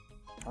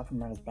up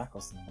and around his back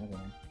or something. I don't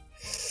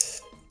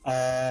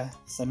know.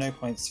 So no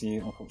points for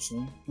you,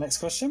 unfortunately. Next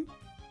question.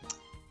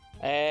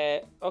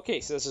 Okay,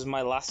 so this is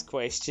my last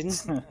question.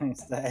 It's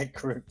the egg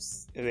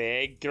groups. The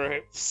egg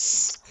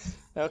groups.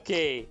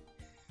 Okay,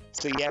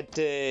 so you had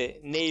to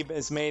name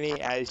as many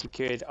as you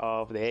could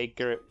of the egg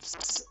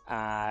groups.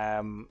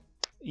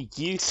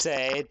 You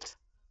said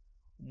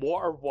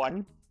Water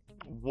 1,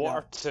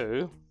 Water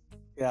 2.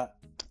 Yeah.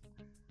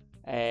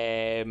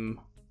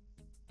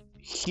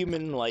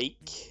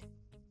 Human-like.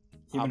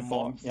 Human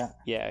form. Yeah.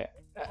 Yeah.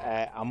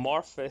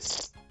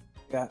 Amorphous.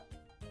 Yeah.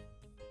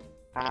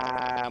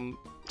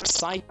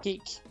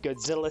 Psychic,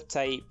 Godzilla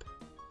type,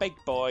 Big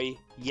Boy,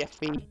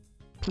 Yiffy,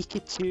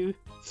 Pikachu,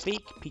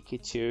 Fake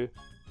Pikachu,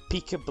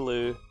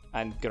 Pikablue,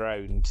 and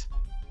Ground.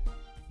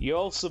 You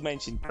also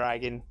mentioned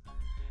Dragon.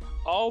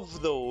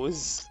 Of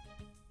those,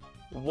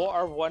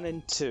 Water 1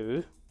 and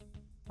 2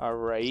 are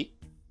right.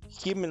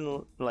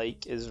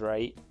 Human-like is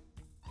right.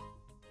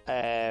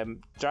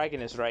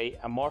 Dragon is right.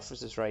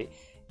 Amorphous is right.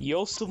 You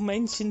also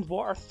mentioned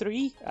Water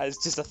 3 as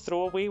just a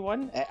throwaway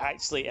one. It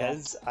actually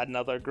is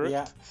another group.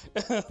 Yeah.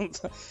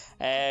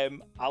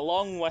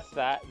 Along with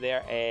that,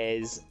 there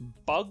is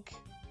Bug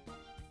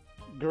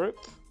group,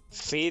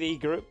 Fairy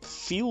group,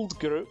 Field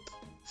group,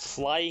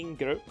 Flying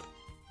group,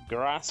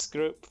 Grass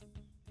group,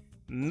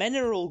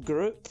 Mineral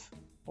group,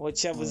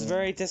 which I was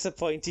very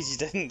disappointed you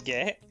didn't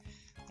get.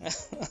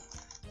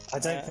 I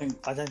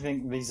don't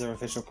think these are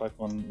official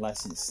Pokemon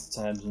license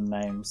terms and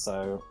names,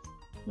 so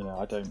you know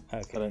I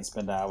don't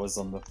spend hours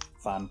on the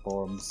fan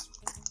forums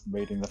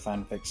reading the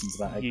fan fictions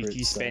about egg groups.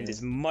 You spend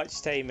as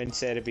much time in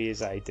Cerebi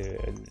as I do,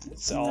 and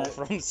it's all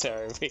from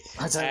Cerebi.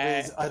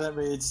 I don't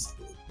read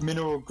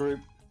Mineral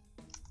Group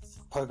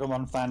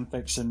Pokemon fan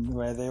fiction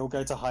where they all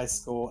go to high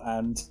school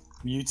and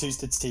Mewtwo's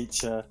the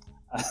teacher,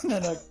 and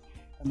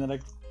then a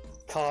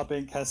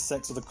Carbink has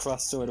sex with a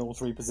Crustle in all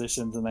 3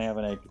 positions and they have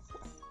an egg.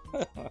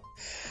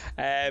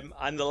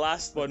 And the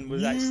last one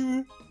was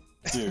actually...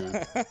 Do.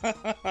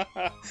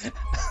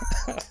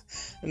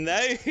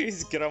 Now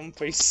who's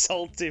grumpy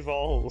salty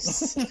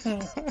balls?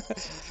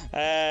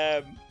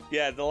 Yeah,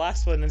 the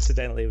last one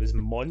incidentally was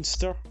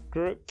Monster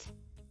Group,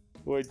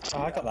 which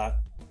I got that.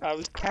 I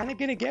was kind of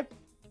gonna give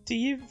to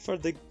you for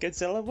the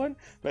Godzilla one,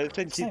 but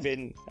since you've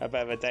been a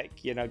bit of a dick,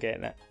 you're not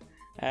getting it.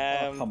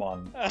 Oh, come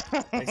on.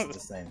 Basically the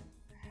same.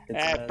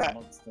 But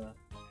Monster.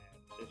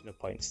 there's no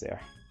points there.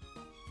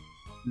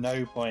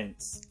 No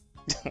points.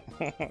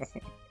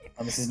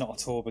 And this is not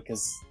at all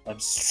because I'm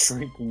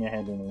streaking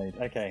ahead in the lead.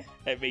 Okay.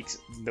 It makes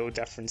no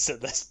difference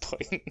at this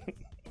point.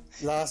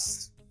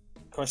 Last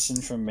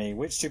question from me.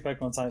 Which 2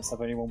 Pokemon types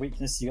have only 1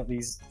 weakness? You got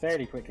these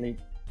fairly quickly.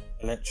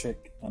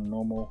 Electric and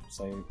normal.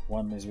 So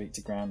one is weak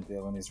to ground, the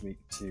other one is weak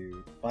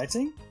to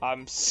fighting.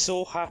 I'm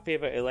so happy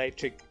about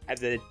electric. And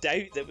the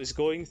doubt that was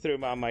going through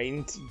my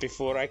mind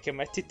before I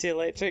committed to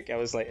electric, I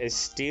was like, is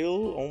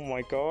steel? Oh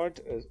my god.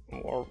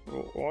 Or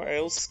what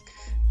else?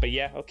 But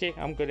yeah, okay,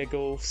 I'm going to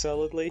go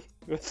solidly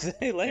with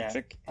the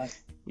electric.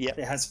 Yeah,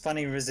 it has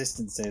funny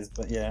resistances,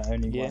 but yeah,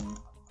 only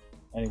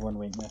one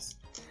weakness.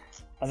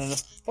 And then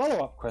the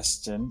follow-up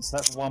question, so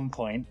that's 1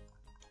 point,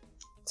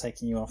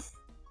 taking you off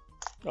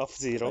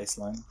 0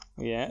 baseline.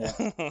 Yeah.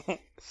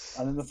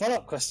 And then the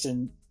follow-up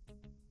question,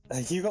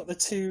 you got the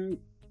 2,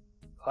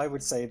 I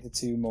would say the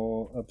 2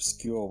 more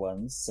obscure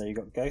ones. So you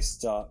got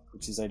Ghost Dark,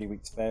 which is only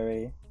weak to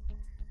berry,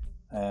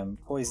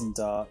 Poison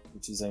Dark,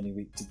 which is only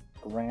weak to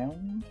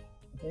ground,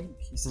 I think.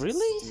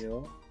 Really?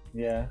 Steel.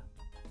 Yeah.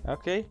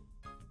 Okay.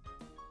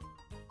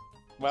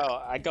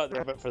 Well, I got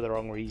there, but for the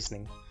wrong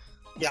reasoning.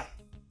 Yeah.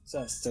 So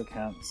that still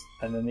counts.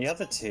 And then the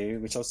other 2,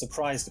 which I was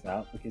surprised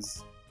about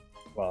because,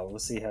 well, we'll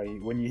see how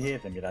when you hear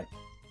them, you're like,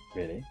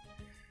 really?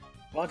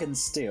 Bug and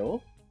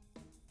Steel.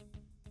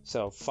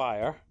 So,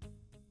 fire.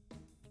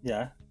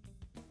 Yeah.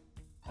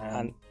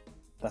 And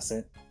that's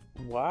it.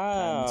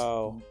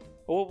 Wow.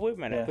 Oh, wait a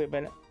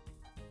minute.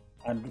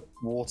 And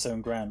water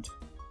and ground.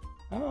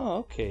 Oh,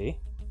 okay.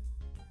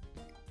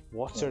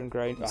 Water and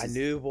ground. I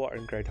knew water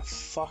and ground. I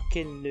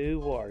fucking knew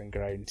water and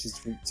ground. Which is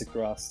weak to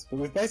grass. But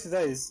with both of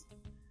those,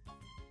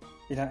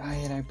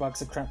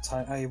 bugs are crap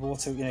type.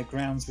 Water,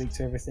 ground's weak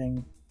to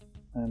everything.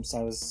 So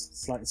I was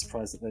slightly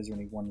surprised that those are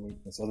only 1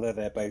 weakness, although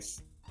they're both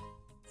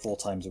 4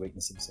 times a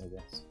weakness, so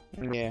yes.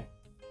 Yeah.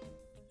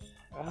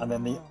 And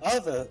then the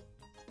other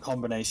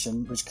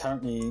combination, which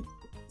currently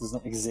does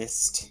not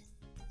exist,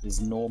 is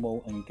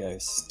normal and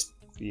ghost.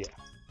 Yeah.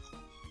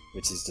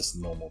 Which is just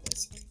normal,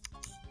 basically.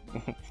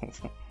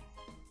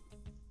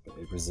 But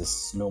it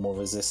resists, normal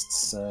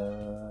resists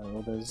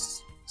all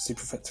those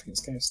super effects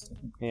against ghost, I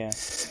think. Yeah.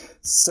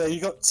 So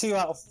you got 2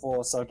 out of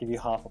 4, so I'll give you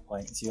half a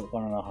point. So you got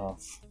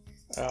 1.5.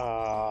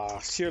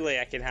 Surely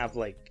I can have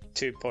like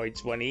 2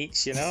 points, 1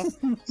 each,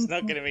 It's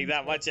not going to make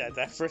that much of a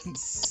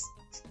difference.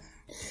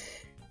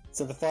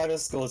 So the final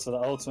scores for the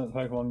Ultimate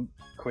Pokemon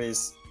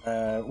Quiz,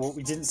 what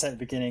we didn't say at the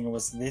beginning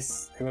was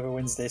this: whoever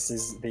wins this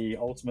is the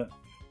Ultimate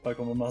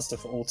Pokemon Master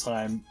for all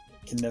time,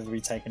 can never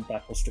be taken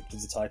back or stripped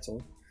of the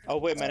title. Oh,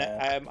 wait a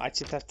minute, I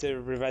just have to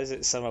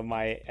revisit some of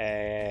my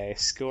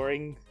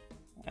scoring.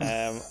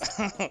 I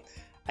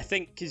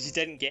think because you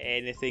didn't get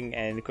anything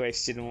in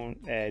question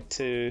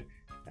 2,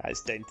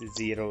 that's down to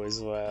 0 as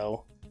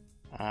well.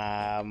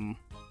 Well,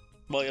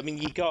 I mean,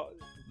 you got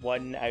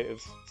 1 out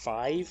of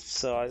 5,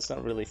 so it's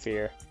not really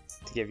fair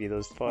to give you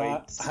those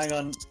points. Hang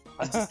on,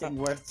 I'm just getting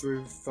word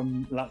through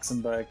from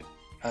Luxembourg.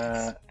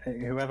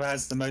 Whoever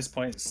has the most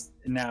points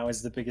now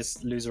is the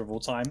biggest loser of all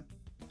time.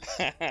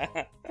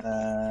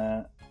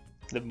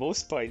 The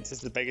most points is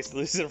the biggest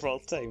loser of all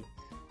time.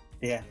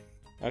 Yeah.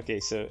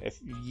 Okay, so if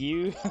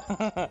you...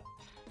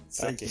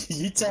 So okay.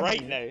 You tell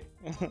right me,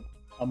 now.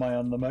 am I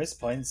on the most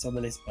points or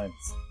the least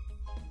points?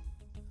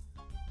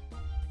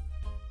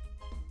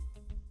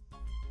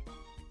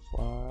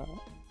 What?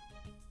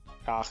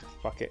 Ah,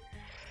 fuck it.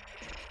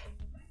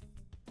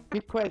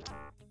 Good quiz.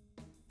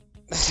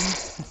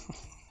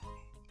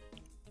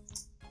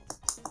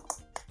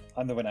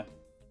 I'm the winner.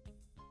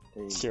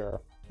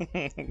 Sure.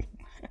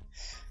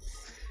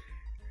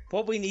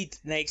 What we need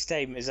next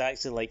time is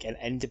actually like an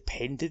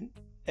independent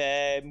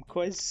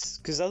quiz,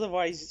 because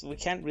otherwise we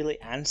can't really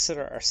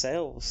answer it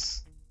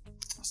ourselves.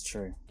 That's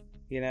true.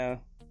 I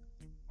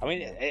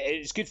mean,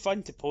 it's good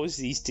fun to pose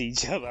these to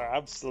each other,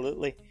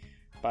 absolutely.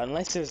 But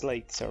unless there's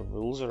like sort of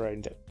rules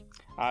around it,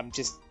 I'm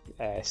just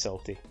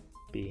salty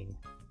being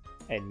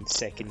in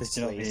second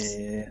place.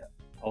 The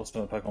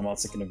Ultimate Pokemon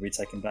Master can be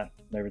taken back,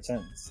 no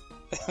returns.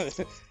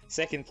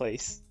 Second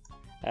place.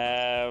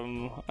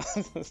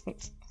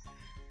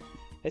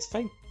 It's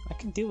fine. I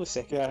can deal with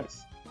second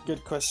place.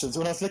 Good questions.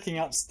 When I was looking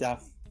up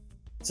stuff,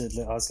 I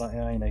was like,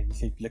 you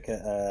could look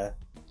at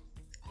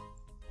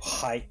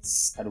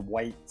heights and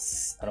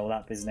weights and all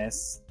that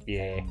business.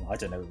 Yeah. I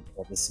don't know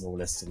what the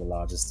smallest or the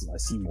largest. I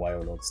assume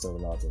Wailord's still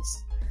the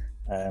largest.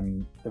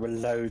 There were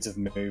loads of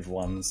move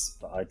ones,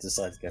 but I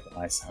decided to go for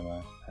Ice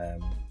Hammer.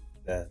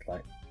 They're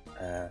like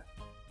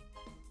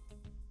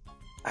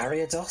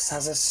Ariados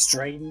has a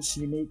strange,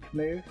 unique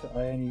move that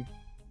I only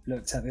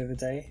looked at the other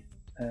day.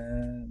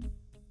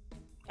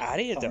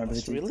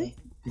 Ariados, really?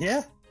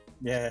 Yeah.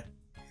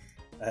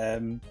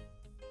 And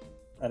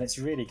it's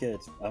really good.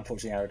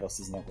 Unfortunately, Ariados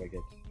is not very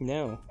good.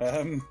 No.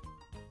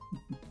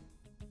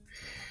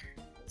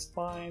 Let's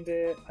find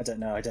it. I don't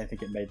know. I don't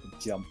think it made the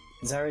jump.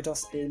 Is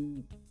Ariados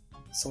in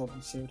Sword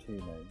and Shield? Who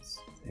knows?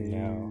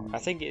 No. I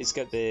think it's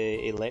got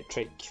the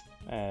electric,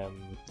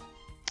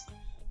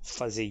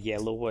 fuzzy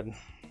yellow one.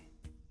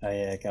 Oh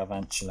yeah,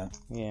 Galvantula.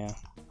 Yeah.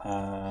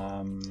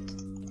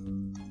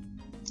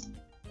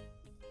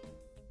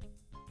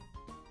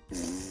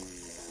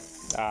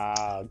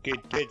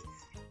 Good.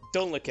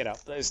 Don't look it up.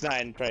 It's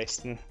not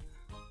interesting.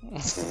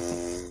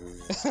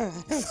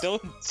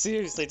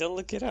 Seriously, don't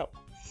look it up.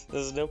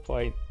 There's no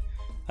point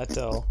at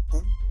all.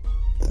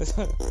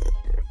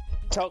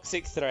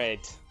 Toxic Thread.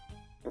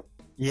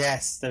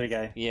 Yes, there we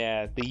go.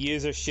 Yeah, the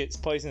user shoots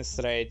poisonous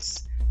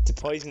threads to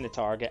poison the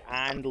target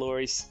and lower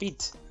his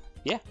speed.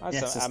 Yeah,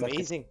 that's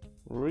amazing.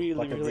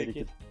 Really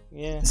good.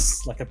 Yeah.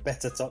 It's like a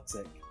better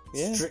Toxic.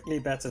 Yeah. Strictly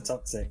better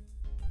Toxic.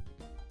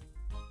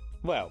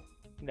 Well,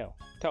 no.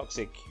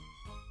 Toxic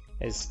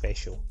is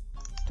special.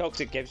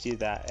 Toxic gives you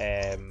that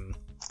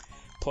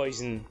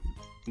poison,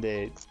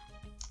 the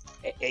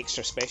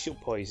extra special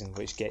poison,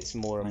 which gets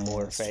more and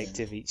more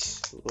effective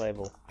each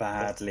level.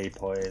 Badly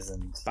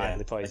poisoned.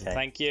 Okay.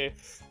 Thank you.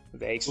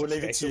 The extra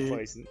special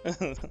poison.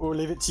 We'll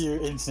leave it to you,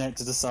 Internet,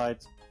 to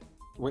decide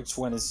which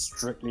one is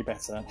strictly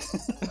better.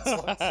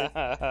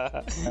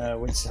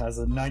 Which has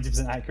a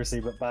 90% accuracy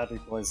but badly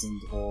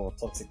poisoned, or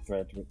Toxic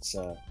Thread, which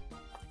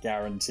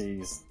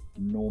guarantees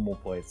normal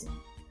poison.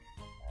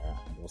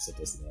 And also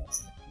does the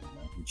else.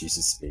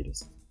 Reduces speed or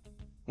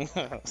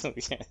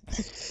something. Yeah.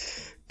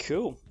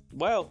 Cool.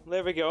 Well,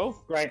 there we go.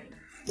 Great.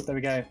 There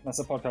we go. That's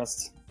a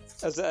podcast.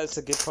 That's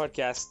a good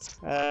podcast.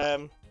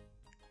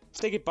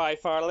 Say goodbye,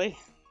 Farley.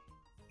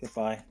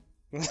 Goodbye.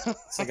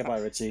 Say goodbye,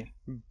 Richie.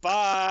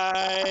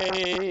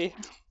 Bye.